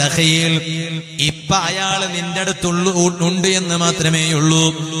ഇൻദകി ദഖീൽ, ഇപ്പ അയാള് നിന്റെ അടുത്തുള്ളൂ ഉണ്ട് എന്ന് മാത്രമേ ഉള്ളൂ.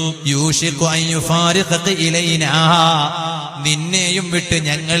 യൂഷിഖു അൻ യുഫാരിഖക ഇലൈനാ, നിന്നെയും വിട്ട്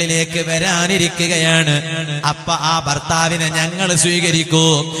ഞങ്ങളിലേക്ക് വരാനിരിക്കുകയാണ്. അപ്പ ആ ഭർത്താവിനെ ഞങ്ങൾ സ്വീകരിക്കൂ,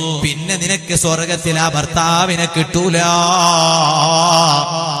 പിന്നെ നിനക്ക് സ്വർഗത്തിൽ ആ ഭർത്താവിനെ കിട്ടൂല.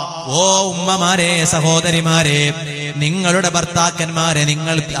 ഓ ഉമ്മമാരെ, സഹോദരിമാരെ, നിങ്ങളുടെ ഭർത്താക്കന്മാരെ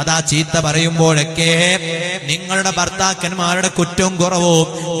നിങ്ങൾ അതാ ചീത്ത പറയുമ്പോഴൊക്കെ, നിങ്ങളുടെ ഭർത്താക്കന്മാരുടെ കുറ്റവും കുറവും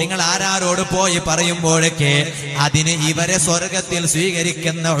നിങ്ങൾ ആരാരോട് പോയി പറയുമ്പോഴൊക്കെ, അതിന് ഇവരെ സ്വർഗത്തിൽ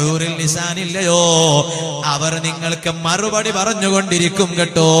സ്വീകരിക്കുന്ന ഹൂറിൽ നിസാനില്ലയോ, അവർ നിങ്ങൾക്ക് മറുപടി പറഞ്ഞുകൊണ്ടിരിക്കും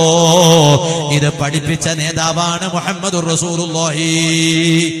കേട്ടോ. ഇത് പഠിപ്പിച്ച നേതാവാണ് മുഹമ്മദുർ റസൂലുള്ളാഹി.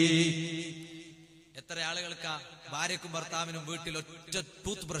 എത്ര ആളുകൾക്കാ ഭാര്യക്കും ഭർത്താവിനും വീട്ടിൽ ഒറ്റ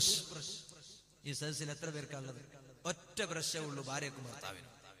ടൂത്ത് ബ്രഷ്? ഈ സദസ്സിൽ എത്ര പേർക്കുള്ളത്? ഒറ്റ ബ്രഷേ ഉള്ളൂ ഭാര്യക്കും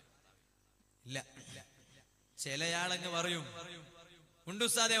ഭർത്താവിനും. ഇല്ല, ചിലയാളങ്ങ് പറയും ഉണ്ട്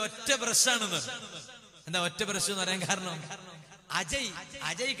ഉസ്താദേ ഒറ്റ ബ്രഷാണെന്ന്. എന്താ ഒറ്റ ബ്രഷ് എന്ന് പറയാൻ കാരണം?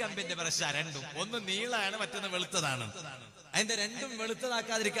 അജയ് കമ്പനിന്റെ ബ്രഷാ രണ്ടും. ഒന്ന് നീളാണ്, മറ്റൊന്ന് വെളുത്തതാണ്. അതിന്റെ രണ്ടും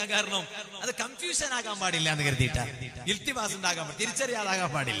വെളുത്തതാക്കാതിരിക്കാൻ കാരണം അത് കൺഫ്യൂഷൻ ആകാൻ പാടില്ല എന്ന് കരുതിയിട്ടാ. ഇൽത്തിബാസ് ഉണ്ടാകാൻ പാടില്ല, തിരിച്ചറിയാതാകാൻ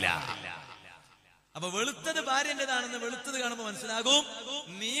പാടില്ല. അപ്പൊ വെളുത്തത് ഭാര്യന്റേതാണെന്ന് വെളുത്തത് കാണുമ്പോ മനസ്സിലാകും,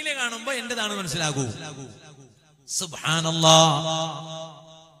 നീല കാണുമ്പോ എന്റേതാണെന്ന് മനസ്സിലാകൂ. സുബ്ഹാനല്ലാഹ്.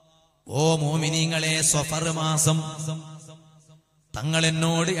 ഓ മോമിനീങ്ങളെ, സഫർ മാസം തങ്ങൾ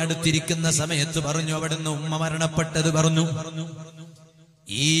എന്നോട് അടുത്തിരിക്കുന്ന സമയത്ത് പറഞ്ഞു, അവിടുന്ന് ഉമ്മ മരണപ്പെട്ടത് പറഞ്ഞു.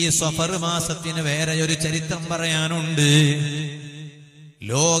 ഈ സഫർ മാസത്തിന് വേറെ ഒരു ചരിത്രം പറയാനുണ്ട്.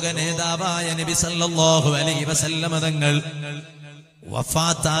 ലോക നേതാവായ നബി സല്ലല്ലാഹു അലൈഹി വസല്ലമ തങ്ങൾ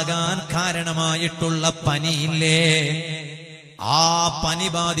വഫാത്താകാൻ കാരണമായിട്ടുള്ള പനിയില്ലേ, ആ പനി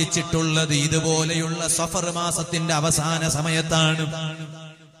ബാധിച്ചിട്ടുള്ളത് ഇതുപോലെയുള്ള സഫർ മാസത്തിന്റെ അവസാന സമയത്താണ്.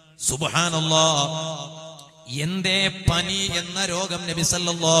 സുബ്ഹാനല്ലാഹ്. എന്തേ പനി എന്ന രോഗം നബി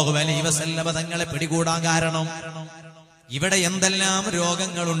സല്ലല്ലാഹു അലൈഹി വസല്ലമ തങ്ങളെ പിടികൂടാൻ കാരണം? ഇവിടെ എന്തെല്ലാം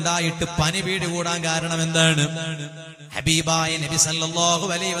രോഗങ്ങൾ ഉണ്ടായിട്ട് പനി പിടികൂടാൻ കാരണം എന്താണ്? ഹബീബായ നബി സല്ലല്ലാഹു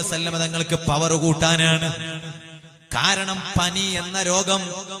അലൈഹി വസല്ലമ തങ്ങൾക്ക് പവർ കൂട്ടാനാണ്. കാരണം പനി എന്ന രോഗം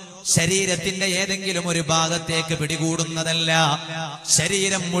ശരീരത്തിന്റെ ഏതെങ്കിലും ഒരു ഭാഗത്തേക്ക് പിടികൂടുന്നതല്ല,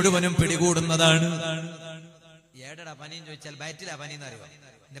 ശരീരം മുഴുവനും പിടികൂടുന്നതാണ്. ഏടടാ പനിന്ന് ചോദിച്ചാൽ ബയറ്റിലാ പനി എന്നറിയോ?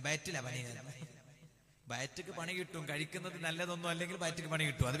 എന്റെ ബയറ്റിലാ പനി. ബയറ്റിക്ക് പണി കിട്ടും, കഴിക്കുന്നത് നല്ലതൊന്നും അല്ലെങ്കിൽ ബയറ്റിക്ക് പണി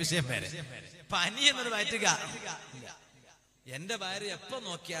കിട്ടും, അത് വിഷയം വേറെ. പനി എന്നത് ബയറ്റുക. എന്റെ ഭാര്യ എപ്പോ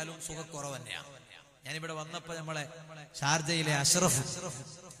നോക്കിയാലും സുഖക്കുറവ് തന്നെയാണ്. ഞാനിവിടെ വന്നപ്പോ നമ്മളെ ഷാർജയിലെ അഷ്റഫ്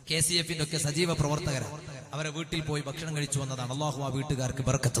KCF-ന്റെ ഒക്കെ സജീവ പ്രവർത്തകരാണ്. അവരെ വീട്ടിൽ പോയി ഭക്ഷണം കഴിച്ചു വന്നതാണ്. അല്ലാഹു ആ വീട്ടുകാർക്ക്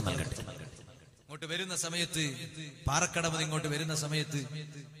ബർക്കത്ത് നൽകട്ടെ. ഇങ്ങോട്ട് വരുന്ന സമയത്ത്, പാറക്കടവ് ഇങ്ങോട്ട് വരുന്ന സമയത്ത്,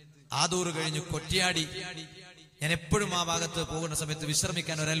 ആദൂർ കഴിഞ്ഞു കൊറ്റിയാടി, ഞാൻ എപ്പോഴും ആ ഭാഗത്ത് പോകുന്ന സമയത്ത്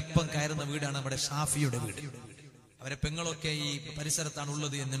വിശ്രമിക്കാൻ ഒരൽപ്പം കയറുന്ന വീടാണ് നമ്മുടെ ഷാഫിയുടെ വീട്. അവരെ പെങ്ങളൊക്കെ ഈ പരിസരത്താണ്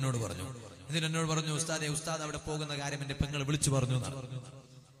ഉള്ളത് എന്ന് എന്നോട് പറഞ്ഞു. എന്നോട് പറഞ്ഞു, ഉസ്താദ് അവിടെ പോകുന്ന കാര്യം എന്റെ പെങ്ങൾ വിളിച്ചു പറഞ്ഞു.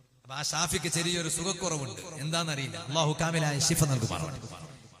 അപ്പൊ ആ ഷാഫിക്ക് ചെറിയൊരു സുഖക്കുറവുണ്ട്, എന്താണെന്നറിയില്ല. അല്ലാഹു കാമിലായ ശിഫ നൽകുമാറാവട്ടെ.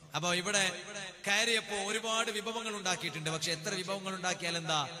 അപ്പൊ ഇവിടെ കയറിയപ്പോ ഒരുപാട് വിഭവങ്ങൾ ഉണ്ടാക്കിയിട്ടുണ്ട്. പക്ഷെ എത്ര വിഭവങ്ങൾ ഉണ്ടാക്കിയാൽ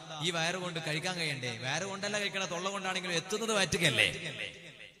എന്താ, ഈ വയറ് കൊണ്ട് കഴിക്കാൻ കഴിയണ്ടേ? വയറ് കൊണ്ടല്ല കഴിക്കണ, തൊള്ള കൊണ്ടാണെങ്കിലും എത്തുന്നത് വയറ്റുകയല്ലേ.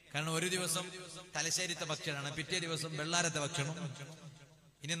 കാരണം ഒരു ദിവസം തലശ്ശേരിത്തെ ഭക്ഷണമാണ്, പിറ്റേ ദിവസം ബെള്ളാരത്തെ ഭക്ഷണം,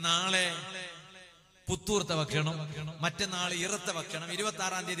 ഇനി നാളെ പുത്തൂർത്തെ ഭക്ഷണം, മറ്റന്നാൾ ഇറത്തെ ഭക്ഷണം,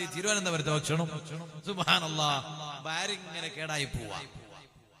 26-ാം തീയതി തിരുവനന്തപുരത്തെ ഭക്ഷണം. സുബ്ഹാനല്ലാഹ്, വയറിങ്ങനെ കേടായി പോവാ.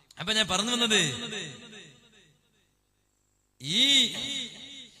 അപ്പൊ ഞാൻ പറഞ്ഞു വന്നത്, ഈ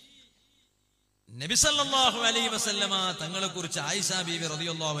നബി സല്ലല്ലാഹു അലൈഹി വസല്ലമ തങ്ങളെ കുറിച്ച് ആയിഷ ബീവി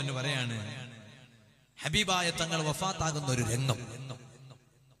റളിയല്ലാഹു അൻഹ പറയാണ്, ഹബീബായ തങ്ങൾ വഫാത്താകുന്ന ഒരു രംഗം.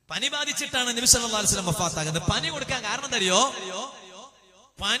 പനി ബാധിച്ചിട്ടാണ് നബി സല്ലല്ലാഹു അലൈഹി വസല്ലം വഫാത്താകുന്നത്. പനി കൊടുക്കാൻ കാരണം എന്തറിയോ?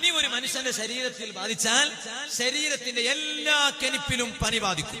 പനി ഒരു മനുഷ്യന്റെ ശരീരത്തിൽ ബാധിച്ചാൽ ശരീരത്തിന്റെ എല്ലാ കെനിപ്പിലും പനി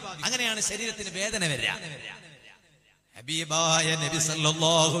ബാധിക്കും. അങ്ങനെയാണ് ശരീരത്തിന് വേദന വരിക. ഹബീബായ നബി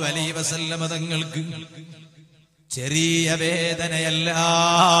സല്ലല്ലാഹു അലൈഹി വസല്ലം തങ്ങൾക്ക് ചെറിയ വേദനയല്ല,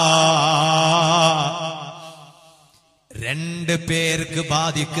 2 പേർക്ക്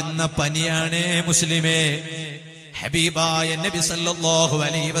ബാധിക്കുന്ന പനിയാണ് മുസ്ലിമേ. ഹബീബായ നബി സല്ലല്ലാഹു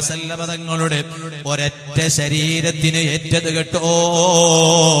അലൈഹി വസല്ലം തങ്ങളുടെ ഒരൊറ്റ ശരീരത്തിന് ഏറ്റത് കേട്ടോ.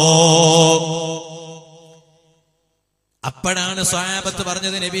 അപ്പോഴാണ് സ്വഹാബത്ത്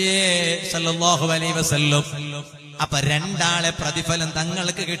പറഞ്ഞത്, നബിയേ സല്ലല്ലാഹു അലൈഹി വസല്ലം, അപ്പൊ 2 ആളെ പ്രതിഫലം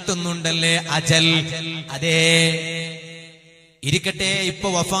തങ്ങൾക്ക് കിട്ടുന്നുണ്ടല്ലേ? അജൽ, അതേ ഇരിക്കട്ടെ, ഇപ്പൊ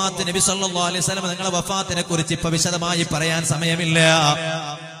വഫാത്ത് നബി സല്ലല്ലാഹു അലൈഹി വസല്ലം നിങ്ങളെ വഫാത്തിനെ കുറിച്ച് ഇപ്പൊ വിശദമായി പറയാൻ സമയമില്ല.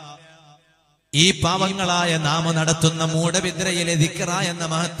 ഈ പാവങ്ങളായ നാം നടത്തുന്ന മൂഢബിദ്രയിലെ ദിക്റ എന്ന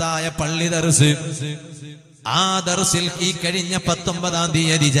മഹത്തായ പള്ളി ദർസ്, ആ ദർസിൽ ഈ കഴിഞ്ഞ 19-ാം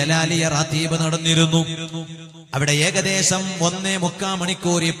തീയതി ജലാലിയ റാത്തീബ് നടന്നിരുന്നു. അവിടെ ഏകദേശം 1.25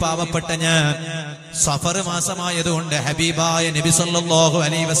 മണിക്കൂർ ഈ പാവപ്പെട്ട ഞാൻ സഫർ മാസമായതുകൊണ്ട് ഹബീബായ നബി സല്ലല്ലാഹു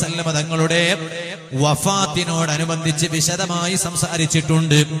അലൈഹി വസല്ലം തങ്ങളുടെ വഫാത്തിനോടനുബന്ധിച്ച് വിശദമായി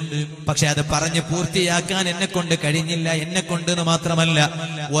സംസാരിച്ചിട്ടുണ്ട്. പക്ഷെ അത് പറഞ്ഞ് പൂർത്തിയാക്കാൻ എന്നെ കൊണ്ട് കഴിഞ്ഞില്ല. എന്നെ കൊണ്ടെന്ന് മാത്രമല്ല,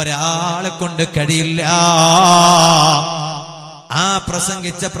 ഒരാളെ കൊണ്ട് കഴിയില്ല. ആ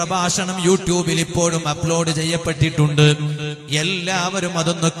പ്രസംഗിച്ച പ്രഭാഷണം യൂട്യൂബിൽ ഇപ്പോഴും അപ്ലോഡ് ചെയ്യപ്പെട്ടിട്ടുണ്ട്. എല്ലാവരും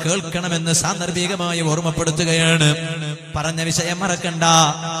അതൊന്ന് കേൾക്കണമെന്ന് സാന്ദർഭികമായി ഓർമ്മപ്പെടുത്തുകയാണ്. പറഞ്ഞ വിഷയം മറക്കണ്ട.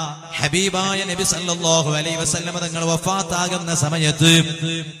 ഹബീബായ നബി സല്ലല്ലാഹു അലൈഹി വസല്ലം തങ്ങൾ വഫാത്താകുന്ന സമയത്ത്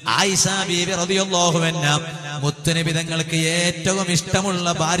ആയിഷ ബീവി റളിയല്ലാഹു അൻഹ മുത്തുനബി തങ്ങൾക്ക് ഏറ്റവും ഇഷ്ടമുള്ള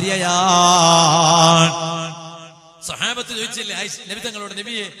ഭാര്യയാണ്. സഹാബത്ത് ചോദിച്ചില്ലേ നബി തങ്ങളോട്,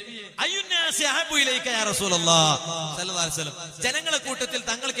 നബിയെ അയ്യുന്നാസി അഹബ്ബു ഇലൈക യാ റസൂലല്ലാഹ് സല്ലല്ലാഹു അലൈഹി വസല്ലം, ജനങ്ങളെ കൂട്ടത്തിൽ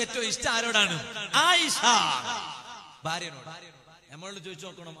തങ്ങൾക്ക് ഏറ്റവും ഇഷ്ടം ആരോടാണ്? ആയിഷ, ഭാര്യനോട്. നമ്മളോട് ചോദിച്ചു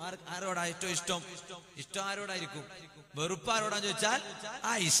നോക്കണം, ആരോടാ ഏറ്റവും ഇഷ്ടം? ഇഷ്ടം ആരോടായിരിക്കും? വെറുപ്പ് ആരോടാന്ന് ചോദിച്ചാൽ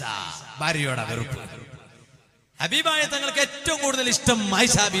ആയിഷ, ഭാര്യയോടാ വെറുപ്പ്. ഹബീബായ തങ്ങൾക്ക് ഏറ്റവും കൂടുതൽ ഇഷ്ടം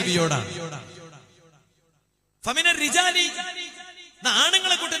ആയിഷ ബീവിയോടാണ്. ഫമിനർ റിജാലി,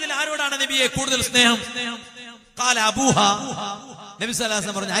 ആണുങ്ങളെ കൂട്ടത്തിൽ ആരോടാണ് നബിയെ കൂടുതൽ സ്നേഹം? ഖാല അബൂഹ, നബി സല്ലല്ലാഹു അലൈഹി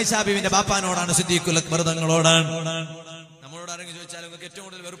വസല്ലം പറഞ്ഞു ആയിഷ ബീവിന്റെ ബാപ്പാനോടാണ്, സിദ്ദീഖുൽ അക്ബർ തങ്ങളോടാണ്. നമ്മളോട് ആരെങ്കിലും ചോദിച്ചാൽ നിങ്ങൾക്ക് ഏറ്റവും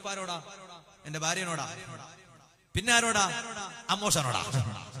കൂടുതൽ വെറുപ്പാരോടാ? എന്റെ ഭാര്യനോടാ. പിന്നെ ആരോടാ? അമ്മോഷനോടാ.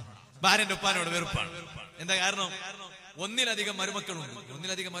 ഭാര്യന്റെ ഉപ്പാനോട് വെറുപ്പാണ്. എന്താ കാരണം? ഒന്നിലധികം മരുമക്കളുണ്ട്.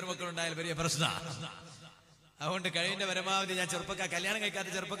 ഒന്നിലധികം മരുമക്കളുണ്ടായാൽ വലിയ പ്രശ്നമാണ്. അതുകൊണ്ട് കഴിവിന്റെ പരമാവധി ഞാൻ കല്യാണം കഴിക്കാത്ത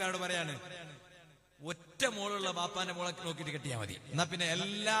ചെറുപ്പക്കാരോട് പറയാണ്, ഒറ്റ മോളുള്ള ബാപ്പാന്റെ മോളെ നോക്കിയിട്ട് കെട്ടിയാൽ മതി. എന്നാ പിന്നെ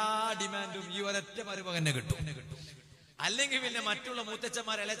എല്ലാ ഡിമാൻഡും ഈ ഒരൊറ്റ മരുമകനെ കിട്ടും. അല്ലെങ്കിൽ പിന്നെ മറ്റുള്ള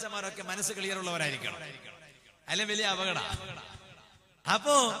മൂത്തച്ഛന്മാർ ഇളയച്ചന്മാരൊക്കെ മനസ്സ് ക്ലിയർ ഉള്ളവരായിരിക്കണം. അല്ലെങ്കിൽ വലിയ അപകട.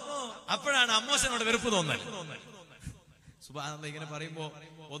 അപ്പോഴാണ് അമ്മോശനോട് വെറുപ്പ് തോന്നൽ. സുബ്ഹാനല്ലാഹ്, ഇങ്ങനെ പറയുമ്പോ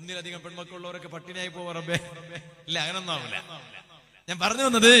ഒന്നിലധികം പെൺമക്കളുള്ളവരൊക്കെ പട്ടിണിയായി പോവാ റബ്ബേ. ഇല്ല, അങ്ങനൊന്നും ആവില്ല. ഞാൻ പറഞ്ഞു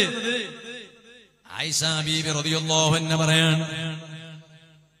വന്നത്, ആയിഷ ബീവി റളിയല്ലാഹു അൻഹ പറയാണ്,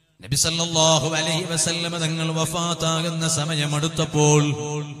 നബി സല്ലല്ലാഹു അലൈഹി വസല്ലം തങ്ങൾ വഫാത്താകുന്ന സമയം അടുത്തപ്പോൾ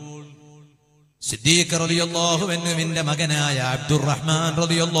സിദ്ദീഖ് റളിയല്ലാഹു അൻഹുവിന്റെ മകനായ അബ്ദുറഹ്മാൻ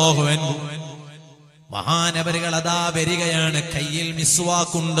റളിയല്ലാഹു അൻഹു മഹാനവരുകൾ അതാ വരികയാണ്. കയ്യിൽ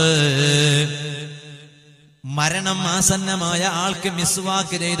മിസ്വാക്കുണ്ട്. മരണം ആസന്നമായ ആൾക്ക്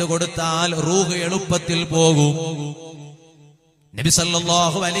മിസ്വാക്ക് ചെയ്തു കൊടുത്താൽ റൂഹ് എളുപ്പത്തിൽ പോകും. നബി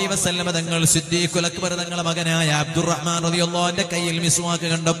സല്ലല്ലാഹു അലൈഹി വസല്ലം തങ്ങൾ സിദ്ദീഖുൽ അക്ബർ തങ്ങളുടെ മകനായ അബ്ദുറഹ്മാൻ റളിയല്ലാഹു അൻഹുവിന്റെ കയ്യിൽ മിസ്വാക്ക്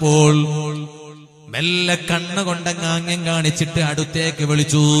കണ്ടപ്പോൾ മെല്ലെ കണ്ണുകൊണ്ടങ്ങ് ആംഗ്യം കാണിച്ചിട്ട് അടുത്തേക്ക്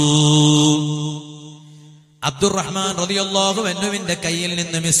വിളിച്ചു. അബ്ദുറഹ്മാൻ റളിയല്ലാഹു അൻഹുവിന്റെ കയ്യിൽ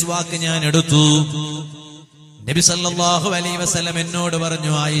നിന്ന് മിസ്വാക്ക് ഞാൻ എടുത്തു. നബി സല്ലല്ലാഹു അലൈഹി വസല്ലം എന്നോട്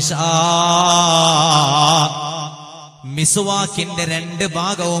പറഞ്ഞു, ആയിഷ, മിസ്വാക്കിന്റെ 2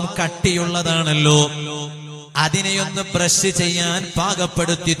 ഭാഗവും കട്ടിയുള്ളതാണല്ലോ, അതിനെയൊന്ന് ബ്രഷ് ചെയ്യാൻ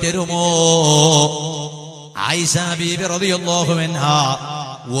പാകപ്പെടുത്തി തരുമോ? ആയിഷ ബീബി റളിയല്ലാഹു അൻഹ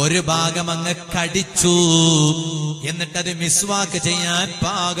ഒരു ഭാഗം അങ്ങ് കടിച്ചു, എന്നിട്ടത് മിസ്വാക്ക് ചെയ്യാൻ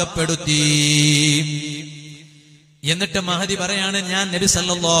പാകപ്പെടുത്തി. എന്നിട്ട് മഹദി പറയാണ്, ഞാൻ നബി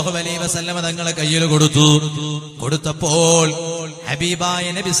സല്ലല്ലാഹു അലൈഹി വസല്ലം തങ്ങളെ കയ്യിൽ കൊടുത്തപ്പോൾ ഹബീബായ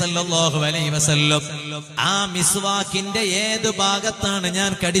നബി സല്ലല്ലാഹു അലൈഹി വസല്ലം ആ മിസ്വാക്കിന്റെ ഏത് ഭാഗത്താണ്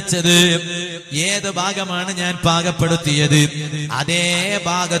ഞാൻ കടിച്ചത്, ഏത് ഭാഗമാണ് ഞാൻ പാകപ്പെടുത്തിയത്, അതേ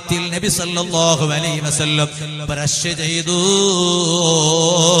ഭാഗത്തിൽ നബി സല്ലല്ലാഹു അലൈഹി വസല്ലം ബ്രഷ് ചെയ്തു.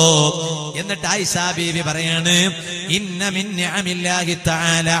 എന്നിട്ട് ആയിഷ ബീവി പറയാണ്, ഇന്ന മിൻ നിഅമില്ലാഹി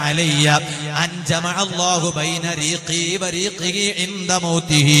തആല അലയ്യ അൻ ജമഅ അല്ലാഹു ബൈന റീഖി വറീഖിഹി ഇൻദ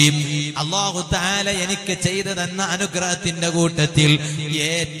മൗതിഹി. അല്ലാഹു തആല എനിക്ക് ചെയ്തു തന്ന അനുഗ്രഹത്തിന്റെ കൂട്ടത്തിൽ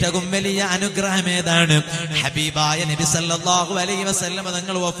ഏറ്റവും വലിയ അനുഗ്രഹം ഏതാണ്? ഹബീബായ നബി സല്ലല്ലാഹു അലൈഹി വസല്ലം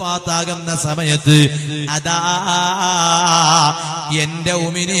തങ്ങൾ വഫാത്താകുന്ന സമയത്ത് അതാ എന്റെ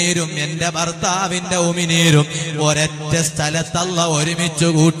ഉമിനീരും എന്റെ ഭർത്താവിന്റെ ഉമിനീരും ഒരൊറ്റ സ്ഥലത്തല്ല ഒരുമിച്ച്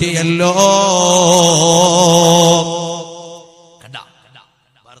കൂട്ടിയല്ലോ.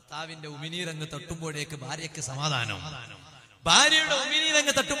 ഭർത്താവിന്റെ ഉമിനീരങ്ങ് തട്ടുമ്പോഴേക്ക് ഭാര്യയ്ക്ക് സമാധാനം, ഭാര്യയുടെ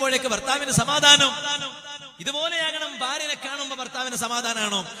ഉമിനീരങ്ങ് തട്ടുമ്പോഴേക്ക് ഭർത്താവിന് സമാധാനം. ഇതുപോലെയാകണം ഭാര്യനെ കാണുമ്പോ ഭർത്താവിന്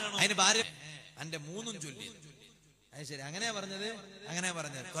സമാധാനാണോ? അതിന് ഭാര്യ എന്റെ 3 ചൊല്ലി. അത് ശരി, അങ്ങനെയാ പറഞ്ഞത്, അങ്ങനെയാ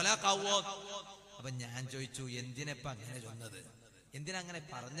പറഞ്ഞത് തൊലാക്കാവോ? അപ്പൊ ഞാൻ ചോദിച്ചു, എന്തിനെപ്പ അങ്ങനെ ചൊന്നത്, എന്തിനാ അങ്ങനെ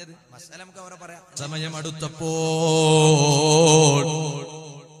പറഞ്ഞത്? മസാല നമുക്ക് അവരെ പറയാം. സമയം അടുത്തപ്പോൾ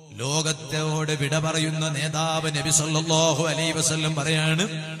ലോകത്തോട് വിട പറയുന്ന നേതാവ് നബി സല്ലല്ലാഹു അലൈഹി വസല്ലം പറയാണ്,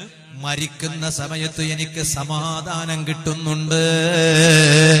 മരിക്കുന്ന സമയത്ത് എനിക്ക് സമാധാനം കിട്ടുന്നുണ്ട്.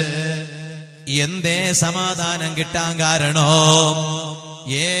 എന്തേ സമാധാനം കിട്ടാൻ കാരണോ?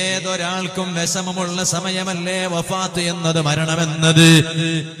 ഏതൊരാൾക്കും വിഷമമുള്ള സമയമല്ലേ വഫാത്ത് എന്നത്, മരണമെന്നത്.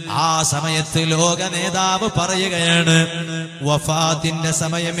 ആ സമയത്ത് ലോക നേതാവ് പറയുകയാണ്, വഫാത്തിന്റെ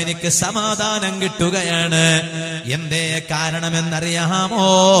സമയം എനിക്ക് സമാധാനം കിട്ടുകയാണ്. എന്തേ കാരണമെന്നറിയാമോ?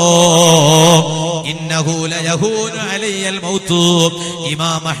 ഇന്നഹു ലയഹൂനു അലയ്യൽ മൗതു.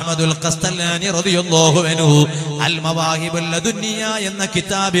 ഇമാം അഹ്മദുൽ ഖസ്തലാനി റളിയല്ലാഹു അൻഹു അൽ മവാഹിബുൽ ലദുന്നിയ എന്ന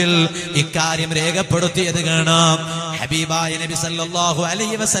കിതാബിൽ ഇക്കാര്യം രേഖപ്പെടുത്തിയത് കാണാം. ഹബീബായ നബി സല്ലല്ലാഹു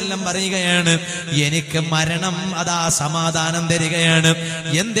അലൈഹി വസല്ലം പറയുകയാണ്, എനിക്ക് മരണം അതാ സമാധാനം തരികയാണ്.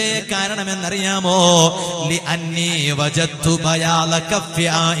 എന്തേ കാരണമെന്നറിയാമോ? ലി അന്നി വജദ്തു ബയാല കഫി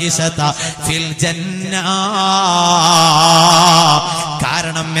ആയിഷത ഫിൽ ജന്ന.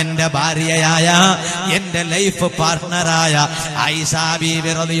 കാരണം എന്റെ ഭാര്യയായ, എന്റെ ലൈഫ് പാർട്ട്ണറായ ആയിഷ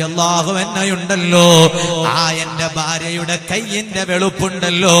ബീവി റളിയല്ലാഹു അൻഹയുണ്ടല്ലോ, ആ എന്റെ ഭാര്യയുടെ കയ്യിന്റെ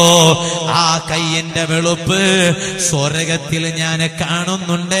വെളുപ്പുണ്ടല്ലോ, ആ കയ്യിന്റെ വെളുപ്പ് സ്വർഗത്തിൽ ഞാൻ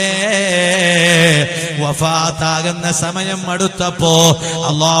കാണുന്നുണ്ടേ. വഫാത്താകുന്ന സമയം അടുത്തപ്പോ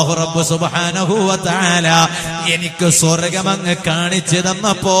അല്ലാഹു റബ്ബ് സുബ്ഹാനഹു വ തആല എനിക്ക് സ്വർഗമങ്ങ് കാണിച്ചു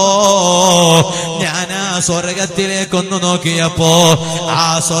തന്നപ്പോ ഞാൻ ആ സ്വർഗത്തിലേക്കൊന്നു നോക്കിയപ്പോ ആ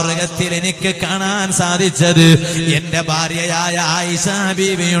സ്വർഗത്തിൽ എനിക്ക് കാണാൻ സാധിച്ചത് എന്റെ ഭാര്യയായ ആയിഷ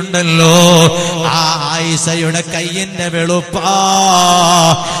ബീവിയുണ്ടല്ലോ, ആ ആയിഷയുടെ കയ്യിന്റെ വെളുപ്പാ.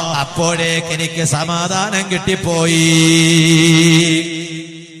 അപ്പോഴേക്ക് എനിക്ക് സമാധാനം കിട്ടിപ്പോയി.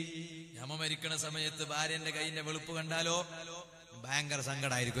 ഞമ്മ മരിക്കണ സമയത്ത് ഭാര്യന്റെ കയ്യിന്റെ വെളുപ്പ് കണ്ടാലോ ഭയങ്കര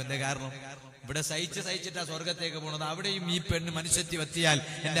സങ്കടമായിരിക്കും. എന്റെ കാരണം ഇവിടെ സഹിച്ചിട്ടാ സ്വർഗത്തേക്ക് പോണത്. അവിടെയും ഈ പെണ്ണ് മനുഷ്യത്തി എത്തിയാൽ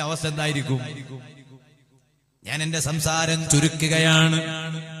എന്റെ അവസ്ഥ എന്തായിരിക്കും? ഞാൻ എന്റെ സംസാരം ചുരുക്കുകയാണ്.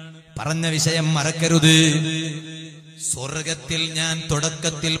 പറഞ്ഞ വിഷയം മറക്കരുത്. സ്വർഗത്തിൽ ഞാൻ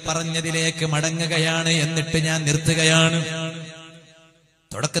തുടക്കത്തിൽ പറഞ്ഞതിലേക്ക് മടങ്ങുകയാണ്. എന്നിട്ട് ഞാൻ നിർത്തുകയാണ്.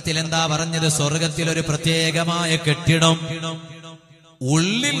 തുടക്കത്തിൽ എന്താ പറഞ്ഞത്? സ്വർഗത്തിൽ ഒരു പ്രത്യേകമായ കെട്ടിടം.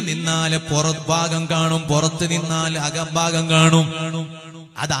 ഉള്ളിൽ നിന്നാൽ പുറഭാഗം കാണും, പുറത്ത് നിന്നാൽ അകംഭാഗം കാണും.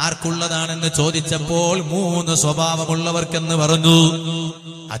 അതാർക്കുള്ളതാണെന്ന് ചോദിച്ചപ്പോൾ 3 സ്വഭാവമുള്ളവർക്കെന്ന് പറഞ്ഞു.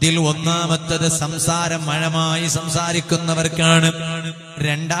 അതിൽ ഒന്നാമത്തത് സംസാരം മഴമായി സംസാരിക്കുന്നവർക്കാണ്.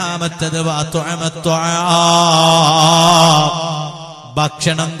 രണ്ടാമത്തത്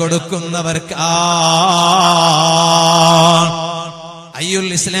ഭക്ഷണം കൊടുക്കുന്നവർക്കാ.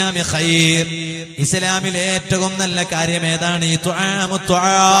 അയ്യുൽ ഇസ്ലാമി ഖൈർ, ഇസ്ലാമിലെ ഏറ്റവും നല്ല കാര്യം ഏതാണ്? ഈ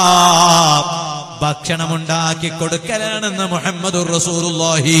ഭക്ഷണമുണ്ടാക്കി കൊടുക്കലാണെന്ന് മുഹമ്മദുർ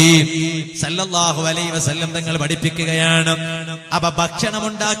റസൂലുള്ളാഹി സല്ലല്ലാഹു അലൈഹി വസല്ലം തങ്ങൾ പഠിപ്പിക്കുകയാണ്. അപ്പൊ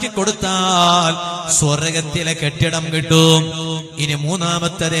ഭക്ഷണമുണ്ടാക്കി കൊടുത്താൽ സ്വർഗത്തിലെ കെട്ടിടം കിട്ടും. ഇനി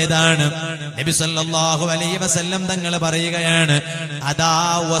മൂന്നാമത്തേത് ഏതാണ്? നബി സല്ലല്ലാഹു അലൈഹി വസല്ലം തങ്ങൾ പറയുകയാണ്, അദാ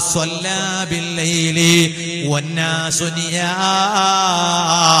വസ്വല്ലാ ബില്ലൈലി വന്നാസു നിയാം.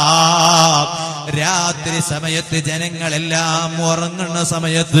 രാത്രി സമയത്ത് ജനങ്ങളെല്ലാം ഉറങ്ങുന്ന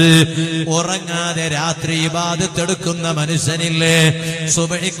സമയത്ത് ഉറങ്ങാതെ രാത്രി ഇബാദത്ത് എടുക്കുന്ന മനുഷ്യനില്ലേ,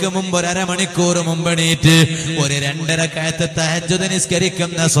 സുബഹിക്ക് മുമ്പ് 1/2 മണിക്കൂർ മുമ്പെണീറ്റ് ഒരു 2 റക്അത്ത് തഹജ്ജുദ്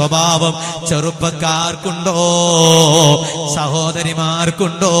നിസ്കരിക്കുന്ന സ്വഭാവം ചെറുപ്പക്കാർക്കുണ്ടോ?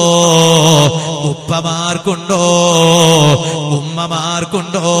 സഹോദരിമാർക്കുണ്ടോ? ഉപ്പമാർക്കുണ്ടോ?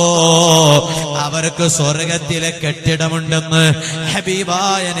 ഉമ്മമാർക്കുണ്ടോ? അവർക്ക് സ്വർഗത്തിലെ കെട്ടിടമുണ്ടെന്ന്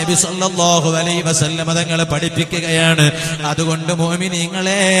ഹബീബായ നബി സല്ലല്ലാഹു അലൈഹി വസല്ലം തങ്ങൾ പഠിപ്പിക്കുകയാണ്. അതുകൊണ്ട്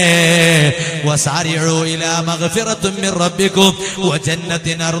മുഅ്മിനീങ്ങളെ, വസാരിഉ ഇലാ മഗ്ഫിറത്തും മിർ റബ്ബിക്കും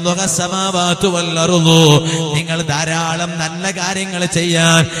വജന്നത്തിൻ അർളുഹാ സമാവാതു വൽ അർളു. നിങ്ങൾ ധാരാളം നല്ല കാര്യങ്ങൾ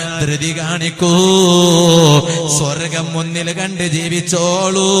ചെയ്യാൻ ധൃതി കാണിക്കൂ. സ്വർഗം മുന്നിൽ കണ്ട്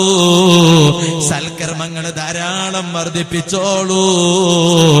ജീവിച്ചോളൂ. സൽക്കർമ്മങ്ങൾ ധാരാളം വർദ്ധിപ്പിച്ചോളൂ.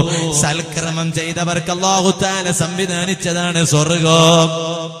 സൽക്കർമ്മം ചെയ്തവർക്ക് അല്ലാഹു തആല സംവിധാനിച്ചതാണ് സ്വർഗം.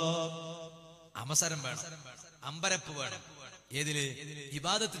 അവസരം വേണം, അമ്പരപ്പ് വേണം. ഏതില്?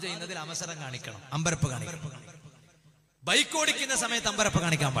 ഇബാദത്ത് ചെയ്യുന്നതിൽ അവസരം കാണിക്കണം, അമ്പരപ്പ് കാണിക്കണം. ബൈക്ക് ഓടിക്കുന്ന സമയത്ത് അമ്പരപ്പ്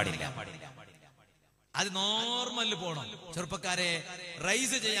കാണിക്കാൻ പാടില്ല. അത് നോർമല് പോണം. ചെറുപ്പക്കാരെ,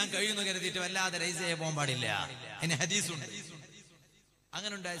 റൈസ് ചെയ്യാൻ കഴിയുന്നു കരുതിയിട്ട് വല്ലാതെ റൈസ് ചെയ്യാൻ പോകാൻ പാടില്ല. അതിന് ഹദീസുണ്ട്.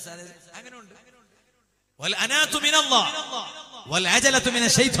 അങ്ങനെ ഉണ്ടായ അങ്ങനെ ഉണ്ട്.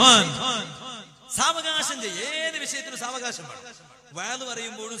 സാവകാശം ചെയ്യും. ഏത് വിഷയത്തിനും സാവകാശം വേണം. വഅദ്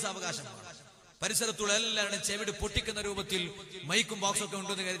പറയുമ്പോഴും സാവകാശം വേണം. പരിസരത്തുള്ള എല്ലാവരുടെയും ചെവിട് പൊട്ടിക്കുന്ന രൂപത്തിൽ മൈക്കും ബോക്സും ഒക്കെ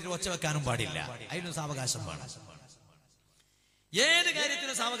ഉണ്ടെന്ന് കരുതിയിട്ട് ഒച്ച വെക്കാനും പാടില്ല. അതിനും സാവകാശം വേണം. ഏത്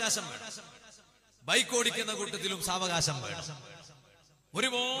കാര്യത്തിനും സാവകാശം വേണം. ബൈക്ക് ഓടിക്കുന്ന കൂട്ടത്തിലും സാവകാശം വേണം.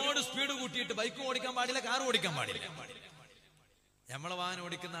 ഒരുപാട് സ്പീഡ് കൂട്ടിയിട്ട് ബൈക്കും ഓടിക്കാൻ പാടില്ല, കാറും ഓടിക്കാൻ പാടില്ല. നമ്മളെ വാഹനം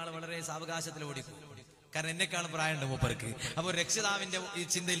ഓടിക്കുന്ന ആള് വളരെ സാവകാശത്തിൽ ഓടിക്കും. കാരണം എന്നെക്കാളും പ്രായമുണ്ട് മൂപ്പർക്ക്. അപ്പൊ രക്ഷിതാവിന്റെ ഈ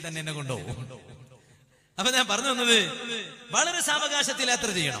ചിന്തയിൽ തന്നെ എന്നെ കൊണ്ടുപോകും. അപ്പൊ ഞാൻ പറഞ്ഞു തന്നത് വളരെ സാവകാശത്തിൽ യാത്ര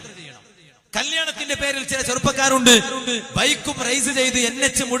ചെയ്യണം. കല്യാണത്തിന്റെ പേരിൽ ചില ചെറുപ്പക്കാരുണ്ട് ബൈക്കും റൈസ് ചെയ്ത്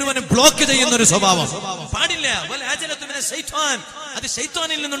NH മുഴുവനും ബ്ലോക്ക് ചെയ്യുന്ന ഒരു സ്വഭാവം പാടില്ല. അത്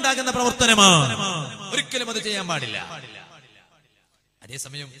ശൈത്വാനിൽ നിന്നുണ്ടാകുന്ന പ്രവർത്തനമാണ്. ഒരിക്കലും അത് ചെയ്യാൻ പാടില്ല.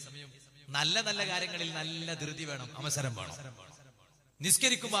 അതേസമയം നല്ല നല്ല കാര്യങ്ങളിൽ നല്ല ധൃതി വേണം, അവസരം വേണം.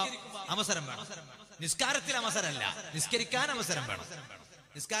 നിസ്കരിക്കുമ്പോ അവസരം വേണം. നിസ്കാരത്തിൽ അവസരമല്ല, നിസ്കരിക്കാൻ അവസരം വേണം.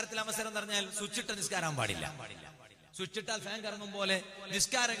 നിസ്കാരത്തിൽ അവസരം എന്ന് പറഞ്ഞാൽ സ്വിച്ചിട്ട നിസ്കാരം പാടില്ല. സ്വിച്ചിട്ടാൽ ഫാൻ കറങ്ങും പോലെ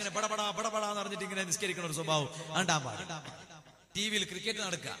നിസ്കാരം ഇങ്ങനെ ബടബടാ ബടബടാന്ന് പറഞ്ഞിട്ട് ഇങ്ങനെ നിസ്കരിക്കുന്ന ഒരു സ്വഭാവം ഉണ്ടാൻ പാടില്ല. ടിവിയിൽ ക്രിക്കറ്റ്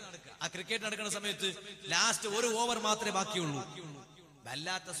നടക്കുക, ആ ക്രിക്കറ്റ് നടക്കുന്ന സമയത്ത് ലാസ്റ്റ് ഒരു ഓവർ മാത്രമേ ബാക്കിയുള്ളൂ.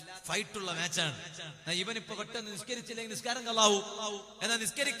 വല്ലാത്ത ഫൈറ്റുള്ള മാച്ചാണ്. ഇവനിപ്പോ പെട്ടെന്ന് നിസ്കരിച്ചില്ലെങ്കിൽ നിസ്കാരം കളാവും. എന്നാൽ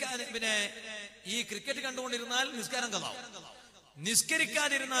നിസ്കരിക്കാൻ പിന്നെ ഈ ക്രിക്കറ്റ് കണ്ടുകൊണ്ടിരുന്നാൽ നിസ്കാരം കളാവും.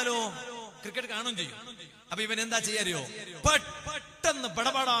 നിസ്കരിക്കാതിരുന്നാലോ ക്രിക്കറ്റ് കാണുകയും ചെയ്യും. അപ്പൊ ഇവൻ എന്താ ചെയ്യാറിയോ, പെട്ടെന്ന്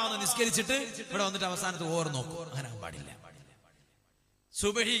പടപടാന്ന് നിസ്കരിച്ചിട്ട് ഇവിടെ വന്നിട്ട് അവസാനത്ത് ഓവർ നോക്കും. അങ്ങനെ പാടില്ല.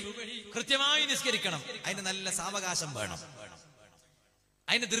 സുബഹി കൃത്യമായി നിസ്കരിക്കണം. അതിന് നല്ല സാവകാശം വേണം,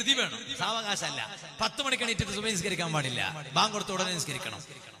 അതിന് ധൃതി വേണം, സാവകാശമല്ല. 10 മണിക്ക് എണീറ്റിട്ട് സുബഹി നിസ്കരിക്കാൻ പാടില്ല. ബാങ്ക് കൊടുത്ത ഉടനെ നിസ്കരിക്കണം.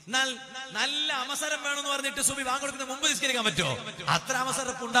 എന്നാൽ നല്ല അവസരം വേണമെന്ന് പറഞ്ഞിട്ട് സുബഹി ബാങ്ക് കൊടുക്കുന്ന മുമ്പ് നിസ്കരിക്കാൻ പറ്റുമോ? അത്ര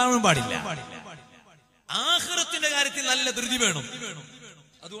അവസരം ഉണ്ടാവാൻ പാടില്ല. ആഖിറത്തിന്റെ കാര്യത്തിൽ നല്ല ധൃതി വേണം.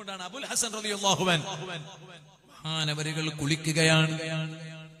 അതുകൊണ്ടാണ് അബുൽ ഹസൻ റളിയല്ലാഹു അൻഹു മഹാനവരുകൾ കുളിക്കുകയാണ്.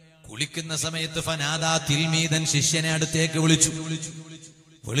 കുളിക്കുന്ന സമയത്ത് ഫനാദാ തിൽമീദൻ, ശിഷ്യനെ അടുത്തേക്ക്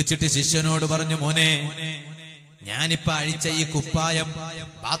വിളിച്ചിട്ട് ശിഷ്യനോട് പറഞ്ഞു, മോനെ, ഞാനിപ്പോ അഴിച്ച ഈ കുപ്പായം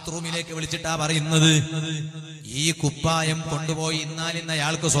ബാത്റൂമിലേക്ക് വിളിച്ചിട്ടാ പറയുന്നത്, ഈ കുപ്പായം കൊണ്ടുപോയി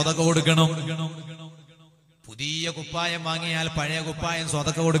ഇന്നാലിന്നയാൾക്ക് സ്വതക്ക കൊടുക്കണം. പുതിയ കുപ്പായം വാങ്ങിയാൽ പഴയ കുപ്പായം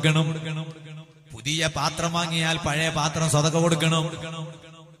സ്വതക്ക കൊടുക്കണം. പുതിയ പാത്രം വാങ്ങിയാൽ പഴയ പാത്രം സ്വതക്ക കൊടുക്കണം.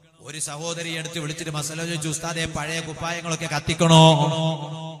 ഒരു സഹോദരി എടുത്ത് വിളിച്ചിട്ട് മസല ചോദിച്ചു, ഉസ്താദെ പഴയ കുപ്പായങ്ങളൊക്കെ കത്തിക്കണോ?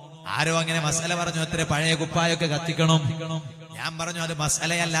 ആരോ അങ്ങനെ മസല പറഞ്ഞു, അത്ര പഴയ കുപ്പായൊക്കെ കത്തിക്കണം. ഞാൻ പറഞ്ഞു, അത്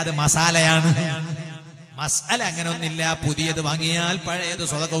മസലയല്ല, അത് മസാലയാണ്. മസാല അങ്ങനെ ഒന്നില്ല. പുതിയത് വാങ്ങിയാൽ പഴയത്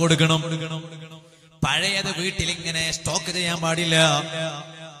സ്വതക്ക കൊടുക്കണം. പഴയത് വീട്ടിൽ ഇങ്ങനെ സ്റ്റോക്ക് ചെയ്യാൻ പാടില്ല.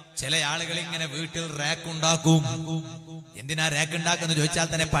 ചില ആളുകൾ ഇങ്ങനെ വീട്ടിൽ റാക്ക് ഉണ്ടാക്കും. എന്തിനാ റാക്ക് ഉണ്ടാക്കുന്ന ചോദിച്ചാൽ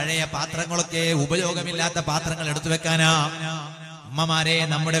തന്നെ പഴയ പാത്രങ്ങളൊക്കെ, ഉപയോഗമില്ലാത്ത പാത്രങ്ങൾ എടുത്തു വെക്കാനാ. അമ്മമാരെ,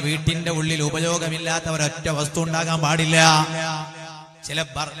 നമ്മുടെ വീട്ടിന്റെ ഉള്ളിൽ ഉപയോഗമില്ലാത്ത ഒരൊറ്റ വസ്തു ഉണ്ടാകാൻ പാടില്ല. ചില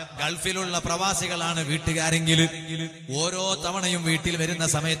ഗൾഫിലുള്ള പ്രവാസികളാണ് വീട്ടുകാരെങ്കിൽ ഓരോ തവണയും വീട്ടിൽ വരുന്ന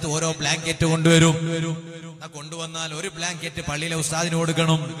സമയത്ത് ഓരോ ബ്ലാങ്കറ്റ് കൊണ്ടുവരും. കൊണ്ടുവന്നാൽ ഒരു ബ്ലാങ്കറ്റ് പള്ളിയിലെ ഉസ്താദിന്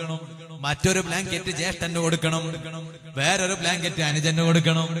കൊടുക്കണം, മറ്റൊരു ബ്ലാങ്കറ്റ് ജ്യേഷ്ഠന് കൊടുക്കണം, വേറൊരു ബ്ലാങ്കറ്റ് അനുജന്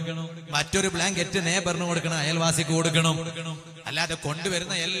കൊടുക്കണം, മറ്റൊരു ബ്ലാങ്കറ്റ് നെയ്ബറിന് കൊടുക്കണം, അയൽവാസിക്ക് കൊടുക്കണം. അല്ലാതെ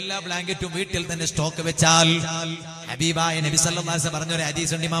കൊണ്ടുവരുന്ന എല്ലാ ബ്ലാങ്കറ്റും വീട്ടിൽ തന്നെ സ്റ്റോക്ക് വെച്ചാൽ, ഹബീബായ നബി സല്ലല്ലാഹു അലൈഹി വസല്ലം പറഞ്ഞ ഒരു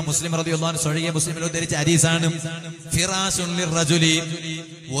ഹദീസ് ഉണ്ട്, ഇമാം മുസ്ലിം റളിയല്ലാഹു അൻഹു സ്വഹീഹ് മുസ്ലിമിൽ ഉദ്ധരിച്ച ഹദീസാണ്. ഫിറാസുൻ ലിർറജുലി,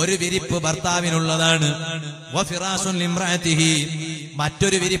 ഒരു വിരിപ്പ് ഭർത്താവിനുള്ളതാണ്. വഫിറാസുൻ ലിംറഅതിഹി,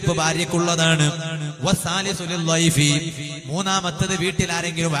 മറ്റൊരു വിരിപ്പ് ഭാര്യക്കുള്ളതാണ്. വസാലിസു ലിൽളൈഫി, മൂന്നാമത്തേത് വീട്ടിൽ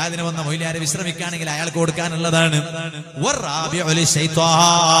ആരെങ്കിലും വാദിന് വന്ന മൊയ്ലിയാരെ വിശ്രമിക്കുകയാണെങ്കിൽ അയാൾക്ക് കൊടുക്കാനുള്ളതാണ്. വറാബിഉ ലിശൈത്വാൻ,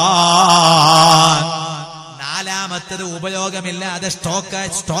 നാലാമത്തത് ഉപയോഗമില്ലാതെ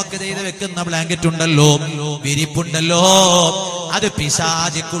സ്റ്റോക്ക് ചെയ്ത് വെക്കുന്ന ബ്ലാങ്കറ്റ് ഉണ്ടല്ലോ, വിരിപ്പുണ്ടല്ലോ, അത്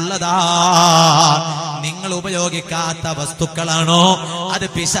പിശാചിക്കുള്ളതാ. നിങ്ങൾ ഉപയോഗിക്കാത്ത വസ്തുക്കളാണോ, അത്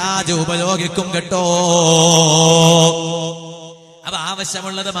പിശാച് ഉപയോഗിക്കും കേട്ടോ. അപ്പൊ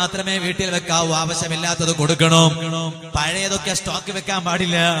ആവശ്യമുള്ളത് മാത്രമേ വീട്ടിൽ വെക്കാവൂ, ആവശ്യമില്ലാത്തത് കൊടുക്കണം. പഴയതൊക്കെ സ്റ്റോക്ക് വെക്കാൻ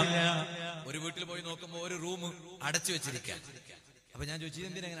പാടില്ല. ഒരു വീട്ടിൽ പോയി നോക്കുമ്പോ ഒരു റൂം അടച്ചു വെച്ചിരിക്കുക. അപ്പൊ ഞാൻ ചോദിച്ചു,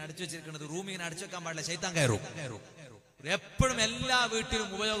 എന്തിനാ ഇങ്ങനെ അടച്ചു വെച്ചിരിക്കുന്നത്? റൂം ഇങ്ങനെ അടച്ചു വെക്കാൻ പാടില്ല, ശൈത്താൻ കയറും. എപ്പോഴും എല്ലാ വീട്ടിലും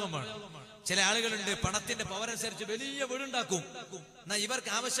ഉപയോഗം വേണം. ചില ആളുകളുണ്ട് പണത്തിന്റെ പവർ അനുസരിച്ച് വലിയ വീടുണ്ടാക്കും. എന്നാ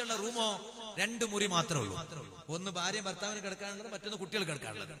ഇവർക്ക് ആവശ്യമുള്ള റൂമോ 2 മുറി മാത്രമേ ഉള്ളൂ. ഒന്ന് ഭാര്യ ഭർത്താവിന് കിടക്കാനുള്ളത്, മറ്റൊന്ന് കുട്ടികൾ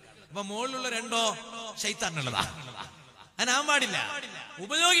കിടക്കാനുള്ളത്. അപ്പൊ മുകളിലുള്ള 2 ശൈത്താനുള്ളതാ. അതിനാൻ പാടില്ല.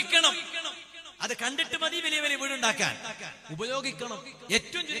 ഉപയോഗിക്കണം. അത് കണ്ടിട്ട് മതി വലിയ വലിയ വീടുണ്ടാക്കാൻ. ഉപയോഗിക്കണം.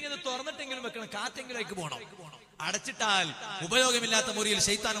 ഏറ്റവും ചുരുങ്ങിയത് തുറന്നിട്ടെങ്കിലും വെക്കണം, കാറ്റെങ്കിലും അതിലേക്ക് പോകണം. അടച്ചിട്ടാൽ ഉപയോഗമില്ലാത്ത മുറിയിൽ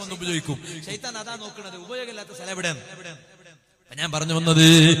ശൈത്താൻ വന്ന് ഉപയോഗിക്കും. ശൈത്താൻ അതാ നോക്കുന്നത്, ഉപയോഗമില്ലാത്ത സ്ഥലം എവിടെ. ഞാൻ പറഞ്ഞു വന്നത്,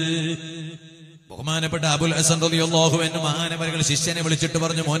 ബഹുമാനപ്പെട്ട അബുൽ ഹസൻ റളിയല്ലാഹു അൻഹു മഹാനവരുകൾ ശിഷ്യനെ വിളിച്ചിട്ട്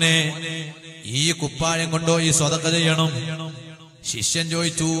പറഞ്ഞു, മോനെ, ഈ കുപ്പായം കൊണ്ടുപോയി സ്വതക്ക ചെയ്യണം. ശിഷ്യൻ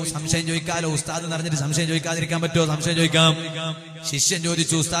ചോദിച്ചു, സംശയം ചോദിക്കാലോ ഉസ്താദ് എന്ന് പറഞ്ഞിട്ട് സംശയം ചോദിക്കാതിരിക്കാൻ പറ്റുമോ? സംശയം ചോദിക്കാം. ശിഷ്യൻ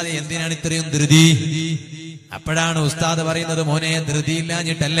ചോദിച്ചു, ഉസ്താദ് എന്തിനാണ് ഇത്രയും ധൃതി? അപ്പോഴാണ് ഉസ്താദ് പറയുന്നത്, മോനെ,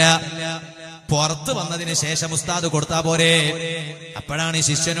 ധൃതിയില്ലാഞ്ഞിട്ടല്ല, പുറത്ത് വന്നതിന് ശേഷം ഉസ്താദ് കൊടുത്താ പോരെ. അപ്പോഴാണ്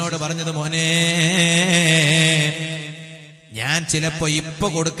ശിഷ്യനോട് പറഞ്ഞത്, മോനെ, ഞാൻ ചിലപ്പോ ഇപ്പൊ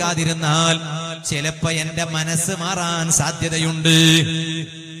കൊടുക്കാതിരുന്നാൽ ചിലപ്പോ എന്റെ മനസ്സ് മാറാൻ സാധ്യതയുണ്ട്.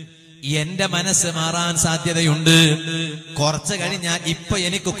 എന്റെ മനസ്സ് മാറാൻ സാധ്യതയുണ്ട്. കുറച്ച് കഴിഞ്ഞാൽ ഇപ്പൊ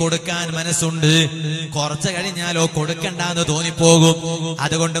എനിക്ക് കൊടുക്കാൻ മനസ്സുണ്ട്, കുറച്ച് കഴിഞ്ഞാലോ കൊടുക്കണ്ടെന്ന് തോന്നിപ്പോകും.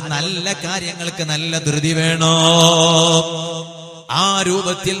 അതുകൊണ്ട് നല്ല കാര്യങ്ങൾക്ക് നല്ല ധൃതി വേണോ. ആ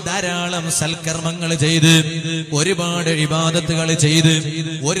രൂപത്തിൽ ധാരാളം സൽക്കർമ്മങ്ങൾ ചെയ്ത്, ഒരുപാട് ഇബാദത്തുകൾ ചെയ്ത്,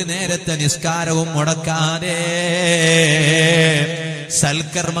 ഒരു നേരത്തെ നിസ്കാരവും മുടക്കാതെ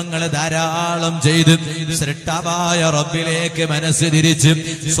സൽക്കർമ്മങ്ങൾ ധാരാളം ചെയ്ത് സൃഷ്ടാവായ റബ്ബിലേക്ക് മനസ്സ് തിരിച്ച്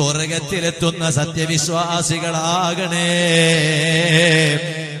സ്വർഗത്തിലെത്തുന്ന സത്യവിശ്വാസികളാകണേ.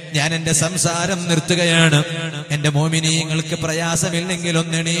 ഞാൻ എന്റെ സംസാരം നിർത്തുകയാണ്. എന്റെ മോമിനീങ്ങൾക്ക് പ്രയാസമില്ലെങ്കിൽ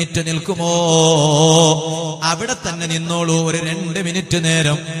ഒന്ന് എണീറ്റ് നിൽക്കുമോ? അവിടെ തന്നെ നിന്നോളൂ ഒരു 2 മിനിറ്റ്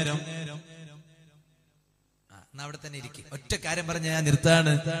നേരം. അവിടെ തന്നെ ഇരിക്കും. ഒറ്റ കാര്യം പറഞ്ഞ ഞാൻ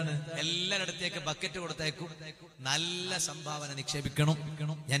നിർത്താണ്. എല്ലായിടത്തേക്ക് ബക്കറ്റ് കൊടുത്തേക്കും. നല്ല സംഭാവന നിക്ഷേപിക്കണം.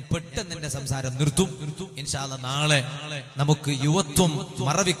 ഞാൻ പെട്ടെന്ന് എന്റെ സംസാരം നിർത്തും. ഇൻഷാ അല്ലാഹ് നാളെ നമുക്ക് യുവത്വം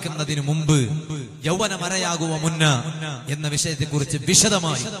മറവിക്കുന്നതിന് മുമ്പ് യൗവന മറയാകുവ മുന്ന എന്ന വിഷയത്തെ കുറിച്ച്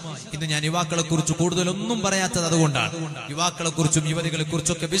വിശദമായി. ഇന്ന് ഞാൻ യുവാക്കളെ കുറിച്ച് കൂടുതലൊന്നും പറയാത്തത് അതുകൊണ്ടാണ്. യുവാക്കളെ കുറിച്ചും യുവതികളെ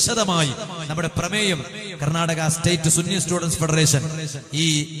കുറിച്ചൊക്കെ വിശദമായി നമ്മുടെ പ്രമേയം Karnataka state Sunni students federation ഈ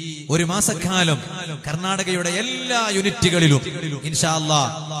ഒരു മാസക്കാലം കർണാടകയുടെ എല്ലാ യൂണിറ്റുകളിലും ഇൻഷാ അല്ലാഹ്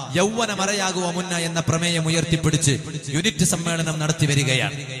യൗവന മറയാകുവ മുന്ന എന്ന പ്രമേയം ഉയർത്തിപ്പിടിച്ച് യൂണിറ്റ് സമ്മേളനം നടത്തി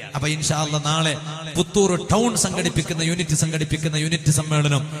വരികയാണ്. അപ്പൊ ഇൻഷാ അല്ലാഹ് നാളെ പുത്തൂർ ടൗൺ സംഘടിപ്പിക്കുന്ന യൂണിറ്റ്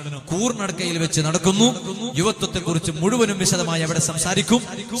സമ്മേളനം കൂർനടക്കയിൽ വെച്ച് നടക്കുന്നു. യുവത്വത്തെ കുറിച്ച് മുഴുവനും വിശദമായി അവിടെ സംസാരിക്കും.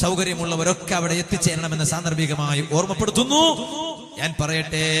 സൗകര്യമുള്ളവരൊക്കെ അവിടെ എത്തിച്ചേരണമെന്ന് സാന്ദർഭികമായി ഓർമ്മപ്പെടുത്തുന്നു. ഞാൻ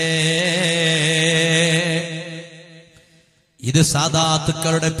പറയട്ടെ, ഇത്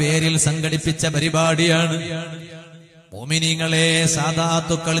സാദാത്തുക്കളുടെ പേരിൽ സംഘടിപ്പിച്ച പരിപാടിയാണ്. മോമിനീങ്ങളെ,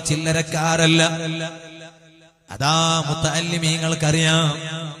 സാദാത്തുക്കൾ ചില്ലരക്കാരല്ല. അതാ മുത്തഅല്ലിമീങ്ങൾക്കറിയാം.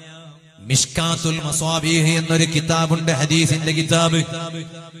 മിഷ്കാത്തുൽ മസ്വാബീഹ് എന്നൊരു കിതാബുണ്ട്, ഹദീസിന്റെ കിതാബ്.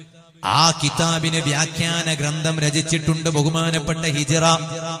 ആ കിതാബിന് വ്യാഖ്യാന ഗ്രന്ഥം രചിച്ചിട്ടുണ്ട് ബഹുമാനപ്പെട്ട ഹിജ്റ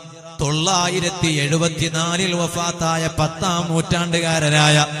 974 വഫാത്തായ 10ാം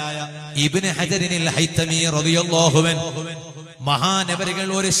നൂറ്റാണ്ടുകാരനായ ഇബ്നു ഹജറിനിൽ ഹൈതമി റളിയല്ലാഹു അൻഹു. മഹാനവരികൾ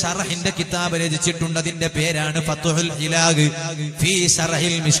ഒരു ശർഹിന്റെ കിതാബ് രചിച്ചിട്ടുണ്ട്. അതിന്റെ പേരാണ് ഫത്ഹുൽ ഇലാഹ് ഫീ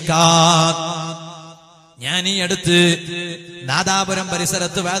ശർഹിൽ മിഷ്കാത്ത്. ഞാൻ ഈ അടുത്ത് നാദാപുരം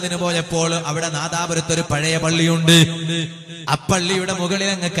പരിസരത്ത് വാദിന് പോയപ്പോൾ അവിടെ നാദാപുരത്ത് ഒരു പഴയ പള്ളിയുണ്ട്. ആ പള്ളിയുടെ മുകളിൽ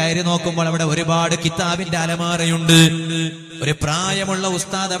അങ്ങ് കയറി നോക്കുമ്പോൾ അവിടെ ഒരുപാട് കിതാബിന്റെ അലമാരയുണ്ട്. ഒരു പ്രായമുള്ള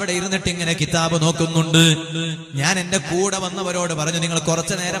ഉസ്താദ് അവിടെ ഇരുന്നിട്ട് ഇങ്ങനെ കിതാബ് നോക്കുന്നുണ്ട്. ഞാൻ എന്റെ കൂടെ വന്നവരോട് പറഞ്ഞു, നിങ്ങൾ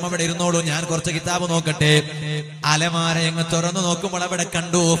കുറച്ചു നേരം അവിടെ ഇരുന്നോളൂ, ഞാൻ കുറച്ച് കിതാബ് നോക്കട്ടെ. അലമാര അങ്ങ് തുറന്നു നോക്കുമ്പോൾ അവിടെ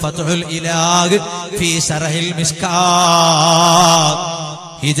കണ്ടു ഫത്ഹുൽ ഇലാഹ് ഫീ ശർഹിൽ മിഷ്കാത്ത്.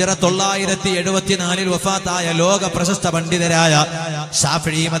 ഹിജ്റ 974 വഫാത്തായ ലോക പ്രശസ്ത പണ്ഡിതരായ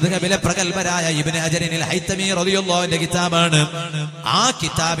ശാഫിഈ മദ്ഹബിലെ പ്രഗൽഭരായ ഇബ്നു ഹജറിനിൽ ഹൈതമി റളിയല്ലാഹു അൻഹു കിതാബാണ്. ആ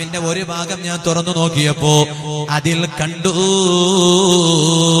കിതാബിന്റെ ഒരു ഭാഗം ഞാൻ തുറന്നു നോക്കിയപ്പോ അതിൽ കണ്ടു,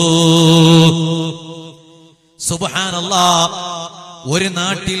 സുബ്ഹാനല്ലാഹ്, ഒരു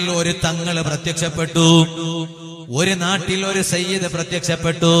നാട്ടിൽ ഒരു തങ്ങള് പ്രത്യക്ഷപ്പെട്ടു. ഒരു നാട്ടിൽ ഒരു സയ്യിദ്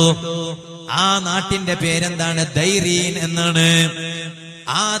പ്രത്യക്ഷപ്പെട്ടു. ആ നാട്ടിന്റെ പേരെന്താണ്? ദൈരീൻ എന്നാണ്.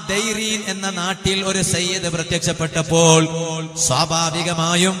 ആ ദൈരീൻ എന്ന നാട്ടിൽ ഒരു സയ്യിദ് പ്രത്യക്ഷപ്പെട്ടപ്പോൾ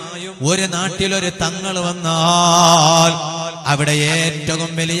സ്വാഭാവികമായും ഒരു നാട്ടിൽ ഒരു തങ്ങൾ വന്നാൽ അവിടെ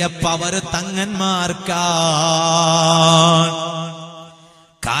ഏറ്റവും വലിയ പവർ തങ്ങന്മാർക്കാണ്.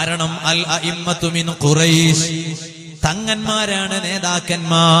 കാരണം അൽ അഇമ്മത്തു മിൻ ഖുറൈശ്, തങ്ങന്മാരാണ്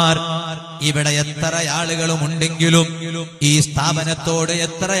നേതാക്കന്മാർ. ഇവിടെ എത്ര ആളുകളും ഉണ്ടെങ്കിലും, ഈ സ്ഥാപനത്തോട്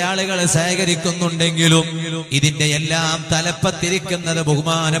എത്ര ആളുകൾ സഹകരിക്കുന്നുണ്ടെങ്കിലും ഇതിന്റെ എല്ലാം തലപ്പത്തിരിക്കുന്നത്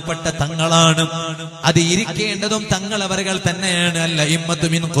ബഹുമാനപ്പെട്ട തങ്ങളാണ്. അത് ഇരിക്കേണ്ടതും തങ്ങളവர்கள் തന്നെയാണ്. അൽ അഇമ്മത്തു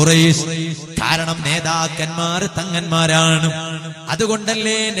മിൻ ഖുറൈശ്. കാരണം നേതാക്കന്മാർ തങ്ങന്മാരാണ്.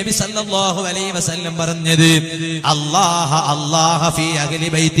 അതുകൊണ്ടല്ലേ നബി സല്ലല്ലാഹു അലൈഹി വസല്ലം പറഞ്ഞത്, അല്ലാഹ അല്ലാഹ ഫീ അഹ്ലി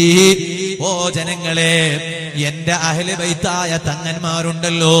ബൈതിഹി. ഓ ജനങ്ങളെ, എന്റെ അഹ്ലി ബൈത്തായ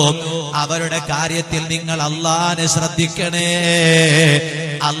തങ്ങന്മാരുണ്ടല്ലോ, അവരുടെ കാര്യത്തിൽ നിങ്ങൾ അല്ലാഹനെ ശ്രദ്ധിക്കണേ,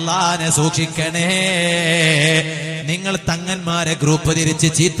 അല്ലാഹനെ സൂക്ഷിക്കണേ. നിങ്ങൾ തങ്ങന്മാരെ ഗ്രൂപ്പ് തിരിച്ച്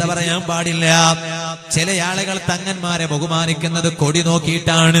ചീത്ത പറയാൻ പാടില്ല. ചില ആളുകൾ തങ്ങന്മാരെ ബഹുമാനിക്കുന്നത് കൊടി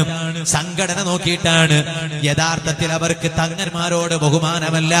നോക്കിയിട്ടാണ്, സംഘടന നോക്കിയിട്ടാണ്. യഥാർത്ഥത്തിൽ അവർക്ക് തങ്ങന്മാരോട്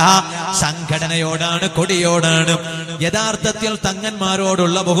ബഹുമാനമല്ല, സംഘടനയോടാണ്, കൊടിയോടാണ്. യഥാർത്ഥത്തിൽ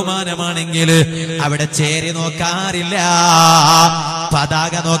തങ്ങന്മാരോടുള്ള ബഹുമാനമാണെങ്കിൽ അവിടെ ചേരി നോക്കാറില്ല,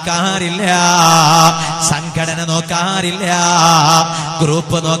 പതാക നോക്കാറില്ല, സംഘടന നോക്കാറില്ല,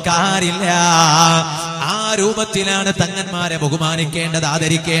 ഗ്രൂപ്പ് നോക്കാറില്ല. ആ രൂപത്തിലാണ് തങ്ങന്മാരെ ബഹുമാനിക്കേണ്ടത്,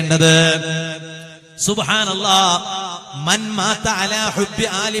 ആദരിക്കേണ്ടത്. സുബ്ഹാനല്ലാഹ്, മൻ മാത അലാ ഹുബ്ബി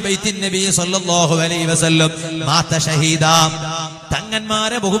ആലി ബൈത്തിൻ നബി സല്ലല്ലാഹു അലൈഹി വസല്ലം മാത ഷഹീദാ.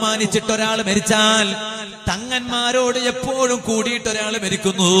 തങ്ങന്മാരെ ബഹുമാനിച്ചിട്ട് ഒരാൾ മരിച്ചാൽ, തങ്ങന്മാരോട് എപ്പോഴും കൂടിയിട്ട് ഒരാൾ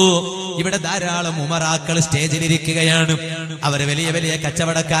മരിക്കുന്നു. ഇവിടെ ധാരാളം ഉമറാക്കൾ സ്റ്റേജിലിരിക്കുകയാണ്. അവർ വലിയ വലിയ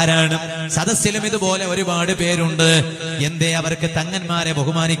കച്ചവടക്കാരാണ്. സദസ്സിലും ഇതുപോലെ ഒരുപാട് പേരുണ്ട്. എന്തേ അവർക്ക് തങ്ങന്മാരെ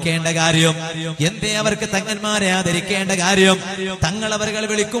ബഹുമാനിക്കേണ്ട കാര്യം? എന്തേ അവർക്ക് തങ്ങന്മാരെ ആദരിക്കേണ്ട കാര്യം? തങ്ങളവരുകൾ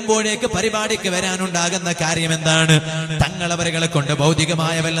വിളിക്കുമ്പോഴേക്ക് പരിപാടിക്ക് വരാനുണ്ടാകുന്ന കാര്യം എന്താണ്? തങ്ങളവരുകളെ കൊണ്ട്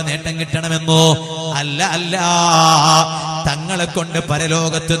ഭൗതികമായ വല്ല നേട്ടം കിട്ടണമെന്നോ? അല്ല അല്ല, തങ്ങളെ കൊണ്ട്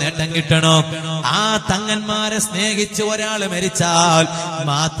പരലോകത്ത് നേട്ടം കിട്ടണം. ആ തങ്ങന്മാരെ സ്നേഹിച്ച് ഒരാൾ മരിച്ചാൽ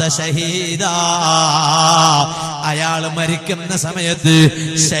മാത ഷഹീദാ, അയാൾ മരിക്കുന്ന സമയത്ത്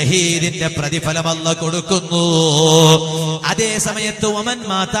ഷഹീദിന്റെ പ്രതിഫലം അല്ലാഹു കൊടുക്കുന്നു. അതേ സമയത്ത് വമൻ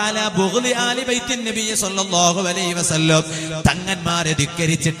മാത അലാ ബുഗ്ളി ആലി ബൈത്തിൻ നബി സല്ലല്ലാഹു അലൈഹി വസല്ലം, തങ്ങന്മാരെ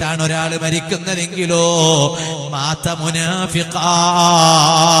ധിക്കരിച്ചിട്ടാണ് ഒരാൾ മരിക്കുന്നതെങ്കിലോ മാത മുനാഫിഖാ,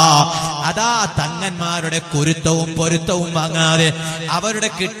 അതാ തങ്ങന്മാരുടെ കുരുത്തവും പൊരുത്തവും വാങ്ങാതെ അവരുടെ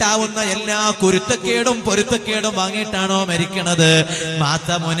കിട്ടാവുന്ന എല്ലാ കുരുത്തക്കേടും പൊരുത്തക്കേടും വാങ്ങിയിട്ടാണോ മരിക്കണത്? മാത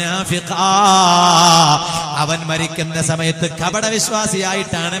മുനാഫിഖാ, അവൻ മരിക്കുന്ന സമയത്ത്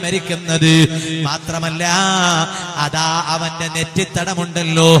കപടവിശ്വാസിയായിട്ടാണ് മരിക്കുന്നത്. മാത്രമല്ല, അതാ അവന്റെ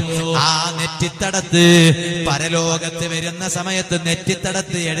നെറ്റിത്തടമുണ്ടല്ലോ, ആ നെറ്റിത്തടത്ത് പരലോകത്ത് വരുന്ന സമയത്ത്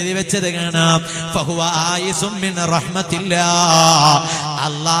നെറ്റിത്തടത്ത് എഴുതി വെച്ചത് കാണാം, ഫഹുവ ആയിസും മിൻ റഹ്മത്തില്ലാ,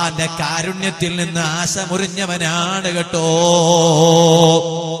 അള്ളാന്റെ കാരുണ്യത്തിൽ നിന്ന് ആശ മുറിഞ്ഞവനാണ് കേട്ടോ.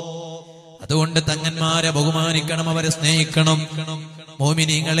 അതുകൊണ്ട് തങ്ങന്മാരെ ബഹുമാനിക്കണം, അവരെ സ്നേഹിക്കണം.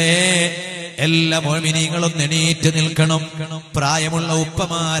 മോമിനീങ്ങളെ, എല്ലാ മോമിനീങ്ങളും എണീറ്റ് നിൽക്കണം. പ്രായമുള്ള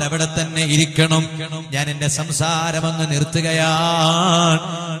ഉപ്പമാർ അവിടെ തന്നെ ഇരിക്കണം. ഞാൻ എന്റെ സംസാരം അങ്ങ് നിർത്തുകയാണ്.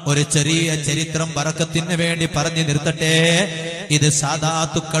 ഒരു ചെറിയ ചരിത്രം ബറക്കത്തിന് വേണ്ടി പറഞ്ഞു നിർത്തട്ടെ. ഇത്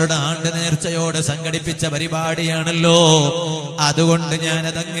സാദാത്തുക്കളുടെ ആണ്ട് നേർച്ചയോട് സംഘടിപ്പിച്ച പരിപാടിയാണല്ലോ, അതുകൊണ്ട് ഞാൻ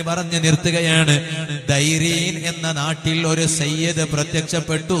അതങ്ങ് പറഞ്ഞു നിർത്തുകയാണ്. ദൈരീൻ എന്ന നാട്ടിൽ ഒരു സയ്യിദ്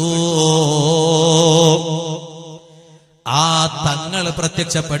പ്രത്യക്ഷപ്പെട്ടു. ആ തങ്ങൾ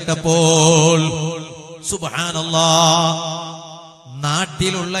പ്രത്യക്ഷപ്പെട്ടപ്പോൾ സുബ്ഹാനല്ലാഹ്,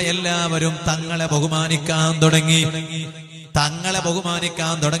 നാട്ടിലുള്ള എല്ലാവരും തങ്ങളെ ബഹുമാനിക്കാൻ തുടങ്ങി. തങ്ങളെ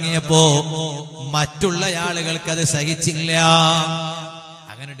ബഹുമാനിക്കാൻ തുടങ്ങിയപ്പോ മറ്റുള്ള ആളുകൾക്ക് അത് സഹിച്ചില്ല.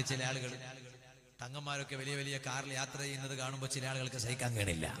 അങ്ങനെയുണ്ട് ചില ആളുകൾ, തങ്ങന്മാരൊക്കെ വലിയ വലിയ കാറിൽ യാത്ര ചെയ്യുന്നത് കാണുമ്പോൾ ചില ആളുകൾക്ക് സഹിക്കാൻ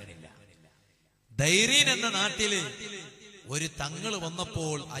കഴിയില്ല. ദൈരീൻ എന്ന നാട്ടില് ഒരു തങ്ങൾ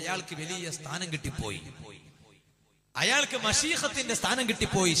വന്നപ്പോൾ അയാൾക്ക് വലിയ സ്ഥാനം കിട്ടിപ്പോയി. അയാൾക്ക് മശീഖത്തിന്റെ സ്ഥാനം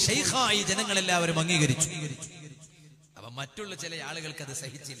കിട്ടിപ്പോയി. ഷെയ്ഖായി ജനങ്ങളെല്ലാവരും അംഗീകരിച്ചു. അപ്പൊ മറ്റുള്ള ചില ആളുകൾക്ക് അത്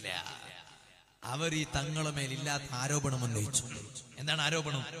സഹിച്ചില്ല. അവർ ഈ തങ്ങളുമേൽ ഇല്ലാത്ത ആരോപണം ഉന്നയിച്ചു. എന്താണ്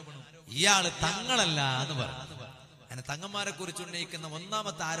ആരോപണം? ഇയാള് തങ്ങളല്ല എന്ന് പറഞ്ഞു. അങ്ങനെ തങ്ങന്മാരെ കുറിച്ച് ഉന്നയിക്കുന്ന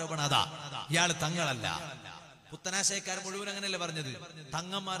ഒന്നാമത്തെ ആരോപണം അതാ, ഇയാള് തങ്ങളല്ല. പുത്തനാശയക്കാർ മുഴുവൻ അങ്ങനെയല്ലേ പറഞ്ഞത്?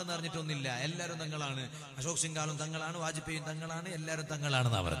 തങ്ങന്മാരെന്ന് പറഞ്ഞിട്ടൊന്നില്ല, എല്ലാവരും തങ്ങളാണ്. അശോക് സിംഗാളും തങ്ങളാണ്, വാജ്പേയിയും തങ്ങളാണ്, എല്ലാവരും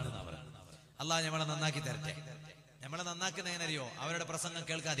തങ്ങളാണെന്നാ പറഞ്ഞത്. അള്ളാഹ് നമ്മളെ നന്നാക്കി തരട്ടെ. നമ്മളെ നന്നാക്കുന്ന എങ്ങനെയോ അവരുടെ പ്രസംഗം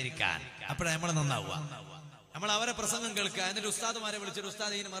കേൾക്കാതിരിക്കാൻ. അപ്പോഴാണ് നമ്മളെ നന്നാവുക. നമ്മൾ അവരെ പ്രസംഗം കേൾക്കുക. എന്നിട്ട് ഉസ്താദുമാരെ വിളിച്ചിട്ട്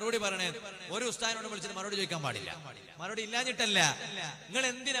ഉസ്താദ് ഇതിന് മറുപടി പറയണേ. ഒരു ഉസ്താദിനോട് വിളിച്ചിട്ട് മറുപടി ചോദിക്കാൻ പാടില്ല. മറുപടി ഇല്ലാഞ്ഞിട്ടല്ല, നിങ്ങൾ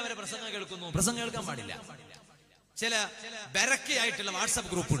എന്തിനാ അവരെ പ്രസംഗം കേൾക്കുന്നു? പ്രസംഗം കേൾക്കാൻ പാടില്ല. ചില ബരക്കയായിട്ടുള്ള വാട്സപ്പ്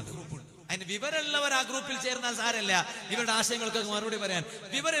ഗ്രൂപ്പുണ്ട്. അതിന് വിവരമുള്ളവർ ആ ഗ്രൂപ്പിൽ ചേർന്നാൽ സാരല്ല, ഇവരുടെ ആശയങ്ങൾക്കൊക്കെ മറുപടി പറയാൻ.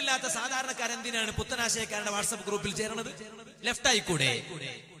 വിവരമില്ലാത്ത സാധാരണക്കാരെന്തിനാണ് പുത്തനാശയക്കാരുടെ വാട്സപ്പ് ഗ്രൂപ്പിൽ ചേർന്നത്? ലെഫ്റ്റ് ആയിക്കൂടെ?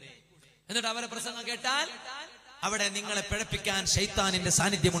 എന്നിട്ട് അവരെ പ്രസംഗം കേട്ടാൽ അവിടെ നിങ്ങളെ പിഴപ്പിക്കാൻ ശൈത്താനിന്റെ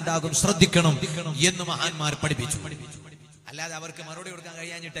സാന്നിധ്യം ഉണ്ടാകും, ശ്രദ്ധിക്കണം എന്ന് മഹാന്മാർ പഠിപ്പിച്ചു. അല്ലാതെ അവർക്ക് മറുപടി കൊടുക്കാൻ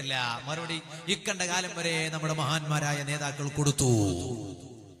കഴിയാഞ്ഞിട്ടല്ല. മറുപടി ഇക്കണ്ട കാലം വരെ നമ്മുടെ മഹാന്മാരായ നേതാക്കൾ കൊടുത്തു.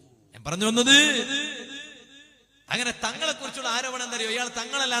 ഞാൻ പറഞ്ഞു വന്നത്, അങ്ങനെ തങ്ങളെ കുറിച്ചുള്ള ആരോപണം എന്തറിയോ? ഇയാൾ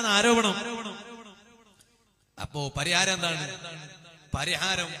തങ്ങളല്ലാന്ന് ആരോപണം. അപ്പോ പരിഹാരം എന്താണ്?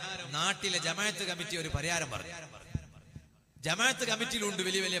 പരിഹാരം, നാട്ടിലെ ജമാഅത്ത് കമ്മിറ്റി ഒരു പരിഹാരം പറഞ്ഞു. ജമാഅത്ത് കമ്മിറ്റിയിലുണ്ട്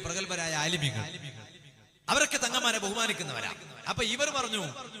വലിയ വലിയ പ്രഗത്ഭരായ ആലിമീങ്ങൾ. അവരൊക്കെ തങ്ങന്മാരെ ബഹുമാനിക്കുന്നവരാ. അപ്പൊ ഇവർ പറഞ്ഞു,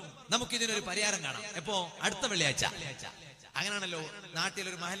 നമുക്കിതിനൊരു പരിഹാരം കാണാം. എപ്പോ? അടുത്ത വെള്ളിയാഴ്ച. അങ്ങനെയാണല്ലോ നാട്ടിൽ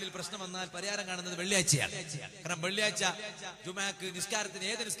ഒരു മഹലിൽ പ്രശ്നം വന്നാൽ പരിഹാരം കാണുന്നത് വെള്ളിയാഴ്ചയാണ്. കാരണം വെള്ളിയാഴ്ച ജുമാക്ക് നിസ്കാരത്തിന്,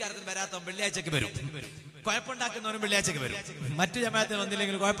 ഏത് നിസ്കാരത്തിന് വരാത്തവൻ വെള്ളിയാഴ്ചക്ക് വരും. കുഴപ്പമുണ്ടാക്കുന്നവരും വെള്ളിയാഴ്ചക്ക് വരും. മറ്റു ജമാഅത്തിന്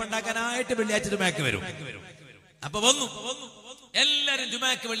വന്നില്ലെങ്കിൽ കുഴപ്പമുണ്ടാക്കാനായിട്ട് വെള്ളിയാഴ്ച ജുമാക്ക് വരും. അപ്പൊ വന്നു, എല്ലാരും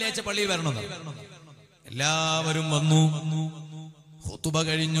ജുമാക്ക് വെള്ളിയാഴ്ച പള്ളിയിൽ വരണമെന്ന്. എല്ലാവരും വന്നു. ഖുതുബ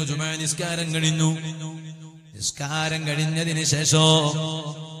കഴിഞ്ഞു, ജുമാ നിസ്കാരം കഴിഞ്ഞു. നിസ്കാരം കഴിഞ്ഞതിന് ശേഷം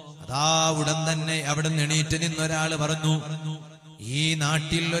അതാ ഉടൻ തന്നെ അവിടെ എണീറ്റ് നിന്നൊരാള് പറഞ്ഞു, ഈ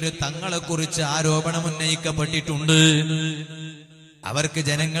നാട്ടിൽ ഒരു തങ്ങളെ കുറിച്ച് ആരോപണം ഉന്നയിക്കപ്പെട്ടിട്ടുണ്ട്. അവർക്ക്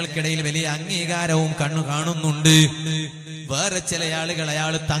ജനങ്ങൾക്കിടയിൽ വലിയ അംഗീകാരവും കാണുന്നുണ്ട്. വേറെ ചില ആളുകൾ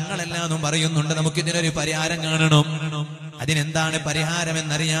അയാൾ തങ്ങളെല്ലാന്നും പറയുന്നുണ്ട്. നമുക്കിതിനൊരു പരിഹാരം കാണണം. അതിനെന്താണ് പരിഹാരം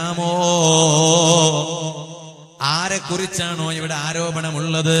എന്നറിയാമോ? ആരെ കുറിച്ചാണോ ഇവിടെ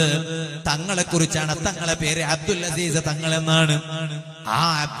ആരോപണമുള്ളത്? തങ്ങളെ കുറിച്ചാണ്. തങ്ങളെ പേര് അബ്ദുൽ അസീസ് തങ്ങൾ എന്നാണ്. ആ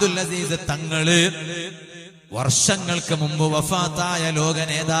അബ്ദുൽ അസീസ് തങ്ങള് വർഷങ്ങൾക്ക് മുമ്പ് വഫാത്തായ ലോക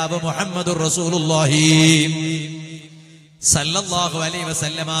നേതാവ് മുഹമ്മദുർ റസൂലുള്ളാഹി സല്ലല്ലാഹു അലൈഹി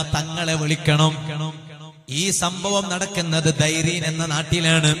വസല്ലമ തങ്ങളെ വിളിക്കണം. ഈ സംഭവം നടക്കുന്നത് ദൈരീൻ എന്ന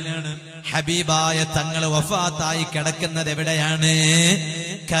നാട്ടിലാണ്. ഹബീബായ തങ്ങൾ വഫാത്തായി കിടക്കുന്നത് എവിടെയാണ്?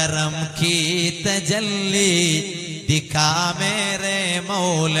 കരം കീ തജല്ലി ദിഖാ മേരെ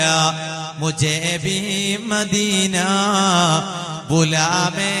മൗല മുझे भी മദീന ബുലാ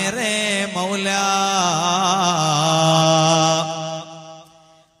മേരെ മൗല.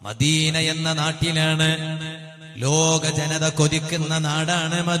 മദീന എന്ന നാട്ടിലാണ്. ലോക ജനത കൊതിക്കുന്ന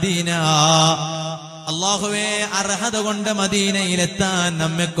നാടാണ് മദീന. അല്ലാഹുവേ, അർഹത കൊണ്ട് മദീനയിലെത്താൻ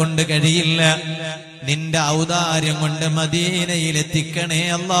നമ്മെ കൊണ്ട് കഴിയില്ല. നിന്റെ ഔദാര്യം കൊണ്ട് മദീനയിലെത്തിക്കണേ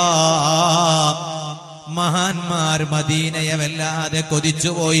അല്ലാ. മഹാന്മാർ മദീനയെ വല്ലാതെ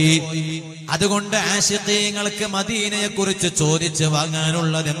കൊതിച്ചുപോയി. അതുകൊണ്ട് ആശിഖീങ്ങൾക്ക് മദീനയെ കുറിച്ച് ചോദിച്ചു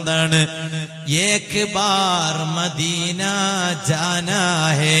വാങ്ങാനുള്ളത് എന്താണ്? ഏക് ബാർ മദീന ജാനാ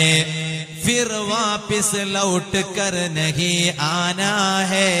ഹേ ഫിർ വാപിസ് ലൗട്ട് കർ നഹി ആനാ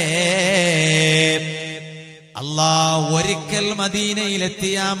ഹേ. അല്ലാഹ് ഒരിക്കൽ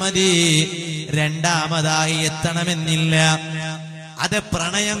മദീനയിലെത്തിയാ മതി, രണ്ടാമതായി എത്തണമെന്നില്ല. അത്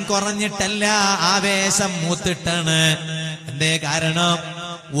പ്രണയം കുറഞ്ഞിട്ടല്ല, ആവേശം മൂത്തിട്ടാണ്. എന്തേ കാരണം?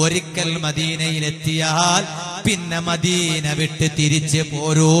 ഒരിക്കൽ മദീനയിലെത്തിയാൽ പിന്നെ മദീന വിട്ട് തിരിച്ച്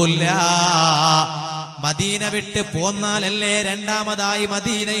പോരൂല്ല. മദീന വിട്ട് പോന്നാലല്ലേ രണ്ടാമതായി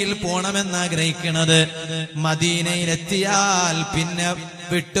മദീനയിൽ പോണമെന്ന് ആഗ്രഹിക്കുന്നത്. മദീനയിലെത്തിയാൽ പിന്നെ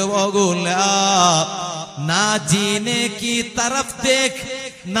വിട്ടുപോകൂല. നാ ജീനെ കി തറഫ് ദേഖ്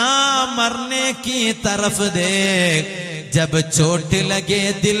നാ മർനെ കി തറഫ് ദേഖ് ജബ് ചോട്ട് ലഗേ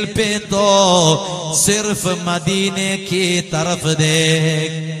ദിൽ പേ തോ സിർഫ് മദീനെ കി തറഫ്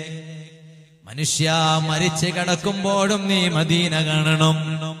ദേഖ്. മനുഷ്യ, മരിച്ചു കിടക്കുമ്പോഴും നീ മദീന കാണണം.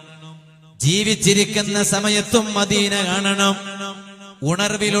 ജീവിച്ചിരിക്കുന്ന സമയത്തും മദീന കാണണം.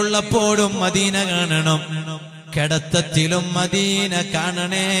 ഉണർവിലുള്ളപ്പോഴും മദീന കാണണം. കിടത്തത്തിലും മദീന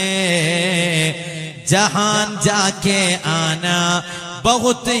കാണണേ. Jahan ജാകെ Anna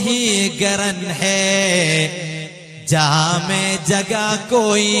ബഹുത് he ഗരൻ hey ജഹാ may Jaga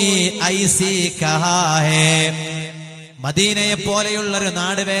Koi IC കഹാ ഹേ. മദീനയെ പോലെയുള്ളൊരു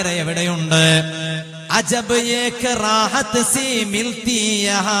നാട് വേറെ എവിടെയുണ്ട്? അജബ് ഏക് റാഹത്ത് സി മിൽത്തി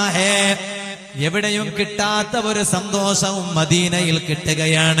യഹാ ഹേ. എവിടെയും കിട്ടാത്ത ഒരു സന്തോഷവും മദീനയിൽ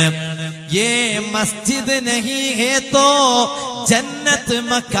കിട്ടുകയാണ്. യേ മസ്ജിദ് നഹി ഹേ തോ ജന്നത്ത്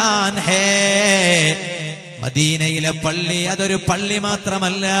മകാൻ ഹേ. മദീനയിലെ പള്ളി അതൊരു പള്ളി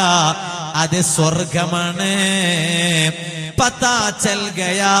മാത്രമല്ല, അത് സ്വർഗമാണ്. പതാ ചൽ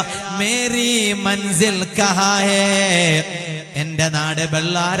ഗയാ മേരി മൻസിൽ കഹാ ഹേ. എന്റെ നാട്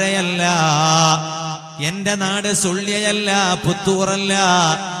ബെള്ളാരയല്ല, എന്റെ നാട് സുള്ളിയല്ല, പുത്തൂറല്ല.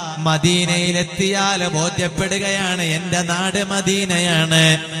 മദീനയിലെത്തിയാൽ ബോധ്യപ്പെടുകയാണ് എന്റെ നാട് മദീനയാണ്.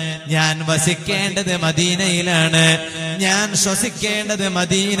 ഞാൻ വസിക്കേണ്ടത് മദീനയിലാണ്, ഞാൻ ശ്വസിക്കേണ്ടത്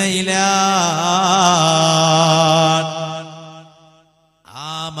മദീനയിലാണ്.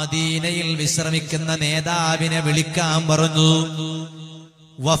 ആ മദീനയിൽ വിശ്രമിക്കുന്ന നേതാവിനെ വിളിക്കാൻ പറഞ്ഞു.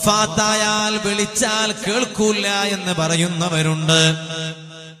 വഫാത്തായാൽ വിളിച്ചാൽ കേൾക്കൂല എന്ന് പറയുന്നവരുണ്ട്.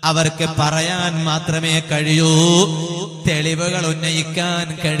 അവർക്ക് പറയാൻ മാത്രമേ കഴിയൂ, തെളിവുകൾ ഉന്നയിക്കാൻ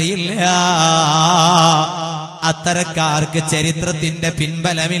കഴിയില്ല. അത്തരക്കാർക്ക് ചരിത്രത്തിന്റെ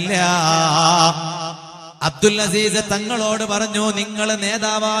പിൻബലമില്ല. അബ്ദുൽ അസീസ് തങ്ങളോട് പറഞ്ഞു, നിങ്ങൾ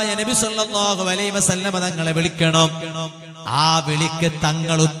നേതാവായ നബി സല്ലല്ലാഹു അലൈഹി വസല്ലമ തങ്ങളെ വിളിക്കണം. ആ വിളിക്ക്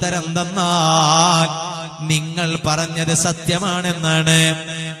തങ്ങൾ ഉത്തരം തന്നാൽ നിങ്ങൾ പറഞ്ഞത് സത്യമാണെന്നാണ്.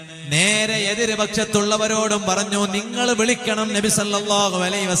 നേരെ എതിർപക്ഷത്തുള്ളവരോടും പറഞ്ഞു, നിങ്ങൾ വിളിക്കണം നബി സല്ലല്ലാഹു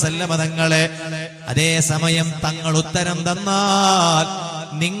അലൈഹി വസല്ലമ തങ്ങളെ. അതേസമയം തങ്ങൾ ഉത്തരം തന്നാൽ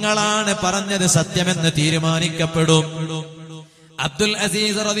നിങ്ങളാണ് പറഞ്ഞത് സത്യമെന്ന് തീരുമാനിക്കപ്പെടും. അബ്ദുൽ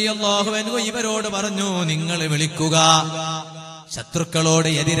അസീസ് റളിയല്ലാഹു അൻഹു ഇവരോട് പറഞ്ഞു, നിങ്ങൾ വിളിക്കുക. ശത്രുക്കളോട്,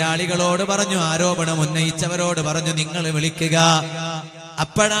 എതിരാളികളോട് പറഞ്ഞു, ആരോപണം ഉന്നയിച്ചവരോട് പറഞ്ഞു, നിങ്ങൾ വിളിക്കുക.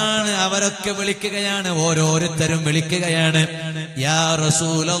 അപ്പോഴാണ് അവരൊക്കെ വിളിക്കുകയാണ്, ഓരോരുത്തരും വിളിക്കുകയാണ്. യാ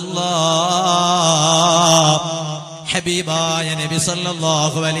റസൂലല്ലാഹ്, ഹബീബായ നബി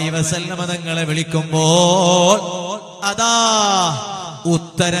സല്ലല്ലാഹു അലൈഹി വസല്ലമ തങ്ങളെ വിളിക്കുമ്പോൾ അതാ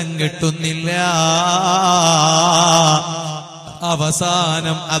ഉത്തരം കിട്ടുന്നില്ല.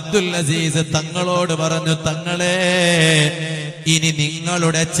 അവസാനം അബ്ദുൽ അസീസ് തങ്ങളോട് പറഞ്ഞു, തങ്ങളെ ഇനി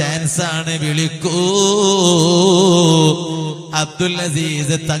നിങ്ങളുടെ ചാൻസ് ആണ്, വിളിക്കൂ. അബ്ദുൽ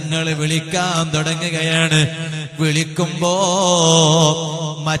അസീസ് തങ്ങൾ വിളിക്കാൻ തുടങ്ങുകയാണ്. വിളിക്കുമ്പോ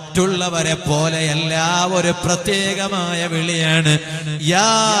മറ്റുള്ളവരെ പോലെയല്ല, ഒരു പ്രത്യേകമായ വിളിയാണ്.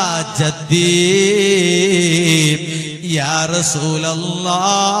 യാ ജദ്ദീ യാ റസൂലല്ലാഹ്,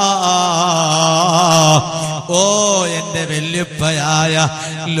 ഓ എന്റെ വല്യപ്പയായ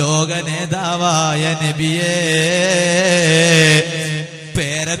ലോക നേതാവായ നബിയേ.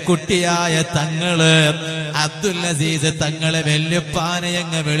 പേരക്കുട്ടിയായ തങ്ങള് അബ്ദുൽ അസീസ് തങ്ങളെ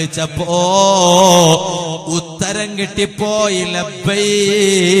വല്യപ്പാനയങ്ങ് വിളിച്ചപ്പോ ഉത്തരം കിട്ടിപ്പോയി.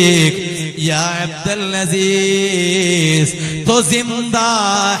 ലബ്ബൈക് യാ അബ്ദുൽ അസീസ്, तो जिंदा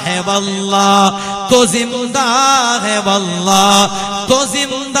है वल्लाह, तो जिंदा है वल्लाह, तो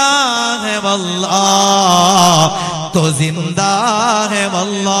जिंदा है वल्लाह, तो जिंदा है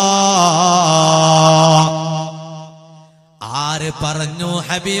वल्लाह. ആര് പറഞ്ഞു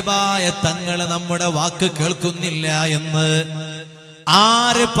ഹബീബായ തങ്ങള് നമ്മുടെ വാക്ക് കേൾക്കുന്നില്ല എന്ന്?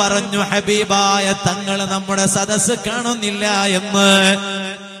 ആര് പറഞ്ഞു ഹബീബായ തങ്ങള് നമ്മുടെ സദസ്സ് കാണുന്നില്ല എന്ന്?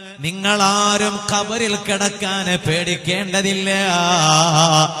 നിങ്ങളാരും ഖബറിൽ കിടക്കാൻ പേടിക്കേണ്ടതില്ല.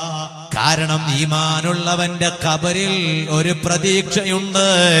 കാരണം ഈമാനുള്ളവന്റെ ഖബറിൽ ഒരു പ്രതീക്ഷയുണ്ട്.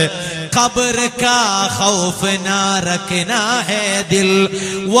 ഖബർ കാ ഖൗഫ് നാ രഖ്നാ ഹേ ദിൽ,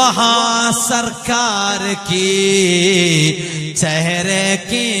 വഹാ സർക്കാർ കീ ചെഹരെ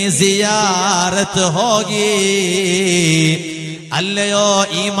കീ സിയാറത്ത് ഹോഗി. അല്ലയോ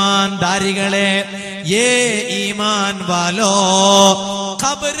ഈമാൻദാരികളെ, യേ ഈമാൻ വാലോ,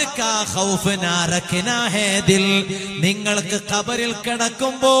 ഖബർ കാ ഖൗഫ് നാ രഖ്നാ ഹേ ദിൽ, നിങ്ങൾക്ക് ഖബറിൽ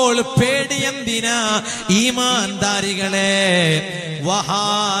കിടക്കുമ്പോൾ പേടിയെന്തിനാ ഈമാൻദാരികളെ? വഹാ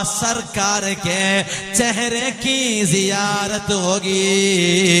സർക്കാർ കേ ചെഹരെ കീ സിയാറത്ത് ഹോഗി.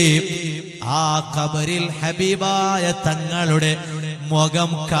 ആ ഖബറിൽ ഹബീബായ തങ്ങളുടെ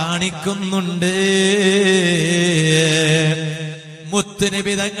മുഖം കാണിക്കുന്നുണ്ട്.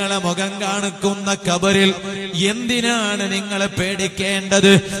 മുത്തുനബി തങ്ങളെ മുഖം കാണിക്കുന്ന ഖബറിൽ എന്തിനാണ് നിങ്ങൾ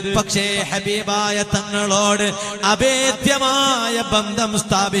പേടിക്കേണ്ടത്? പക്ഷേ ഹബീബായ തങ്ങളോട് അഭേദ്യമായ ബന്ധം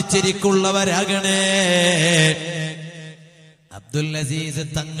സ്ഥാപിച്ചിരിക്കുന്നവരാകണേ. അബ്ദുൽ അസീസ്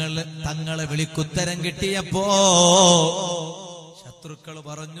തങ്ങളെ വിളിക്കുത്തരം കിട്ടിയപ്പോ ശത്രുക്കൾ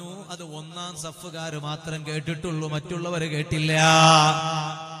പറഞ്ഞു, അത് ഒന്നാം സഫുകാര് മാത്രം കേട്ടിട്ടുള്ളൂ, മറ്റുള്ളവര് കേട്ടില്ല.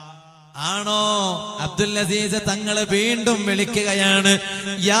 ആണോ? അബ്ദുൽ അസീസ് തങ്ങള് വീണ്ടും വിളിക്കുകയാണ്.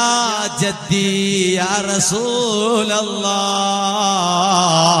 യാ ജദ്ദീ യാ റസൂലല്ലാഹ്,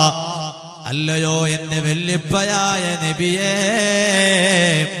 അല്ലയോ എന്റെ വല്യപ്പയായ നബിയേ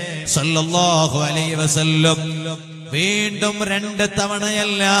സല്ലല്ലാഹു അലൈഹി വസല്ലം. വീണ്ടും 2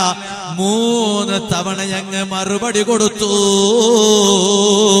 തവണയല്ല 3 തവണ ഞങ്ങൾ മറുപടി കൊടുത്തു.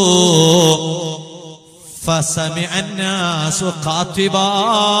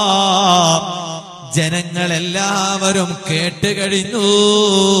 ജനങ്ങളെല്ലാവരും കേട്ടുകഴിഞ്ഞു.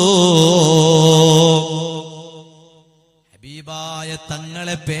 ഹബീബായ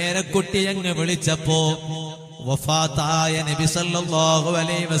തങ്ങളെ പേരക്കുട്ടി അങ്ങ് വിളിച്ചപ്പോ വഫാത്തായ നബി സല്ലല്ലാഹു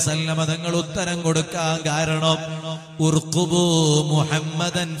അലൈഹി വസല്ലം തങ്ങൾ ഉത്തരം കൊടുക്കാൻ കാരണം, ഉർഖുബു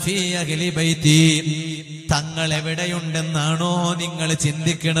മുഹമ്മദൻ ഫീ അഹ്ലി ബൈതി, തങ്ങൾ എവിടെയുണ്ടെന്നാണോ നിങ്ങൾ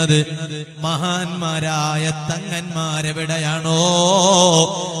ചിന്തിക്കുന്നത്? മഹാന്മാരായ തങ്ങന്മാരെവിടെയാണോ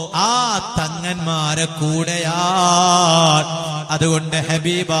ആ തങ്ങന്മാരെ കൂടെയാ. അതുകൊണ്ട്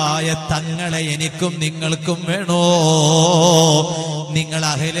ഹബീബായ തങ്ങളെ എനിക്കും നിങ്ങൾക്കും വേണോ? നിങ്ങൾ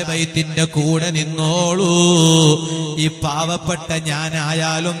അഹ്ലെ ബൈത്തിന്റെ കൂടെ നിന്നോളൂ. ഈ പാവപ്പെട്ട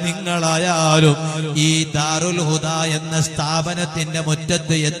ഞാനായാലും നിങ്ങളായാലും ഈ ദാറുൽ ഹുദ എന്ന സ്ഥാപനത്തിന്റെ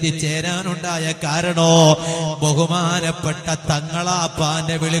മുറ്റത്ത് എത്തിച്ചേരാനുണ്ടായ കാരണോ ബഹുമാനപ്പെട്ട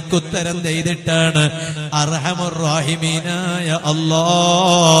തങ്ങളാപ്പാന്റെ വിളിക്കുത്തരം ചെയ്തിട്ടാണ്. അർഹമുർ റഹീമീനായ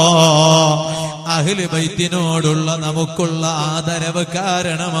അല്ലാഹ് അഹ്ലെ ബൈത്തിനോടുള്ള നമുക്കുള്ള ആദരവ്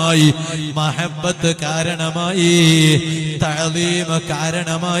കാരണമായി, മഹബ്ബത്ത് കാരണമായി, തഅദീം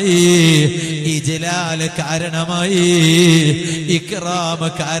കാരണമായി, ഇജ്ലാൽ കാരണമായി, ഇക്റാം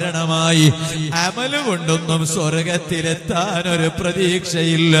കാരണമായി. അമല് കൊണ്ടൊന്നും സ്വർഗത്തിലെത്താൻ ഒരു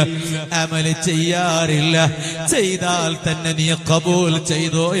പ്രതീക്ഷയില്ല. അമല് ചെയ്യാറില്ല. ചെയ്താൽ തന്നെ നീ ഖബൂൽ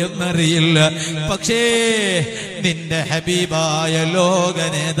ചെയ്തോ എന്നറിയില്ല. പക്ഷേ നിന്റെ ഹബീബായ ലോക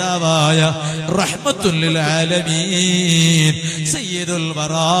നേതാവായ റഹ്മത്തുൽ ലിൽ ആലമീൻ സയ്യിദുൽ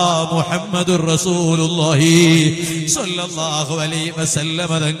വറാ മുഹമ്മദുർ റസൂലുള്ളാഹി സ്വല്ലല്ലാഹു അലൈഹി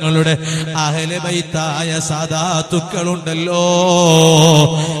വസല്ലം തങ്ങളുടെ അഹ്ലെ ബൈത്തായ സാദാത്തുക്കളുണ്ടല്ലോ,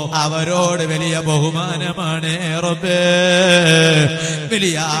 അവരോട് വലിയ ബഹുമാനമാണ് റബ്ബേ,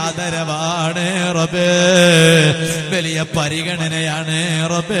 വലിയ ആദരവാണ് റബ്ബേ, വലിയ പരിഗണനയാണ്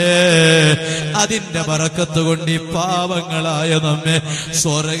റബ്ബേ. അതിന്റെ ബറക്കത്ത് കൊണ്ട് കൊണ്ട് ഈ പാവങ്ങളായ നമ്മെ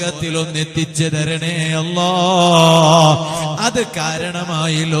സ്വർഗത്തിലൊന്നെത്തിച്ചു തരണേ അല്ലാ. അത്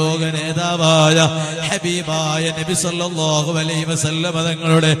കാരണമായി ലോക നേതാവായ ഹബീബായ നബി സല്ലല്ലാഹു അലൈഹി വസല്ലം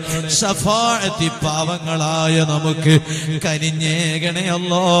തങ്ങളുടെ ശഫാഅത്തി പാവങ്ങളായ നമുക്ക് കനിഞ്ഞേകണേ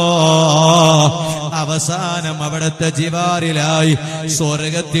അല്ലാ. അവസാനം അവിടുത്തെ ജിവാറിലായി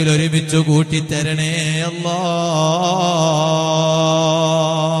സ്വർഗത്തിൽ ഒരുമിച്ച് കൂട്ടിത്തരണേ അല്ലാ.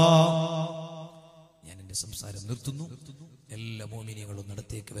 ഞാൻ എന്റെ സംസാരം നിർത്തുന്നു. എല്ലാ മോമിനികളും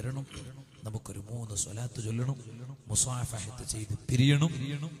നടത്തേക്ക് വരണം. നമുക്കൊരു 3 സ്വലാത്ത് ചൊല്ലണം. മുസാഫഹത്ത് ചെയ്ത് പിരിയണം.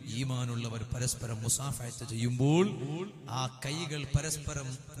 ഈമാനുള്ളവർ പരസ്പരം മുസാഫഹത്ത് ചെയ്യുമ്പോൾ ആ കൈകൾ പരസ്പരം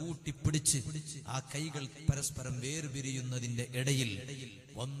കൂട്ടിപ്പിടിച്ച് ആ കൈകൾ പരസ്പരം വേർപിരിയുന്നതിന്റെ ഇടയിൽ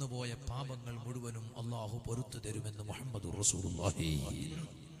വന്നുപോയ പാപങ്ങൾ മുഴുവനും അള്ളാഹു പൊറുത്തു തരുമെന്ന് മുഹമ്മദുർ റസൂലുള്ളാഹി.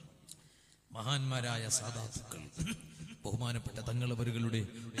 മഹാന്മാരായ സാദാത്തുക്കൾ, ബഹുമാനപ്പെട്ട തങ്ങളവരുടെ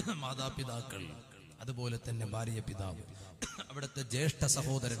മാതാപിതാക്കൾ, അതുപോലെ തന്നെ ഭാര്യ പിതാവ്, അവിടുത്തെ ജ്യേഷ്ഠ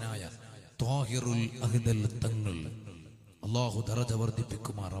സഹോദരനായ ത്വാഹിറുൽ അഹ്ദൽ തങ്ങൾ, അല്ലാഹു ദറജ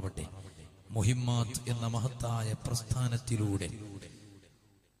വർദ്ധിപ്പിക്കുമാറാവട്ടെ. മുഹിമ്മാത്ത് എന്ന മഹത്തായ പ്രസ്ഥാനത്തിലൂടെ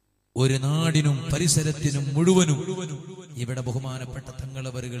ഒരു നാടിനും പരിസരത്തിനും മുഴുവനും ഇവിടെ ബഹുമാനപ്പെട്ട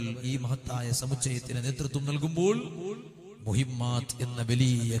തങ്ങളവരുകൾ ഈ മഹത്തായ സമുച്ചയത്തിന് നേതൃത്വം നൽകുമ്പോൾ മുഹിമ്മാത്ത് എന്ന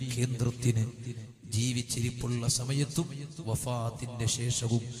വലിയ കേന്ദ്രത്തിന് ജീവിച്ചിരിപ്പുള്ള സമയത്തും വഫാത്തിന്റെ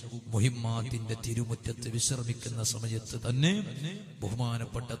ശേഷവും മുഹിമ്മാത്തിന്റെ തിരുമുറ്റത്ത് വിശ്രമിക്കുന്ന സമയത്ത് തന്നെ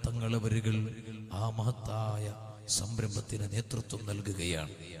ബഹുമാനപ്പെട്ട തങ്ങളവരുകൾ ആ മഹത്തായ സംരംഭത്തിന് നേതൃത്വം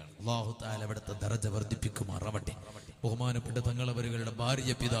നൽകുകയാണ്. അല്ലാഹു തആല അവിടുത്തെ ദറജ വർദ്ധിപ്പിക്കുമാറാവട്ടെ. ബഹുമാനപ്പെട്ട തങ്ങളവരുകളുടെ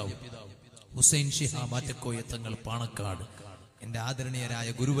ഭാര്യ പിതാവ് ഹുസൈൻ ശിഹാബ് ആറ്റക്കോയ തങ്ങൾ പാണക്കാട്, എന്റെ ആദരണീയരായ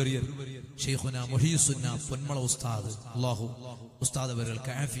ഗുരുവര്യർ ശൈഖുന മുഹീസുന്ന പൊന്മള ഉസ്താദ്, അല്ലാഹു ഉസ്താദ്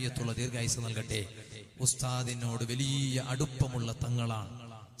അവർക്ക് ആഫിയത്തുള്ള ദീർഘായുസ്സ് നൽകട്ടെ. ഉസ്താദിനോട് വലിയ അടുപ്പമുള്ള തങ്ങളാണ്.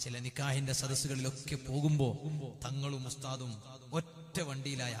 ചില നിക്കാഹിന്റെ സദസ്സുകളിലൊക്കെ പോകുമ്പോ തങ്ങളും ഉസ്താദും ഒറ്റ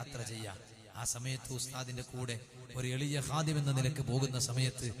വണ്ടിയിലാ യാത്ര ചെയ്യാം. ആ സമയത്ത് ഉസ്താദിന്റെ കൂടെ ഒരു എളിയ ഖാദിം എന്ന നിലക്ക് പോകുന്ന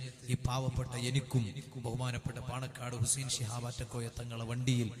സമയത്ത് ഈ പാവപ്പെട്ട എനിക്കും ബഹുമാനപ്പെട്ട പാണക്കാട് ഹുസൈൻ ശിഹാബ് ആറ്റക്കോയ തങ്ങളെ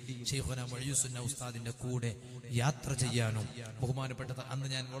വണ്ടിയിൽ ശൈഖുന മുഹീസുന്ന ഉസ്താദിന്റെ കൂടെ യാത്ര ചെയ്യാനും ബഹുമാനപ്പെട്ട അന്ന്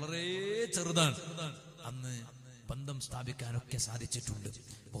ഞാൻ വളരെ ചെറുതാണ്, അന്ന് ബന്ധം സ്ഥാപിക്കാനൊക്കെ സാധിച്ചിട്ടുണ്ട്.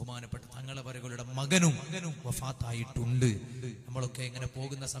 ബഹുമാനപ്പെട്ട തങ്ങളവരുടെ മകനും വഫാത്തായിട്ടുണ്ട്. നമ്മളൊക്കെ ഇങ്ങനെ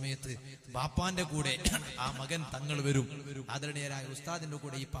പോകുന്ന സമയത്ത് ബാപ്പാന്റെ കൂടെ ആ മകൻ തങ്ങൾ വരും, ആദരണീയരായ ഉസ്താദിന്റെ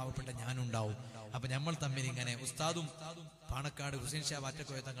കൂടെ ഈ പാവപ്പെട്ട ഞാനുണ്ടാവും. അപ്പൊ നമ്മൾ തമ്മിൽ ഇങ്ങനെ ഉസ്താദും പാണക്കാട് ഹുസൈൻ ഷാ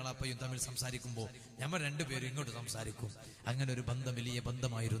വാറ്റക്കോയ തങ്ങളപ്പയും തമ്മിൽ സംസാരിക്കുമ്പോൾ നമ്മൾ രണ്ടുപേരും ഇങ്ങോട്ട് സംസാരിക്കും. അങ്ങനെ ഒരു ബന്ധം വലിയ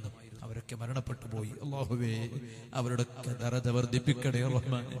ബന്ധമായിരുന്നു. അവരൊക്കെ മരണപ്പെട്ടു പോയി. അല്ലാഹുവേ അവരുടെ ദറജ വർദ്ധിപ്പിക്കണേ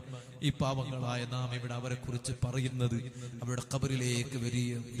റഹ്മാനേ. ഈ പാവങ്ങളായ നാം ഇവിടെ അവരെ കുറിച്ച് പറയുന്നത് അവരുടെ ഖബറിലേക്ക്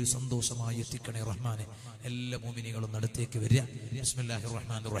വലിയ ഒരു സന്തോഷമായി എത്തിക്കണേ റഹ്മാനെ. എല്ലാ മുഅ്മിനീങ്ങളും അടുത്തേക്ക് വരിക. ബിസ്മില്ലാഹിർ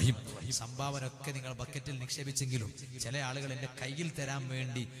റഹ്മാനിർ റഹീം. സംഭാവന ഒക്കെ നിങ്ങൾ ബക്കറ്റിൽ നിക്ഷേപിച്ചെങ്കിലും ചില ആളുകൾ എന്റെ കയ്യിൽ തരാൻ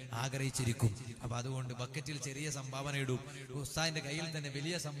വേണ്ടി ആഗ്രഹിച്ചിരിക്കും. അപ്പൊ അതുകൊണ്ട് ബക്കറ്റിൽ ചെറിയ സംഭാവന ഇടും. ഉസ്താദിന്റെ കയ്യിൽ തന്നെ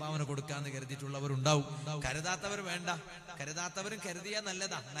വലിയ സംഭാവന കൊടുക്കാന്ന് കരുതിയിട്ടുള്ളവരുണ്ടാവും. കരുതാത്തവർ വേണ്ട. കരുതാത്തവരും കരുതിയാ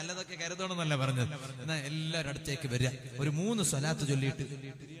നല്ലതാ. നല്ലതൊക്കെ കരുതണമെന്നല്ല പറഞ്ഞത്. എന്നാൽ എല്ലാവരും അടുത്തേക്ക് വരിക. ഒരു 3 സ്വലാത്ത് ചൊല്ലിയിട്ട്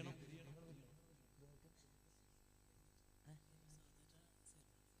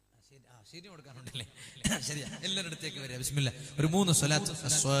ശരി കൊടുക്കാനുണ്ടല്ലേ? ശരിയാ, എല്ലാവരുടെ അടുത്തേക്ക് വരിക. ബിസ്മില്ലാ. ഒരു 3 സ്വലാത്ത്.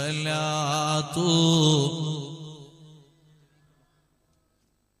 അസ്സലാത്തു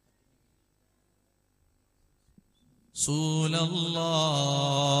റസൂലല്ലാഹ്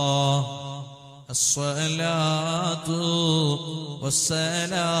അസ്സലാത്തു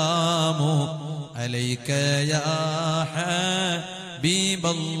വസ്സലാമു അലൈക യാ ഹബീബല്ലാഹ്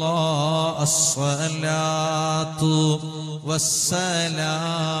അസ്സലാത്തു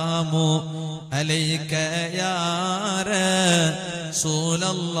വസ്സലാമു അലൈക യാ റസൂലല്ലാഹ്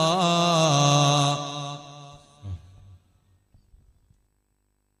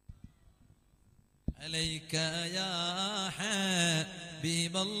അലൈക യാ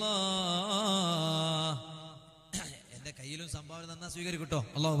ഹബീബല്ലാഹ്. എന്റെ കയ്യിലും സംഭാവന നന്നാ സ്വീകരിക്കട്ടോ.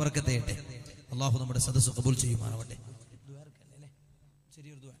 അല്ലാഹു ബർക്കത്ത് ചെയ്യട്ടെ. അല്ലാഹു നമ്മുടെ സദസ്സ് കബൂൽ ചെയ്യുമാറാവട്ടെ.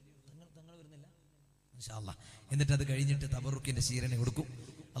 ചെറിയൊരു ദുആ തങ്ങൾ വരുന്നില്ല ഇൻഷാ അല്ലാഹ്. എന്നിട്ട് അത് കഴിഞ്ഞിട്ട് തബറുക്കിന്റെ ശീരനെ കൊടുക്കും.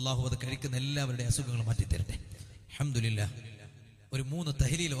 അല്ലാഹു അത് കഴിക്കുന്ന എല്ലാവരുടെ അസുഖങ്ങളും മാറ്റിത്തരട്ടെ. അൽഹംദുലില്ലാഹ്. ഒരു 3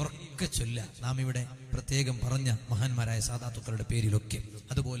 തഹ്ലീൽ ഉറക്കെ ചൊല്ല. നാം ഇവിടെ പ്രത്യേകം പറഞ്ഞ മഹാന്മാരായ സാദാത്തുക്കളുടെ പേരിലൊക്കെ.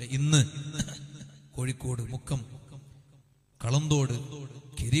 അതുപോലെ ഇന്ന് കോഴിക്കോട് മുക്കം കളന്തോട്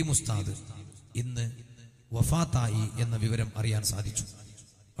കരീം ഉസ്താദ് ഇന്ന് വഫാത്തായി എന്ന വിവരം അറിയാൻ സാധിച്ചു.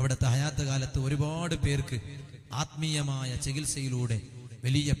 അവിടുത്തെ ഹയാത്ത് കാലത്ത് ഒരുപാട് പേർക്ക് ആത്മീയമായ ചികിത്സയിലൂടെ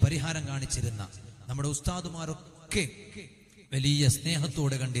വലിയ പരിഹാരം കാണിച്ചിരുന്ന നമ്മുടെ ഉസ്താദുമാരൊക്കെ വലിയ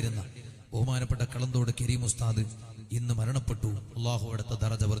സ്നേഹത്തോടെ കണ്ടിരുന്ന ബഹുമാനപ്പെട്ട കളന്തോട് കരീം ഉസ്താദ് ഇന്ന് മരണപ്പെട്ടു. അള്ളാഹു അവിടുത്തെ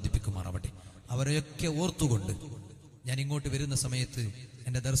ദറജ വർദ്ധിപ്പിക്കുമാറാവട്ടെ. അവരെയൊക്കെ ഓർത്തുകൊണ്ട് ഞാൻ ഇങ്ങോട്ട് വരുന്ന സമയത്ത്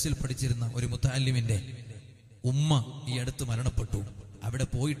എന്റെ ദർസിൽ പഠിച്ചിരുന്ന ഒരു മുത്തഅല്ലിമിന്റെ ഉമ്മ ഈ അടുത്ത് മരണപ്പെട്ടു. അവിടെ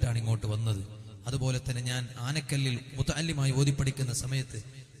പോയിട്ടാണ് ഇങ്ങോട്ട് വന്നത്. അതുപോലെ തന്നെ ഞാൻ ആനക്കല്ലിൽ മുത്തഅല്ലിമായി ഓതി പഠിക്കുന്ന സമയത്ത്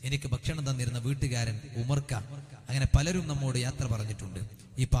എനിക്ക് ഭക്ഷണം തന്നിരുന്ന വീട്ടുകാരൻ ഉമർക്ക, അങ്ങനെ പലരും നമ്മോട് യാത്ര പറഞ്ഞിട്ടുണ്ട്.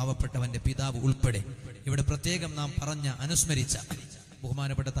 ഈ പാവപ്പെട്ടവന്റെ പിതാവ് ഉൾപ്പെടെ ഇവിടെ പ്രത്യേകം നാം പറഞ്ഞ അനുസ്മരിച്ച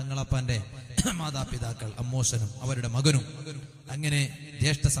ബഹുമാനപ്പെട്ട തങ്ങളപ്പാന്റെ മാതാപിതാക്കൾ, അമ്മോശനും അവരുടെ മകനും, അങ്ങനെ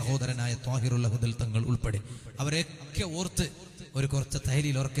ജ്യേഷ്ഠ സഹോദരനായ ത്വാഹിറുൽ അഹ്ദൽ തങ്ങൾ ഉൾപ്പെടെ അവരെയൊക്കെ ഓർത്ത് ഒരു കുറച്ച്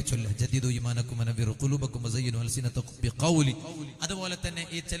തഹ്ലീൽ ഉറക്കെ ചൊല്ല. ജദ്ദിദു ഈമാനക്കും വനവ്വിറു ഖുലൂബക്കും വസയ്യിനു അൽസിനതക്കും ബിഖൗലി. അതുപോലെ തന്നെ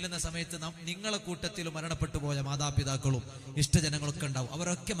ഈ ചെല്ലുന്ന സമയത്ത് നിങ്ങളെ കൂട്ടത്തിൽ മരണപ്പെട്ടു പോയ മാതാപിതാക്കളും ഇഷ്ടജനങ്ങളൊക്കെ ഉണ്ടാവും.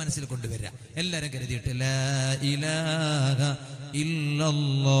 അവരൊക്കെ മനസ്സിൽ കൊണ്ടുവരിക. എല്ലാരും കരുതിയിട്ട് ലാ ഇലാഹ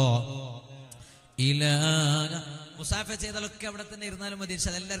ഇല്ലല്ലാഹ് ഇലാഹ മുസാഫ ചെയ്താലൊക്കെ അവിടെ തന്നെ ഇരുന്നാലും മതി.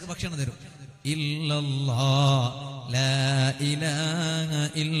 എല്ലാവർക്കും ഭക്ഷണം തരും. ഇല്ലല്ലാഹ് ലാ ഇലാഹ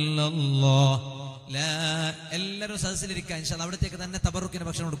ഇല്ലല്ലാഹ് ലാ. എല്ലാവരും സദസ്സിലിരിക്കുക. ഇൻഷാ അല്ലാഹ് അവിടത്തേക്ക് തന്നെ തബറുക്കിന്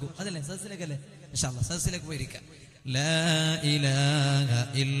ഭക്ഷണം കൊടുക്കും. അതല്ലേ സദസ്സിലേക്കല്ലേ? ഇൻഷാ അല്ലാഹ് സദസ്സിലേക്ക് പോയിരിക്കാം. ലാ ഇലാഹ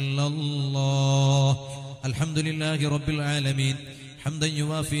ഇല്ലല്ലാഹ് അൽഹംദുലില്ലാഹി റബ്ബിൽ ആലമീൻ ഹംദൻ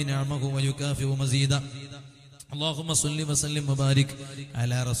യുവാഫി നിഅമഹു വയുകാഫിഉ മസീദ. اللهم صل وسلم وبارك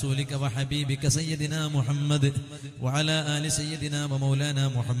على رسولك وحبيبك سيدنا محمد وعلى آل سيدنا ومولانا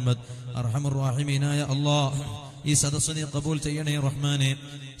محمد أرحم الراحمين. يا الله ഈ സദസ്സിനെ കബൂൽ ചെയ്യണേ റഹ്മാനെ,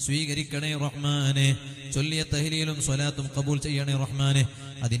 സ്വീകരിക്കണേ റഹ്മാനെ. ചൊല്ലിയ തഹ്ലീലും സ്വലാത്തും കബൂൽ ചെയ്യണേ റഹ്മാനെ.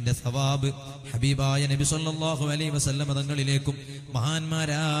 അതിന്റെ സവാബ് ഹബീബായ നബി സല്ലല്ലാഹു അലൈഹി വസല്ലം തങ്ങളിലേക്കും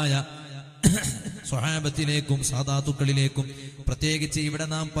മഹാന്മാരായ സ്വഹാബത്തിലേക്കും സാദാത്തുക്കളിലേക്കും, പ്രത്യേകിച്ച് ഇവിടെ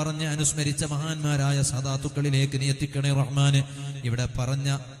നാം പറഞ്ഞ അനുസ്മരിച്ച മഹാന്മാരായ സാദാത്തുക്കളിലേക്ക് നീ എത്തിക്കണേ റഹ്മാന്. ഇവിടെ പറഞ്ഞ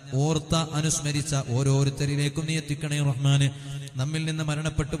ഓർത്ത അനുസ്മരിച്ച ഓരോരുത്തരിലേക്കും നീ എത്തിക്കണേ റഹ്മാന്. നമ്മിൽ നിന്ന്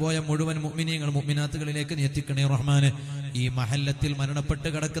മരണപ്പെട്ടു പോയ മുഴുവൻ മുഅ്മിനീങ്ങൾ മുഅ്മിനാത്തുകളിലേക്ക് നീ എത്തിക്കണേ റഹ്മാന്. ഈ മഹല്ലത്തിൽ മരണപ്പെട്ട്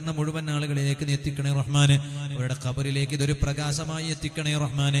കിടക്കുന്ന മുഴുവൻ ആളുകളിലേക്ക് നീ എത്തിക്കണേ റഹ്മാന്. അവരുടെ ഖബറിലേക്ക് ഇതൊരു പ്രകാശമായി എത്തിക്കണേ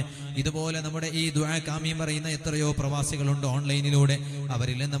റഹ്മാന്. ഇതുപോലെ നമ്മുടെ ഈ ദുആ ആമീൻ പറയുന്ന എത്രയോ പ്രവാസികളുണ്ട് ഓൺലൈനിലൂടെ.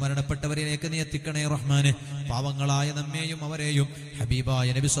 അവരിൽ നിന്ന് മരണപ്പെട്ടവരിലേക്ക് നീ എത്തിക്കണേ റഹ്മാന്. പാവങ്ങളായ നമ്മെയും അവരെയും ഹബീബായ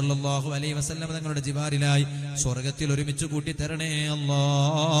നബി സല്ലല്ലാഹു അലൈഹി വസല്ലം തങ്ങളുടെ ജിവാരിലായി സ്വർഗ്ഗത്തിൽ ഒരുമിച്ച് കൂട്ടി തരണേ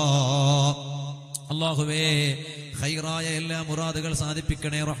അല്ലാഹ്. അല്ലാഹുവേ, ഖൈറായ എല്ലാ മുറാദുകൾ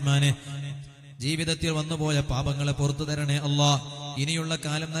സാധിപ്പിക്കണേ റഹ്മാനെ. ജീവിതത്തിൽ വന്നുപോയ പാപങ്ങളെ പുറത്തു തരണേ അല്ലാഹ്. ഇനിയുള്ള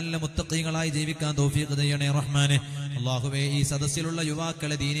കാലം നല്ല മുത്തഖീങ്ങളായി ജീവിക്കാൻ തൗഫീഖ് ചെയ്യണേ റഹ്മാനെ. അല്ലാഹുവേ, ഈ സദസ്സിലുള്ള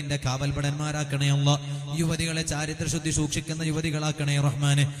യുവാക്കളെ ദീനിന്റെ കാവൽപടന്മാരാക്കണേ അല്ലാഹ്. യുവതികളെ ചാരിത്രശുദ്ധി സൂക്ഷിക്കുന്ന യുവതികളാക്കണേ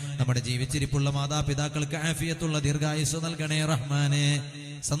റഹ്മാനെ. നമ്മുടെ ജീവിച്ചിരിപ്പുള്ള മാതാപിതാക്കൾക്ക് ആഫിയത്തുള്ള ദീർഘായുസ്സ് നൽകണേ റഹ്മാനെ.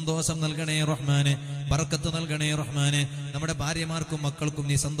 സന്തോഷം നൽകണേ റഹ്മാനെ. ബർക്കത്ത് നൽകണേ റഹ്മാനെ. നമ്മുടെ ഭാര്യമാർക്കും മക്കൾക്കും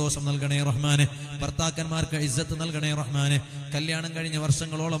നീ സന്തോഷം നൽകണേ റഹ്മാനെ. ഭർത്താക്കന്മാർക്ക് ഇസ്സത്ത് നൽകണേ റഹ്മാനെ. കല്യാണം കഴിഞ്ഞ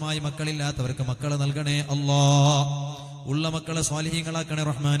വർഷങ്ങളോളമായി മക്കളില്ലാത്തവർക്ക് മക്കളെ നൽകണേ അല്ലാഹ്. ഉള്ള മക്കളെ സ്വാലിഹീങ്ങളാക്കണേ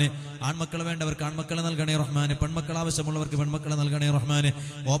റഹ്മാനെ. ആൺമക്കളെ വേണ്ടവർക്ക് ആൺമക്കളെ നൽകണേ റഹ്മാനെ. പെൺമക്കൾ ആവശ്യമുള്ളവർക്ക് പെൺമക്കളെ നൽകണേ റഹ്മാനെ.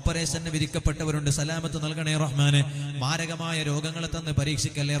 ഓപ്പറേഷന് വിധിക്കപ്പെട്ടവരുണ്ട്, സലാമത്ത് നൽകണേ റഹ്മാനെ. മാരകമായ രോഗങ്ങളെ തന്ന്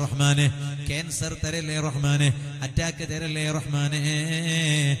പരീക്ഷിക്കല്ലേ റഹ്മാനെ. ക്യാൻസർ തരല്ലേ റഹ്മാനെ. അറ്റാക്ക് തരല്ലേ റഹ്മാനെ.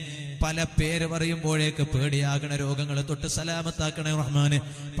 പല പേര് പറയുമ്പോഴേക്ക് പേടിയാകണ രോഗങ്ങളെ തൊട്ട് സലാമത്താക്കണേ റഹ്മാനെ.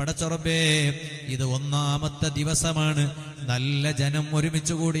 പടച്ചറബേ, ഇത് ഒന്നാമത്തെ ദിവസമാണ്. നല്ല ജനം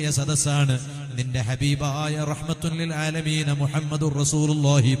ഒരുമിച്ച് കൂടിയ സദസ്സാണ്. നിന്റെ ഹബീബായ റഹ്മത്തുൽ ലിൽ ആലമീൻ മുഹമ്മദുർ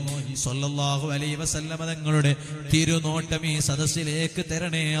റസൂലുള്ളാഹി സ്വല്ലല്ലാഹു അലൈഹി വസല്ലം തങ്ങളുടെ തിരുനോട്ടം ഈ സദസ്സിലേക്ക്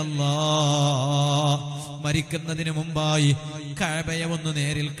തരണേ അല്ലാഹ്. മരിക്കുന്നതിന് മുമ്പായി കഅബയെ ഒന്ന്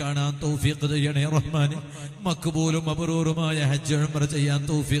നേരിൽ കാണാൻ തൗഫീഖ് ചെയ്യണേ റഹ്മാനെ. മഖ്ബൂലും മബ്റൂറുമായ ഹജ്ജ് ഉംറ ചെയ്യാൻ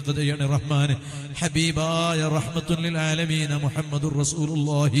തൗഫീഖ് ചെയ്യണേ റഹ്മാനെ. ഹബീബായ റഹ്മത്തുൽ ലിൽ ആലമീൻ മുഹമ്മദുർ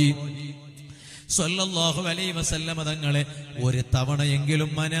റസൂലുള്ളാഹി സ്വല്ലല്ലാഹു അലൈഹി വസല്ലം തങ്ങളെ ഒരു തവണയെങ്കിലും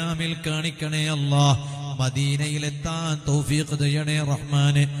മനാമിൽ കാണിക്കണേ അല്ലാഹ്. മദീനയിലെത്താൻ തൗഫീഖ് ചെയ്യണേ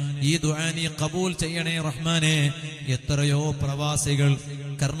റഹ്മാനെ. ഈ ദുആ നീ ഖബൂൽ ചെയ്യണേ റഹ്മാനെ. എത്രയോ പ്രവാസികൾ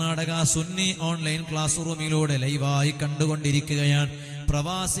കർണാടക സുന്നി ഓൺലൈൻ ക്ലാസ് റൂമിലൂടെ ലൈവായി കണ്ടുകൊണ്ടിരിക്കുകയാണ്.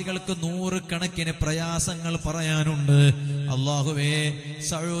 പ്രവാസികൾക്ക് 100 കണക്കിന് പ്രയാസങ്ങൾ പറയാനുണ്ട്. അല്ലാഹുവേ,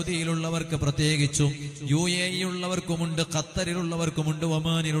 സൗദിയിലുള്ളവർക്ക് പ്രത്യേകിച്ചും UAE ഉള്ളവർക്കുമുണ്ട്, ഖത്തറിലുള്ളവർക്കുമുണ്ട്,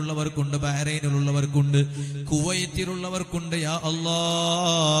 ഒമാനിലുള്ളവർക്കുണ്ട്, ബഹ്റൈനിലുള്ളവർക്കുണ്ട്, കുവൈത്തിലുള്ളവർക്കുണ്ട്. യാ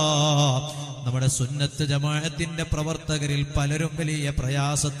അല്ലാഹ്, നമ്മുടെ സുന്നത്ത് ജമാഅത്തിന്റെ പ്രവർത്തകരിൽ പലരും വലിയ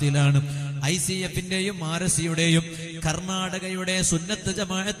പ്രയാസത്തിലാണ്. ICF-ന്റെയും RSCയുടെയും കർണാടകയുടെ സുന്നത്ത്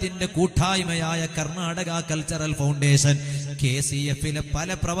ജമാഅത്തിന്റെ കൂട്ടായ്മയായ കർണാടക കൾച്ചറൽ ഫൗണ്ടേഷൻ KCF-ലെ പല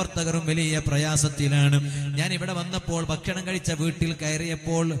പ്രവർത്തകരും വലിയ പ്രയാസത്തിലാണ്. ഞാൻ ഇവിടെ വന്നപ്പോൾ ഭക്ഷണം കഴിച്ച വീട്ടിൽ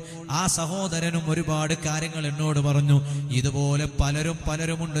കയറിയപ്പോൾ ആ സഹോദരനും ഒരുപാട് കാര്യങ്ങൾ എന്നോട് പറഞ്ഞു. ഇതുപോലെ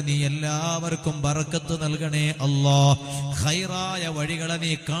പലരുമുണ്ട്. നീ എല്ലാവർക്കും ബറക്കത്ത് നൽകണേ അല്ലാ. ഖൈറായ വഴികളെ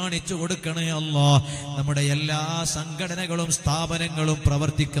നീ കാണിച്ചു കൊടുക്കണേ അല്ലാ. നമ്മുടെ എല്ലാ സംഘടനകളും സ്ഥാപനങ്ങളും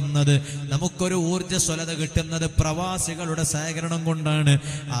പ്രവർത്തിക്കുന്നത്, നമുക്കൊരു ഊർജ്ജസ്വലത കിട്ടുന്നത് പ്രവാസികളുടെ സഹകരണം കൊണ്ടാണ്.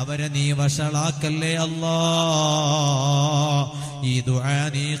 അവരെ നീ വഷളാക്കല്ലേ അല്ലാ. ഈ ദുആ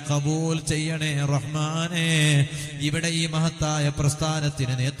നീ ഖബൂൽ ചെയ്യണേ റഹ്മാനേ. ഇവിടെ ഈ മഹത്തായ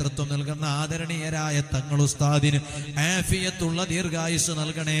പ്രസ്ഥാനത്തിന് നേതൃത്വം നൽകുന്ന ആദരണീയരായ തങ്ങൾ ഉസ്താദിന് ആഫിയത്തുള്ള ദീർഘായുസ്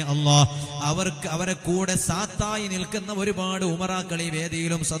നൽകണേ അല്ലാ. അവരെ കൂടെ സാത്തായി നിൽക്കുന്ന ഒരുപാട് ഉമറാക്കൾ ഈ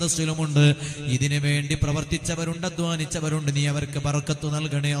വേദിയിലും സദസ്സിലുമുണ്ട്. ഇതിനു വേണ്ടി പ്രവർത്തിച്ചവരുണ്ട്, അധ്വാനിച്ചവരുണ്ട്. നീ അവർക്ക് ബർക്കത്ത്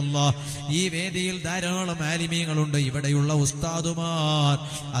നൽകണേ അല്ലാ. ഈ വേദിയിൽ ധാരാളം ആലിമീങ്ങളുണ്ട്, ഇവിടെയുള്ള ഉസ്താദുമാർ,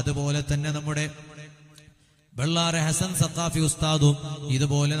 അതുപോലെ തന്നെ നമ്മുടെ ബെള്ളാറെ ഹസൻ സഖാഫി ഉസ്താദും,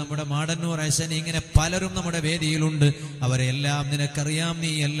 ഇതുപോലെ നമ്മുടെ മാടന്നൂർ ഹസൻ, ഇങ്ങനെ പലരും നമ്മുടെ വേദിയിലുണ്ട്. അവരെല്ലാം നിനക്കറിയാം.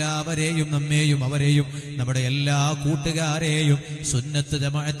 നീ എല്ലാവരെയും, നമ്മെയും അവരെയും നമ്മുടെ എല്ലാ കൂട്ടുകാരെയും സുന്നത്ത്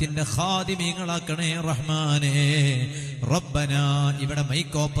ജമാഅത്തിന്റെ ഖാദിമീങ്ങളാക്കണേ റഹ്മാനേ. റബ്ബന, ഇവിടെ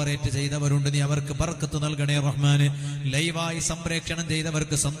മൈക്ക് ഓപ്പറേറ്റ് ചെയ്തവരുണ്ട്, നീ അവർക്ക് ബർക്കത്ത് നൽകണേ റഹ്മാന്. ലൈവായി സംപ്രേക്ഷണം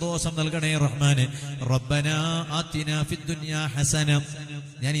ചെയ്തവർക്ക് സന്തോഷം നൽകണേ റഹ്മാന്. റബ്ബന ആതിനാ ഫിദ്ദുനിയാ ഹസന.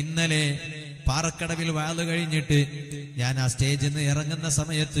 ഞാൻ ഇന്നലെ പാറക്കടവിൽ വാള് കഴിഞ്ഞിട്ട് ഞാൻ ആ സ്റ്റേജിൽ നിന്ന് ഇറങ്ങുന്ന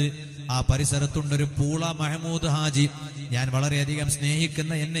സമയത്ത് ആ പരിസരത്തുണ്ടൊരു പൂള മഹമൂദ് ഹാജി, ഞാൻ വളരെയധികം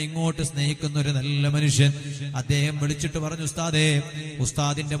സ്നേഹിക്കുന്ന, എന്നെ ഇങ്ങോട്ട് സ്നേഹിക്കുന്ന ഒരു നല്ല മനുഷ്യൻ. അദ്ദേഹം വിളിച്ചിട്ട് പറഞ്ഞു, ഉസ്താദേ,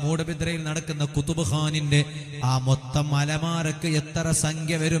 ഉസ്താദിന്റെ മൂടബിദ്രയിൽ നടക്കുന്ന കുതുബ് ഖാനിന്റെ ആ മൊത്തം അലമാരക്ക് എത്ര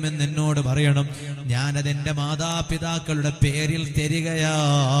സംഖ്യ വരുമെന്ന് എന്നോട് പറയണം. ഞാനതെന്റെ മാതാപിതാക്കളുടെ പേരിൽ തരികയാ.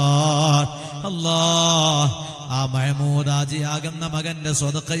 അല്ലാ, ആ മഹമൂദ് ഹാജിയാകുന്ന മകന്റെ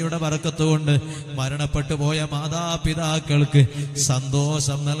സ്വതക്കയുടെ ബർക്കത്ത് കൊണ്ട് മരണപ്പെട്ടു പോയ മാതാപിതാക്കൾക്ക്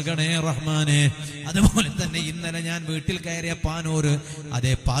സന്തോഷം നൽകണേ റഹ്മാനെ. അതുപോലെ തന്നെ ഇന്നലെ ഞാൻ വീട്ടിൽ കയറിയ പാനൂര്,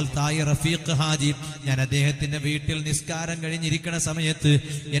 അതേ പാൽത്തായി റഫീഖ് ഹാജി, ഞാൻ അദ്ദേഹത്തിന്റെ വീട്ടിൽ നിസ്കാരം കഴിഞ്ഞിരിക്കുന്ന സമയത്ത്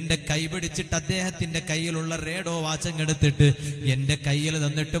എന്റെ കൈ പിടിച്ചിട്ട് അദ്ദേഹത്തിന്റെ കയ്യിലുള്ള റേഡോ വാച്ചങ്ങെടുത്തിട്ട് എന്റെ കയ്യിൽ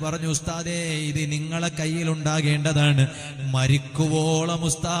തന്നിട്ട് പറഞ്ഞു, ഉസ്താദേ, ഇത് നിങ്ങളെ കയ്യിൽ ഉണ്ടാകേണ്ടതാണ്, മരിക്കുവോളം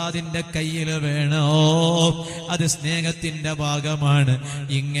ഉസ്താദിന്റെ കയ്യിൽ വേണോ, അത് സ്നേഹത്തിന്റെ ഭാഗമാണ്.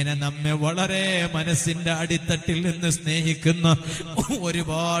 ഇങ്ങനെ നമ്മെ വളരെ മനസ്സിന്റെ അടിത്തട്ടിൽ നിന്ന് സ്നേഹിക്കുന്ന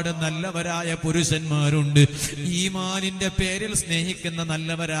ഒരുപാട് നല്ലവരായ പുരുഷന്മാരുണ്ട്. ഈമാനിന്റെ പേരിൽ സ്നേഹിക്കുന്ന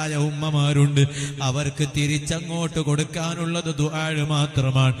നല്ലവരായ ഉമ്മമാരുണ്ട്. അവർക്ക് തിരിച്ചങ്ങോട്ട് കൊടുക്കാനുള്ളത് ദുആ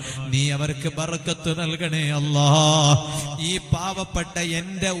മാത്രമാണ്. നീ അവർക്ക് ബർക്കത്ത് നൽകണേ അല്ലാ. ഈ പാവപ്പെട്ട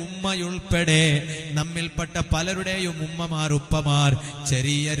എന്റെ ഉമ്മയുൾപ്പെടെ നമ്മിൽപ്പെട്ട പലരുടെയും ഉമ്മമാർ, ഉപ്പമാർ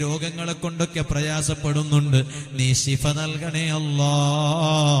ചെറിയ രോഗങ്ങളെ കൊണ്ടൊക്കെ പ്രയാസപ്പെടുന്നുണ്ട്. നീ ശിഫ നൽകണേ അല്ലാ.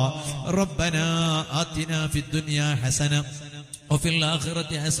 റബ്ബനാ ആതിനാ ഫിദ്ദുനിയാ ഹസന وفي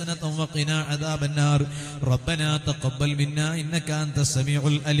الآخرة حسنة وقنا عذاب النار. ربنا تقبل منا إنك أنت السميع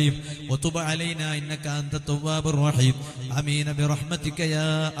العليم وتب علينا إنك أنت التواب الرحيم. آمين برحمتك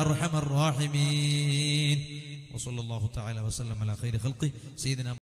يا أرحم الراحمين. وصلى الله تعالى وسلم على خير خلقه سيدنا